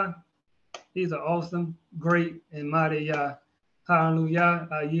awesome, Yah. He's an awesome, great, and mighty Yah. Hallelujah.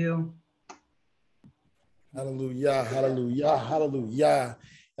 I yield. Hallelujah, hallelujah, hallelujah.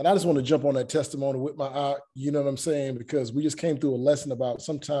 And I just want to jump on that testimony with my eye, you know what I'm saying? Because we just came through a lesson about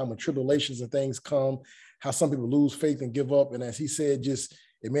sometime when tribulations and things come, how some people lose faith and give up. And as he said, just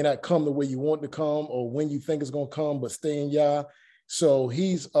it may not come the way you want it to come or when you think it's going to come, but stay in Yah. So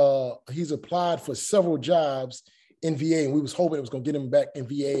he's applied for several jobs in VA, and we was hoping it was going to get him back in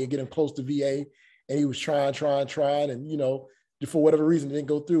VA and get him close to VA. And he was trying, and, you know, for whatever reason, it didn't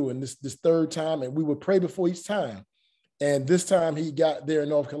go through. And this third time, and we would pray before each time. And this time he got there in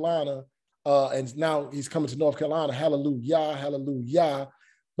North Carolina, and now he's coming to North Carolina. Hallelujah, hallelujah.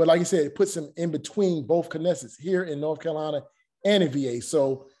 But like you said, it puts him in between both Knesset here in North Carolina and in VA.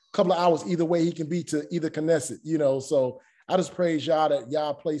 So a couple of hours either way he can be to either Knesset, you know. So I just praise Yah that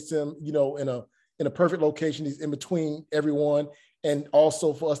Yah placed him, you know, in a perfect location. He's in between everyone. And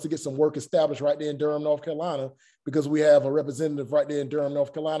also for us to get some work established right there in Durham, North Carolina, because we have a representative right there in Durham,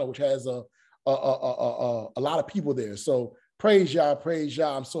 North Carolina, which has a lot of people there. So praise Yah, praise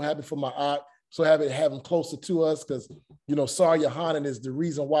Yah. I'm so happy for my aunt. So happy to have him closer to us because, you know, Sar Yohanan is the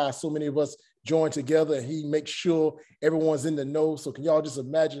reason why so many of us join together, and he makes sure everyone's in the know. So can y'all just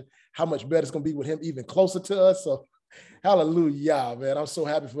imagine how much better it's going to be with him even closer to us? So hallelujah, man. I'm so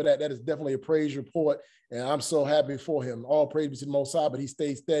happy for that. That is definitely a praise report, and I'm so happy for him. All praise be to the Most High, but he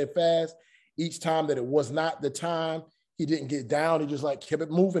stayed steadfast. Each time that it was not the time, he didn't get down. He just like kept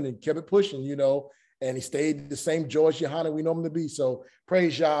it moving and kept it pushing, you know, and he stayed the same George Yohanan we know him to be. So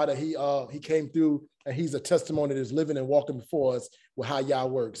praise Yah that he came through, and he's a testimony that's living and walking before us with how Yah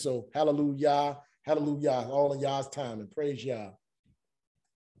works. So hallelujah, hallelujah, all in Yah's time, and praise Yah.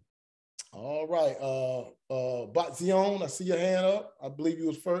 All right, Batzion, I see your hand up. I believe you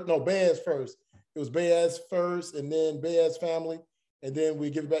was first. No, Beaz first. It was Beaz first, and then Beaz family, and then we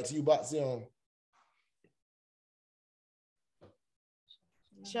give it back to you, Batzion.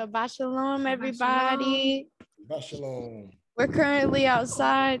 Shabbat shalom, everybody. Shabbat shalom. We're currently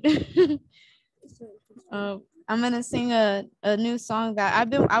outside. I'm gonna sing a new song that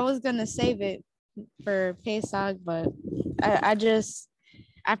I was gonna save it for Pesach, but I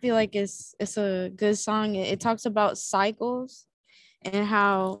feel like it's a good song. It talks about cycles and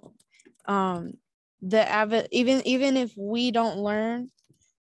how even if we don't learn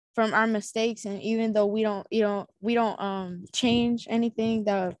from our mistakes, and even though we don't change anything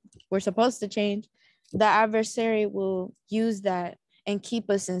that we're supposed to change, the adversary will use that and keep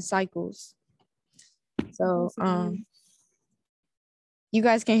us in cycles. So you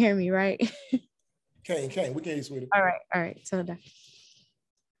guys can hear me, right? Can we can hear you, sweetie. All right. So that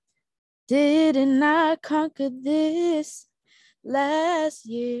Didn't I conquer this last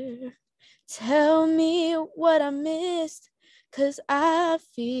year? Tell me what I missed, 'cause I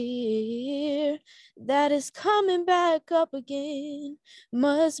fear that it's coming back up again.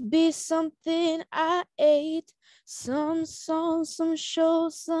 Must be something I ate, some song, some show,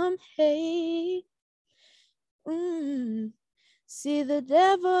 some hate. See, the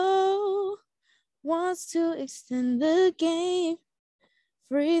devil wants to extend the game,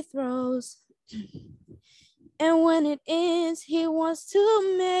 free throws. And when it ends, he wants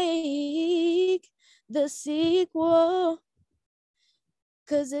to make the sequel.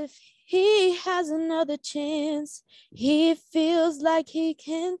 'Cause if he has another chance, he feels like he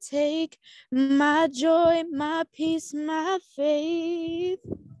can take my joy, my peace, my faith.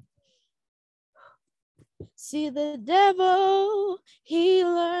 See, the devil, he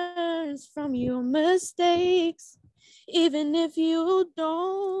learns from your mistakes, even if you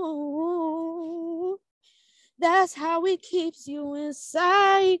don't. That's how he keeps you in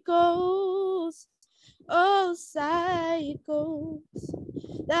cycles. Oh, cycles.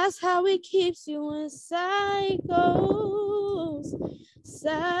 That's how he keeps you in cycles.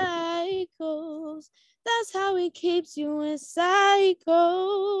 Cycles. That's how he keeps you in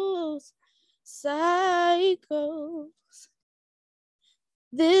cycles. Cycles.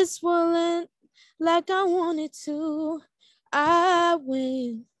 This will end like I wanted to. I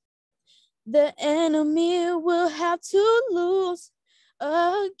win. The enemy will have to lose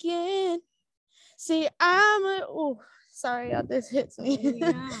again. See, sorry, y'all, this hits me.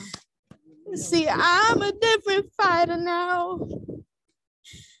 Yeah. See, I'm a different fighter now.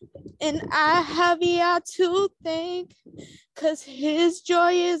 And I have Yah to thank, 'cause his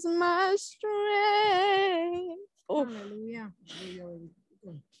joy is my strength. Hallelujah.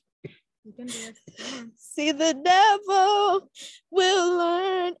 See, the devil will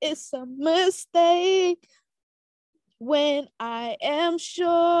learn it's a mistake when I am sure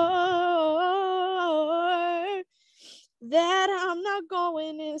that I'm not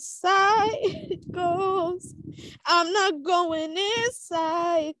going in cycles. I'm not going in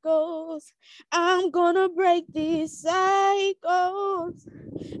cycles. I'm gonna break these cycles.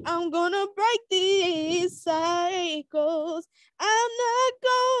 I'm gonna break these cycles. I'm not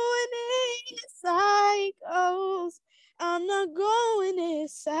going in cycles. I'm not going in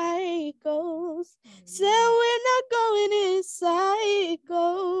cycles. So we're not going in cycles.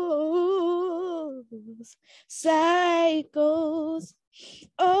 Cycles.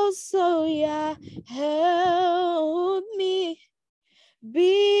 Oh, so yeah, help me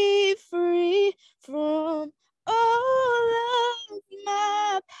be free from all of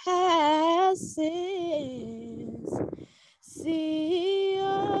my past sins. See,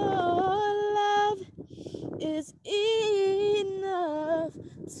 your love is enough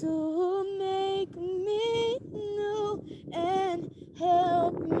to make me new and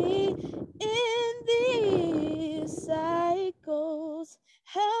help me in these cycles.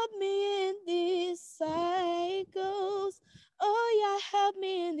 Help me in these cycles. Oh, yeah, help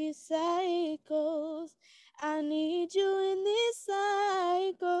me in these cycles. I need you in these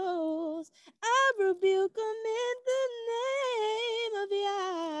cycles. I rebuke them in the name of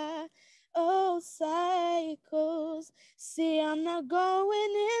Yah. Oh, cycles. See, I'm not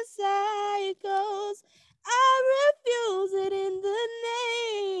going in cycles. I refuse it in the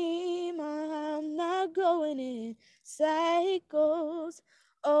name. I'm not going in cycles.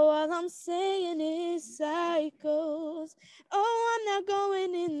 Oh, all I'm saying is cycles. Oh, I'm not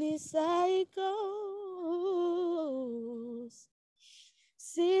going in these cycles.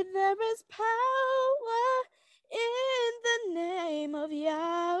 See, there is power in the name of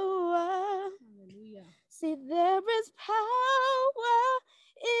Yahweh. Hallelujah. See, there is power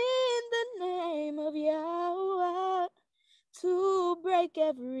in the name of Yahweh to break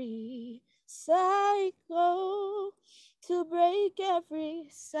every cycle, to break every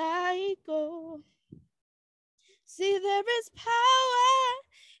cycle. See, there is power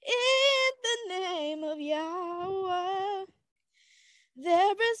in the name of Yahweh.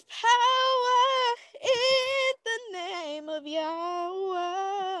 There is power in the name of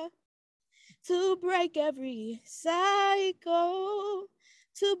Yahweh to break every cycle,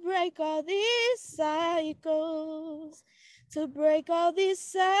 to break all these cycles, to break all these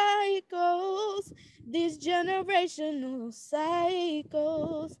cycles, these generational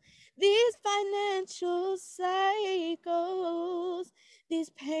cycles, these financial cycles,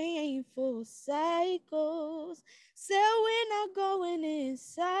 these painful cycles. So we're not going in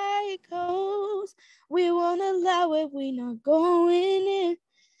cycles. We won't allow it. We're not going in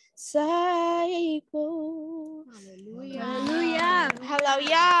cycles. Hallelujah. Hallelujah.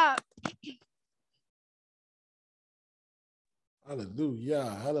 Hallelujah.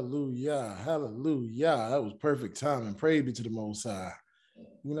 Hallelujah, hallelujah, hallelujah. That was perfect timing. Praise be to the Most High.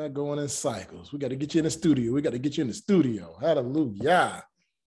 We're not going in cycles. We got to get you in the studio. We got to get you in the studio. Hallelujah.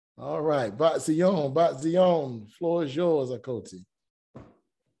 All right, Batzion, Batzion, floor is yours, Akoti.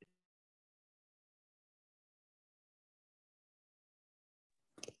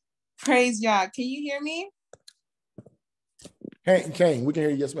 Praise Yah. Can you hear me? Kane, we can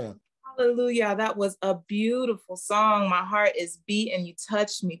hear you. Yes, ma'am. Hallelujah. That was a beautiful song. My heart is beat and you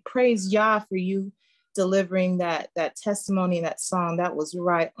touched me. Praise Yah for you delivering that testimony, that song. That was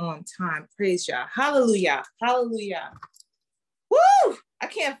right on time. Praise Yah. Hallelujah. Hallelujah. Woo! I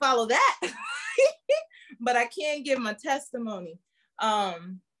can't follow that, but I can give my testimony. I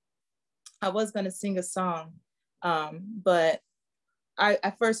was going to sing a song, but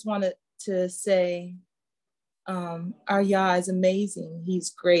I first wanted to say, our Yah is amazing.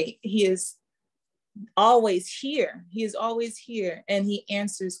 He's great. He is always here. He is always here, and he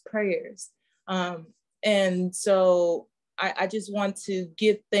answers prayers. And so I just want to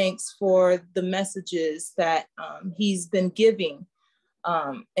give thanks for the messages that he's been giving,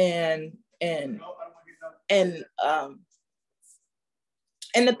 and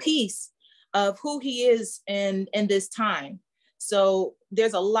the peace of who he is in this time. So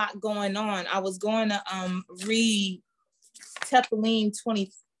there's a lot going on. I was going to read Tefillim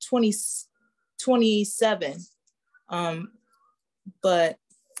 27, but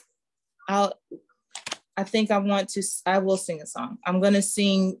I think I will sing a song. I'm going to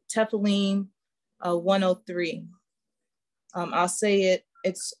sing Tefillim 103. I'll say it.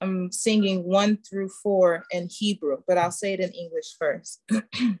 I'm singing 1 through 4 in Hebrew, but I'll say it in English first.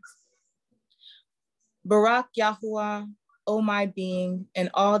 Barak Yahuwah, O my being, and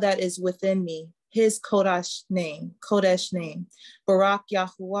all that is within me, his Kodesh name. Barak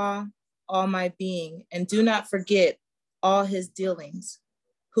Yahuwah, all my being, and do not forget all his dealings,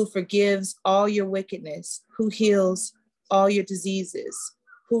 who forgives all your wickedness, who heals all your diseases,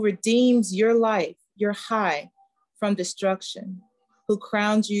 who redeems your life, your high, from destruction, who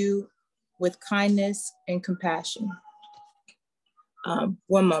crowns you with kindness and compassion.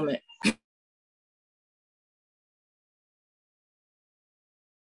 One moment.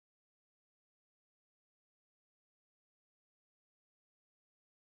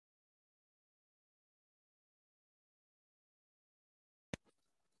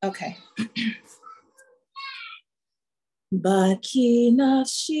 Okay. Baki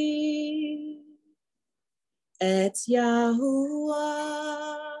nafshi et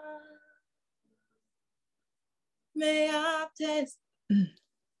Yahuwah me'aptes.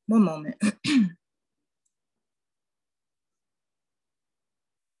 One moment.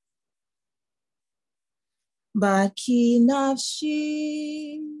 Baki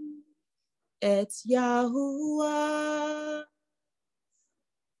nafshi et Yahuwah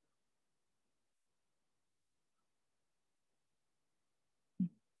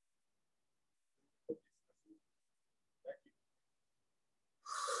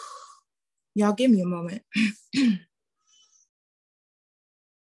Y'all give me a moment.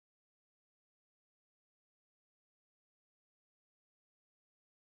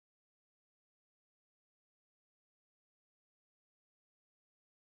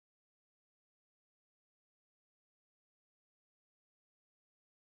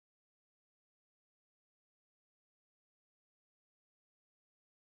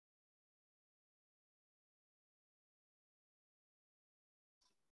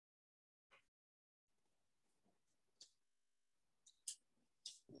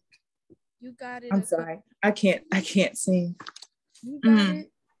 You got it. I'm sorry. I can't sing. You got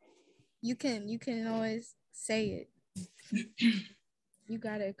it. You can always say it. You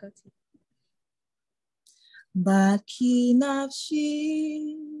got it, Koti. Baki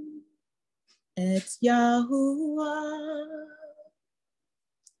nafshi et Yahuwah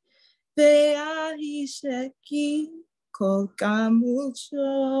ve'ahisheki kol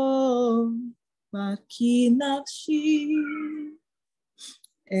kamucho. Baki nafshi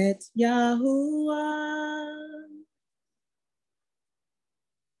et Yahuwah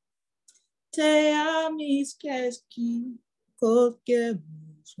te'amis keski kol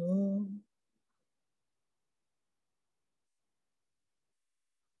kamucho.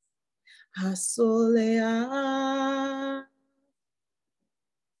 Hasolea.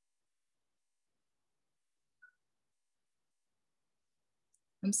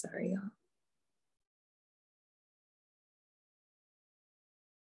 I'm sorry, y'all.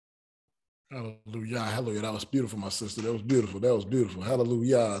 Hallelujah, hallelujah. That was beautiful, my sister. That was beautiful. That was beautiful.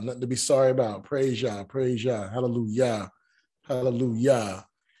 Hallelujah. Nothing to be sorry about. Praise Yah, praise Yah. Hallelujah, hallelujah.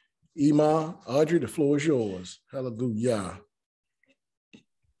 Ima, Audrey, the floor is yours. Hallelujah.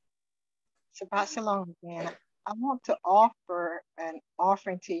 Shabbat Shalom again. I want to offer an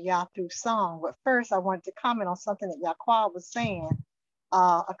offering to Yah through song, but first I want to comment on something that Yaiqab was saying.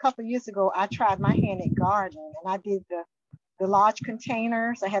 A couple of years ago, I tried my hand at gardening, and I did the large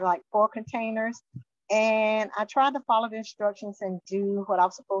containers. I had like 4 containers, and I tried to follow the instructions and do what I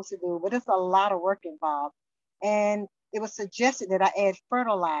was supposed to do, but it's a lot of work involved. And it was suggested that I add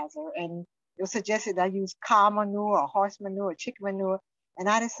fertilizer, and it was suggested that I use cow manure or horse manure or chicken manure, and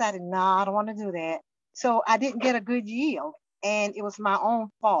I decided, no, I don't want to do that. So I didn't get a good yield, and it was my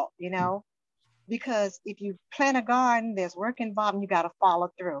own fault, you know, because if you plant a garden, there's work involved and you got to follow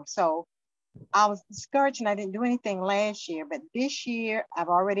through. So I was discouraged and I didn't do anything last year, but this year I've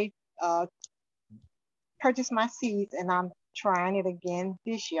already purchased my seeds and I'm trying it again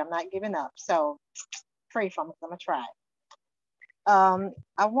this year. I'm not giving up. So pray for me, I'm gonna try it.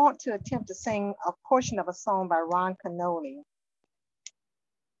 I want to attempt to sing a portion of a song by Ron Canoli.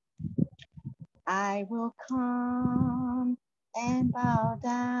 I will come and bow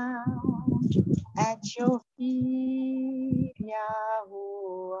down at your feet,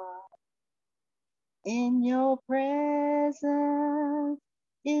 Yahuwah. In your presence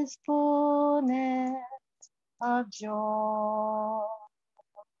is fullness of joy.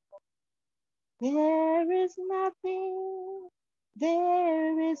 There is nothing,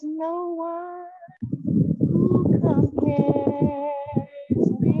 there is no one who compares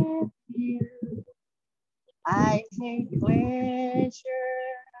with you. I take pleasure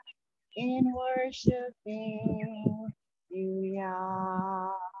in worshiping you, Yah.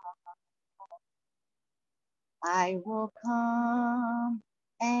 I will come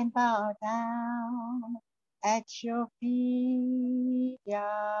and bow down at your feet,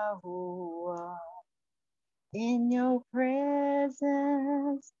 Yahuwah. In your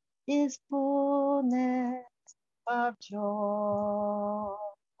presence is fullness of joy.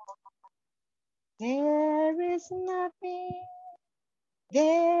 There is nothing,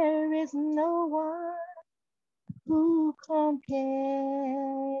 there is no one who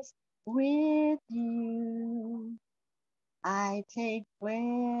compares with you. I take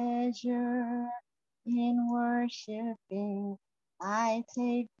pleasure in worshiping. I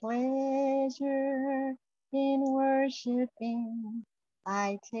take pleasure in worshiping.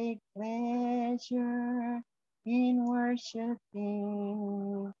 I take pleasure in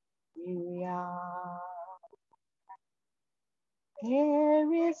worshiping you, Yah.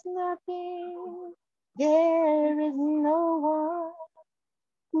 There is nothing, there is no one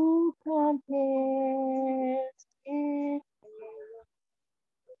who compares with you.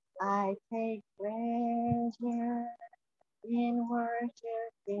 I take pleasure in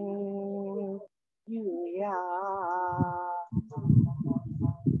worshiping you, Yah.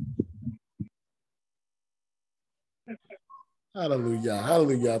 Hallelujah.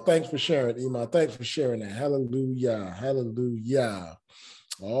 Hallelujah. Thanks for sharing, Ima. Thanks for sharing that. Hallelujah. Hallelujah.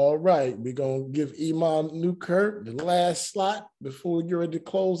 All right. We're going to give Iman Newkirk the last slot before we get ready to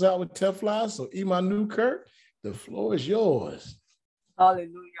close out with Teflon. So, Iman Newkirk, the floor is yours.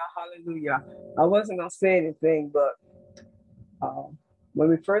 Hallelujah. Hallelujah. I wasn't going to say anything, but when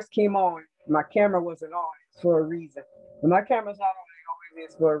we first came on, my camera wasn't on for a reason. When my camera's not on, it always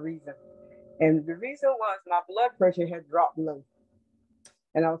is for a reason. And the reason was my blood pressure had dropped low.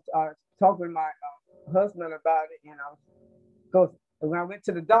 And I was talking with my husband about it. And because when I went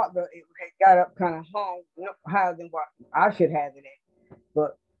to the doctor, it had got up kind of higher than what I should have it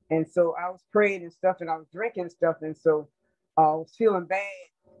at. And so I was praying and stuff, and I was drinking stuff. And so I was feeling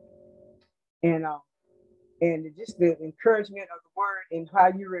bad. And just the encouragement of the word and how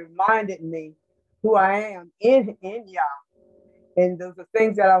you reminded me who I am in Yah. And those are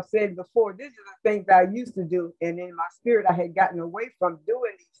things that I've said before. These are the things that I used to do. And in my spirit, I had gotten away from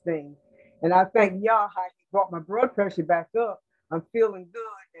doing these things. And I thank Yah how he brought my blood pressure back up. I'm feeling good.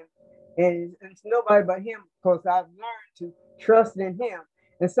 And it's nobody but him, because I've learned to trust in him.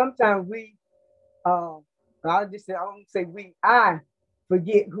 And sometimes I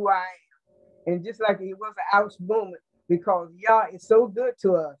forget who I am. And just like it was an ouch moment, because Yah is so good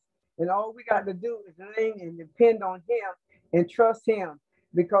to us. And all we got to do is lean and depend on him and trust him,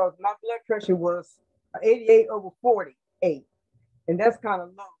 because my blood pressure was 88/48. And that's kind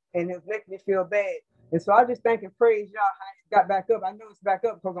of low. And it's making me feel bad. And so I just thank and praise Yah how it got back up. I know it's back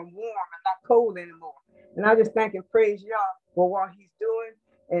up because I'm warm and not cold anymore. And I just thank and praise Yah for what he's doing.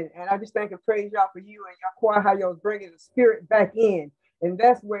 And I just thank and praise Yah for you and your choir, how y'all was bringing the spirit back in. And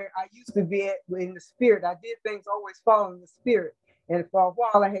that's where I used to be at in the spirit. I did things always following the spirit. And for a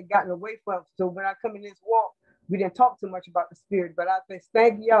while I had gotten away from it. So when I come in this walk, we didn't talk too much about the spirit. But I just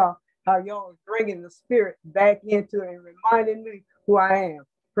thank Yah how y'all are bringing the spirit back into it and reminding me who I am.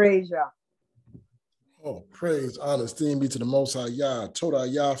 Praise y'all. Oh, praise, honor, esteem be to the Most High Yah. Toda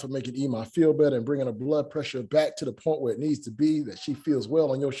Yah for making Ima feel better and bringing her blood pressure back to the point where it needs to be, that she feels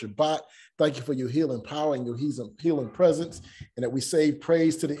well on your Shabbat. Thank you for your healing power and your healing presence, and that we save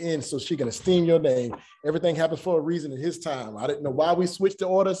praise to the end so she can esteem your name. Everything happens for a reason in his time. I didn't know why we switched the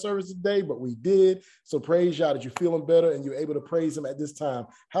order of service today, but we did. So praise Yah that you're feeling better and you're able to praise him at this time.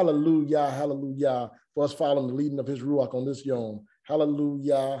 Hallelujah, hallelujah, for us following the leading of his Ruach on this Yom.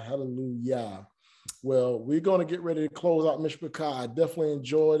 Hallelujah, hallelujah. Well, we're going to get ready to close out Mishpachah. I definitely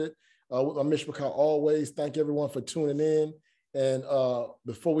enjoyed it with my Mishpachah always. Thank everyone for tuning in. And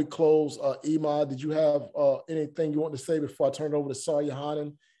before we close, Ima, did you have anything you want to say before I turn it over to Sar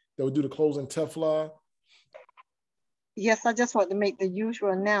Yohanan that will do the closing tefillah? Yes, I just want to make the usual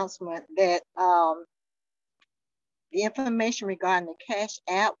announcement that the information regarding the Cash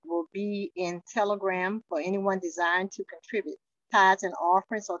App will be in Telegram for anyone desiring to contribute tithes and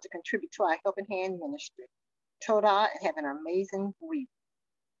offerings or to contribute to our Helping Hand ministry. Toda, and have an amazing week.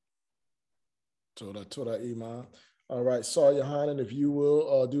 Toda, Iman. All right, Sar Yohanan, if you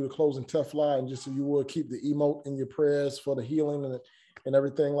will do the closing tefillah, and just so you will keep the emote in your prayers for the healing and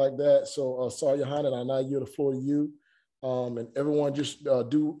everything like that. So Sar Yohanan, I now yield the floor to you. And everyone just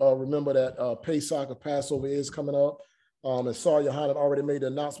do remember that Pesach or Passover is coming up. And Sar Yohanan already made the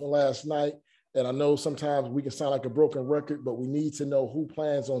announcement last night. And I know sometimes we can sound like a broken record, but we need to know who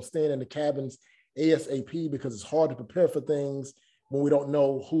plans on staying in the cabins ASAP, because it's hard to prepare for things when we don't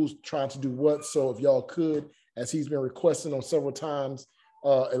know who's trying to do what. So if y'all could, as he's been requesting on several times,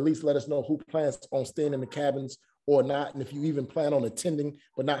 at least let us know who plans on staying in the cabins or not. And if you even plan on attending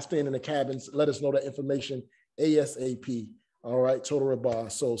but not staying in the cabins, let us know that information ASAP. All right, Total Rabah.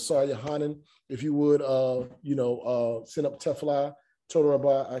 So Sar Yohanan, if you would, send up tefillah. Total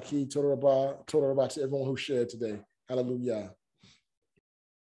Rabah, Aki, Total Rabah to everyone who shared today. Hallelujah.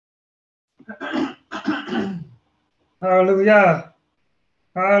 Hallelujah.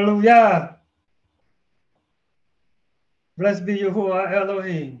 Hallelujah. Blessed be Yahuwah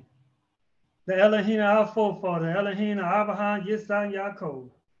Elohim, the Elohim of our forefather, Elohim of Abraham, Yitzhak, Yaiqab,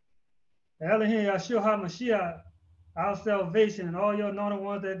 the Elohim Yeshua HaMashiach, our salvation, and all your anointed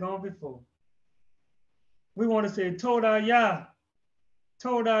ones that have gone before. We want to say Toda Yah,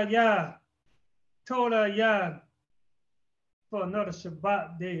 Toda Yah, Toda Yah, for another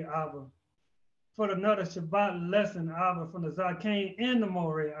Shabbat day, Abba, for another Shabbat lesson, Abba, from the Zaqen and the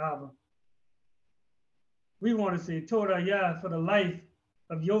Moreh, Abba. We want to say Toda Yah for the life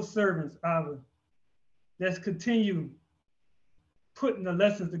of your servants, Abba. Let's continue putting the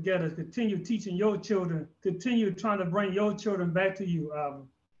lessons together, continue teaching your children, continue trying to bring your children back to you, Abba.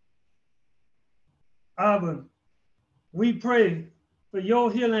 Abba, we pray for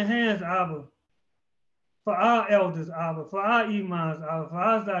your healing hands, Abba, for our elders, Abba, for our imams, Abba, for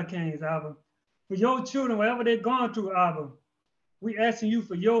our Zaqens, Abba, for your children, wherever they're going through, Abba. We asking you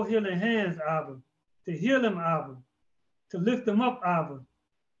for your healing hands, Abba, to heal them, Abba, to lift them up, Abba,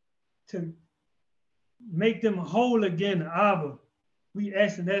 to make them whole again, Abba. We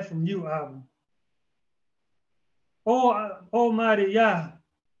asking that from you, Abba. Oh, Almighty Yah,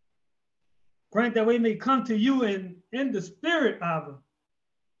 grant that we may come to you in the spirit, Abba,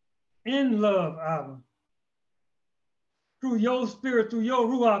 in love, Abba. Through your spirit, through your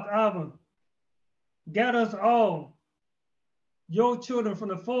Ruach, Abba, gather us all, your children from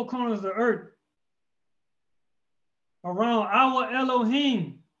the four corners of the earth, around our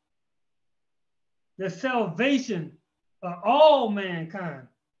Elohim, the salvation of all mankind.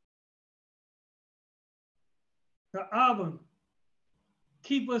 The Abba,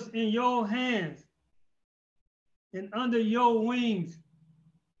 keep us in your hands and under your wings,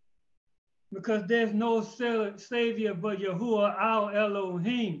 because there's no savior but Yahuwah, our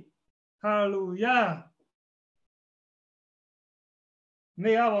Elohim. Hallelujah.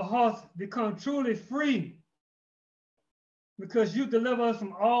 May our hearts become truly free, because you deliver us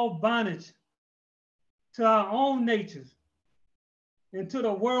from all bondage to our own natures and to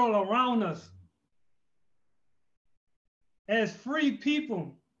the world around us. As free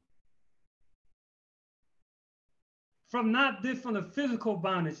people, from not just from the physical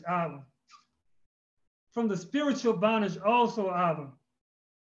bondage, Abba, from the spiritual bondage also, Abba,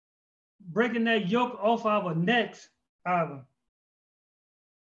 breaking that yoke off our necks, Abba.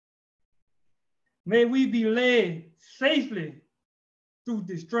 May we be led safely through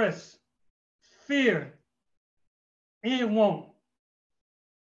distress, fear, and want,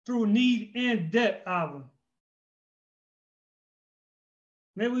 through need and debt, Abba.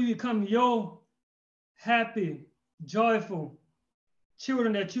 May we become your happy, joyful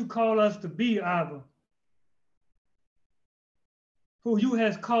children that you call us to be, Abba, who you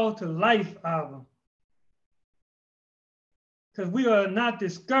has called to life, Abba. Because we are not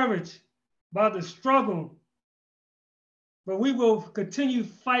discouraged by the struggle, but we will continue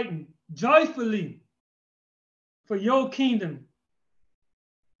fighting joyfully for your kingdom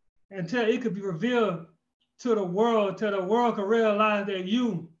until it could be revealed to the world, till the world can realize that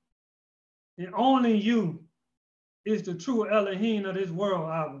you and only you is the true Elohim of this world,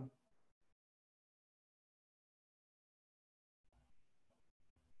 Abba.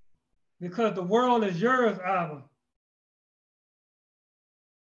 Because the world is yours, Abba,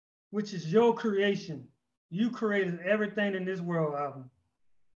 which is your creation. You created everything in this world, Abba.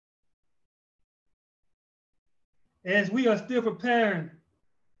 As we are still preparing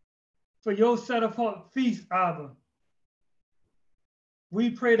for your set apart feast, Abba, we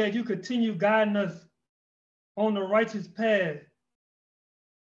pray that you continue guiding us on the righteous path,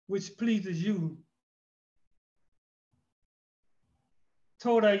 which pleases you.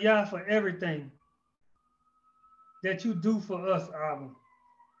 Toda Yah for everything that you do for us, Abba.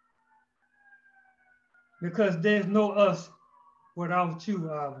 Because there's no us without you,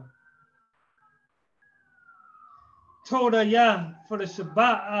 Abba. Toda Yah for the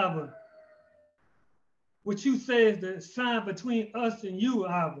Shabbat, Abba, which you say is the sign between us and you,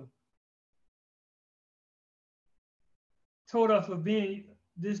 Abba. Toda for being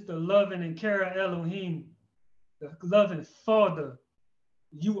this the loving and caring Elohim, the loving Father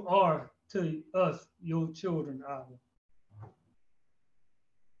you are to us, your children, Abba.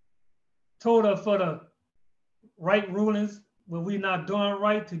 Toda for the right rulings when we're not doing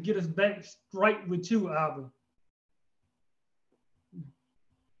right to get us back right with you, Abba.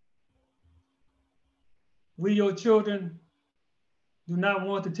 We, your children, do not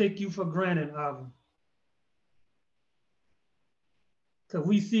want to take you for granted, Abba. Because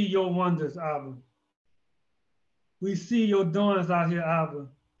we see your wonders, Abba. We see your doings out here, Abba.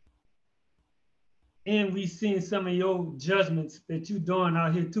 And we seen some of your judgments that you doing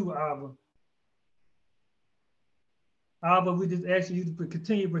out here too, Abba. Abba, we just ask you to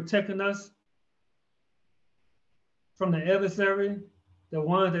continue protecting us from the adversary, the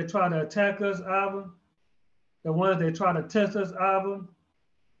ones that try to attack us, Abba. The ones that try to test us, Abba.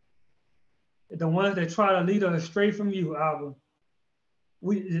 The ones that try to lead us astray from you, Abba.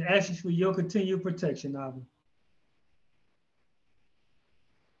 We just ask you for your continued protection, Abba.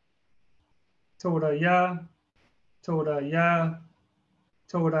 Toda Yah, Toda Yah,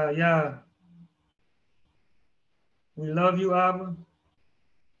 Toda Yah. We love you, Abba.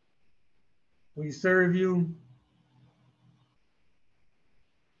 We serve you.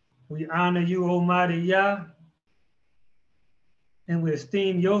 We honor you, Almighty Yah. And we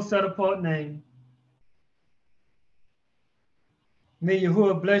esteem your set apart name. May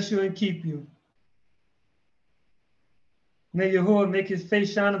Yahuwah bless you and keep you. May Yahuwah make his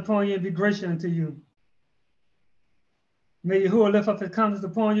face shine upon you and be gracious unto you. May Yahuwah lift up his countenance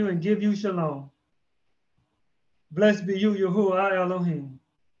upon you and give you shalom. Blessed be you, Yahuwah our Elohim.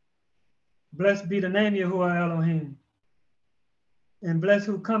 Blessed be the name Yahuwah Elohim. And blessed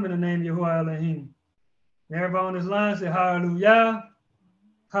who come in the name Yahuwah Elohim. Everybody on this line say hallelujah,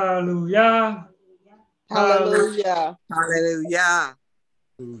 hallelujah, Hallelujah. Hallelujah.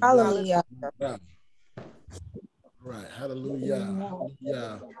 Hallelujah. Right. Hallelujah.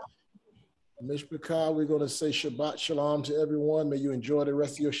 Hallelujah. Mishpachah, we're going to say Shabbat Shalom to everyone. May you enjoy the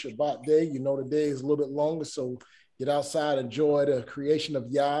rest of your Shabbat day. You know the day is a little bit longer, so get outside, enjoy the creation of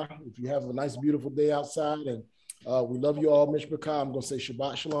Yah. If you have a nice, beautiful day outside, and we love you all, Mishpachah. I'm going to say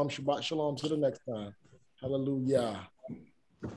Shabbat Shalom to the next time. Hallelujah.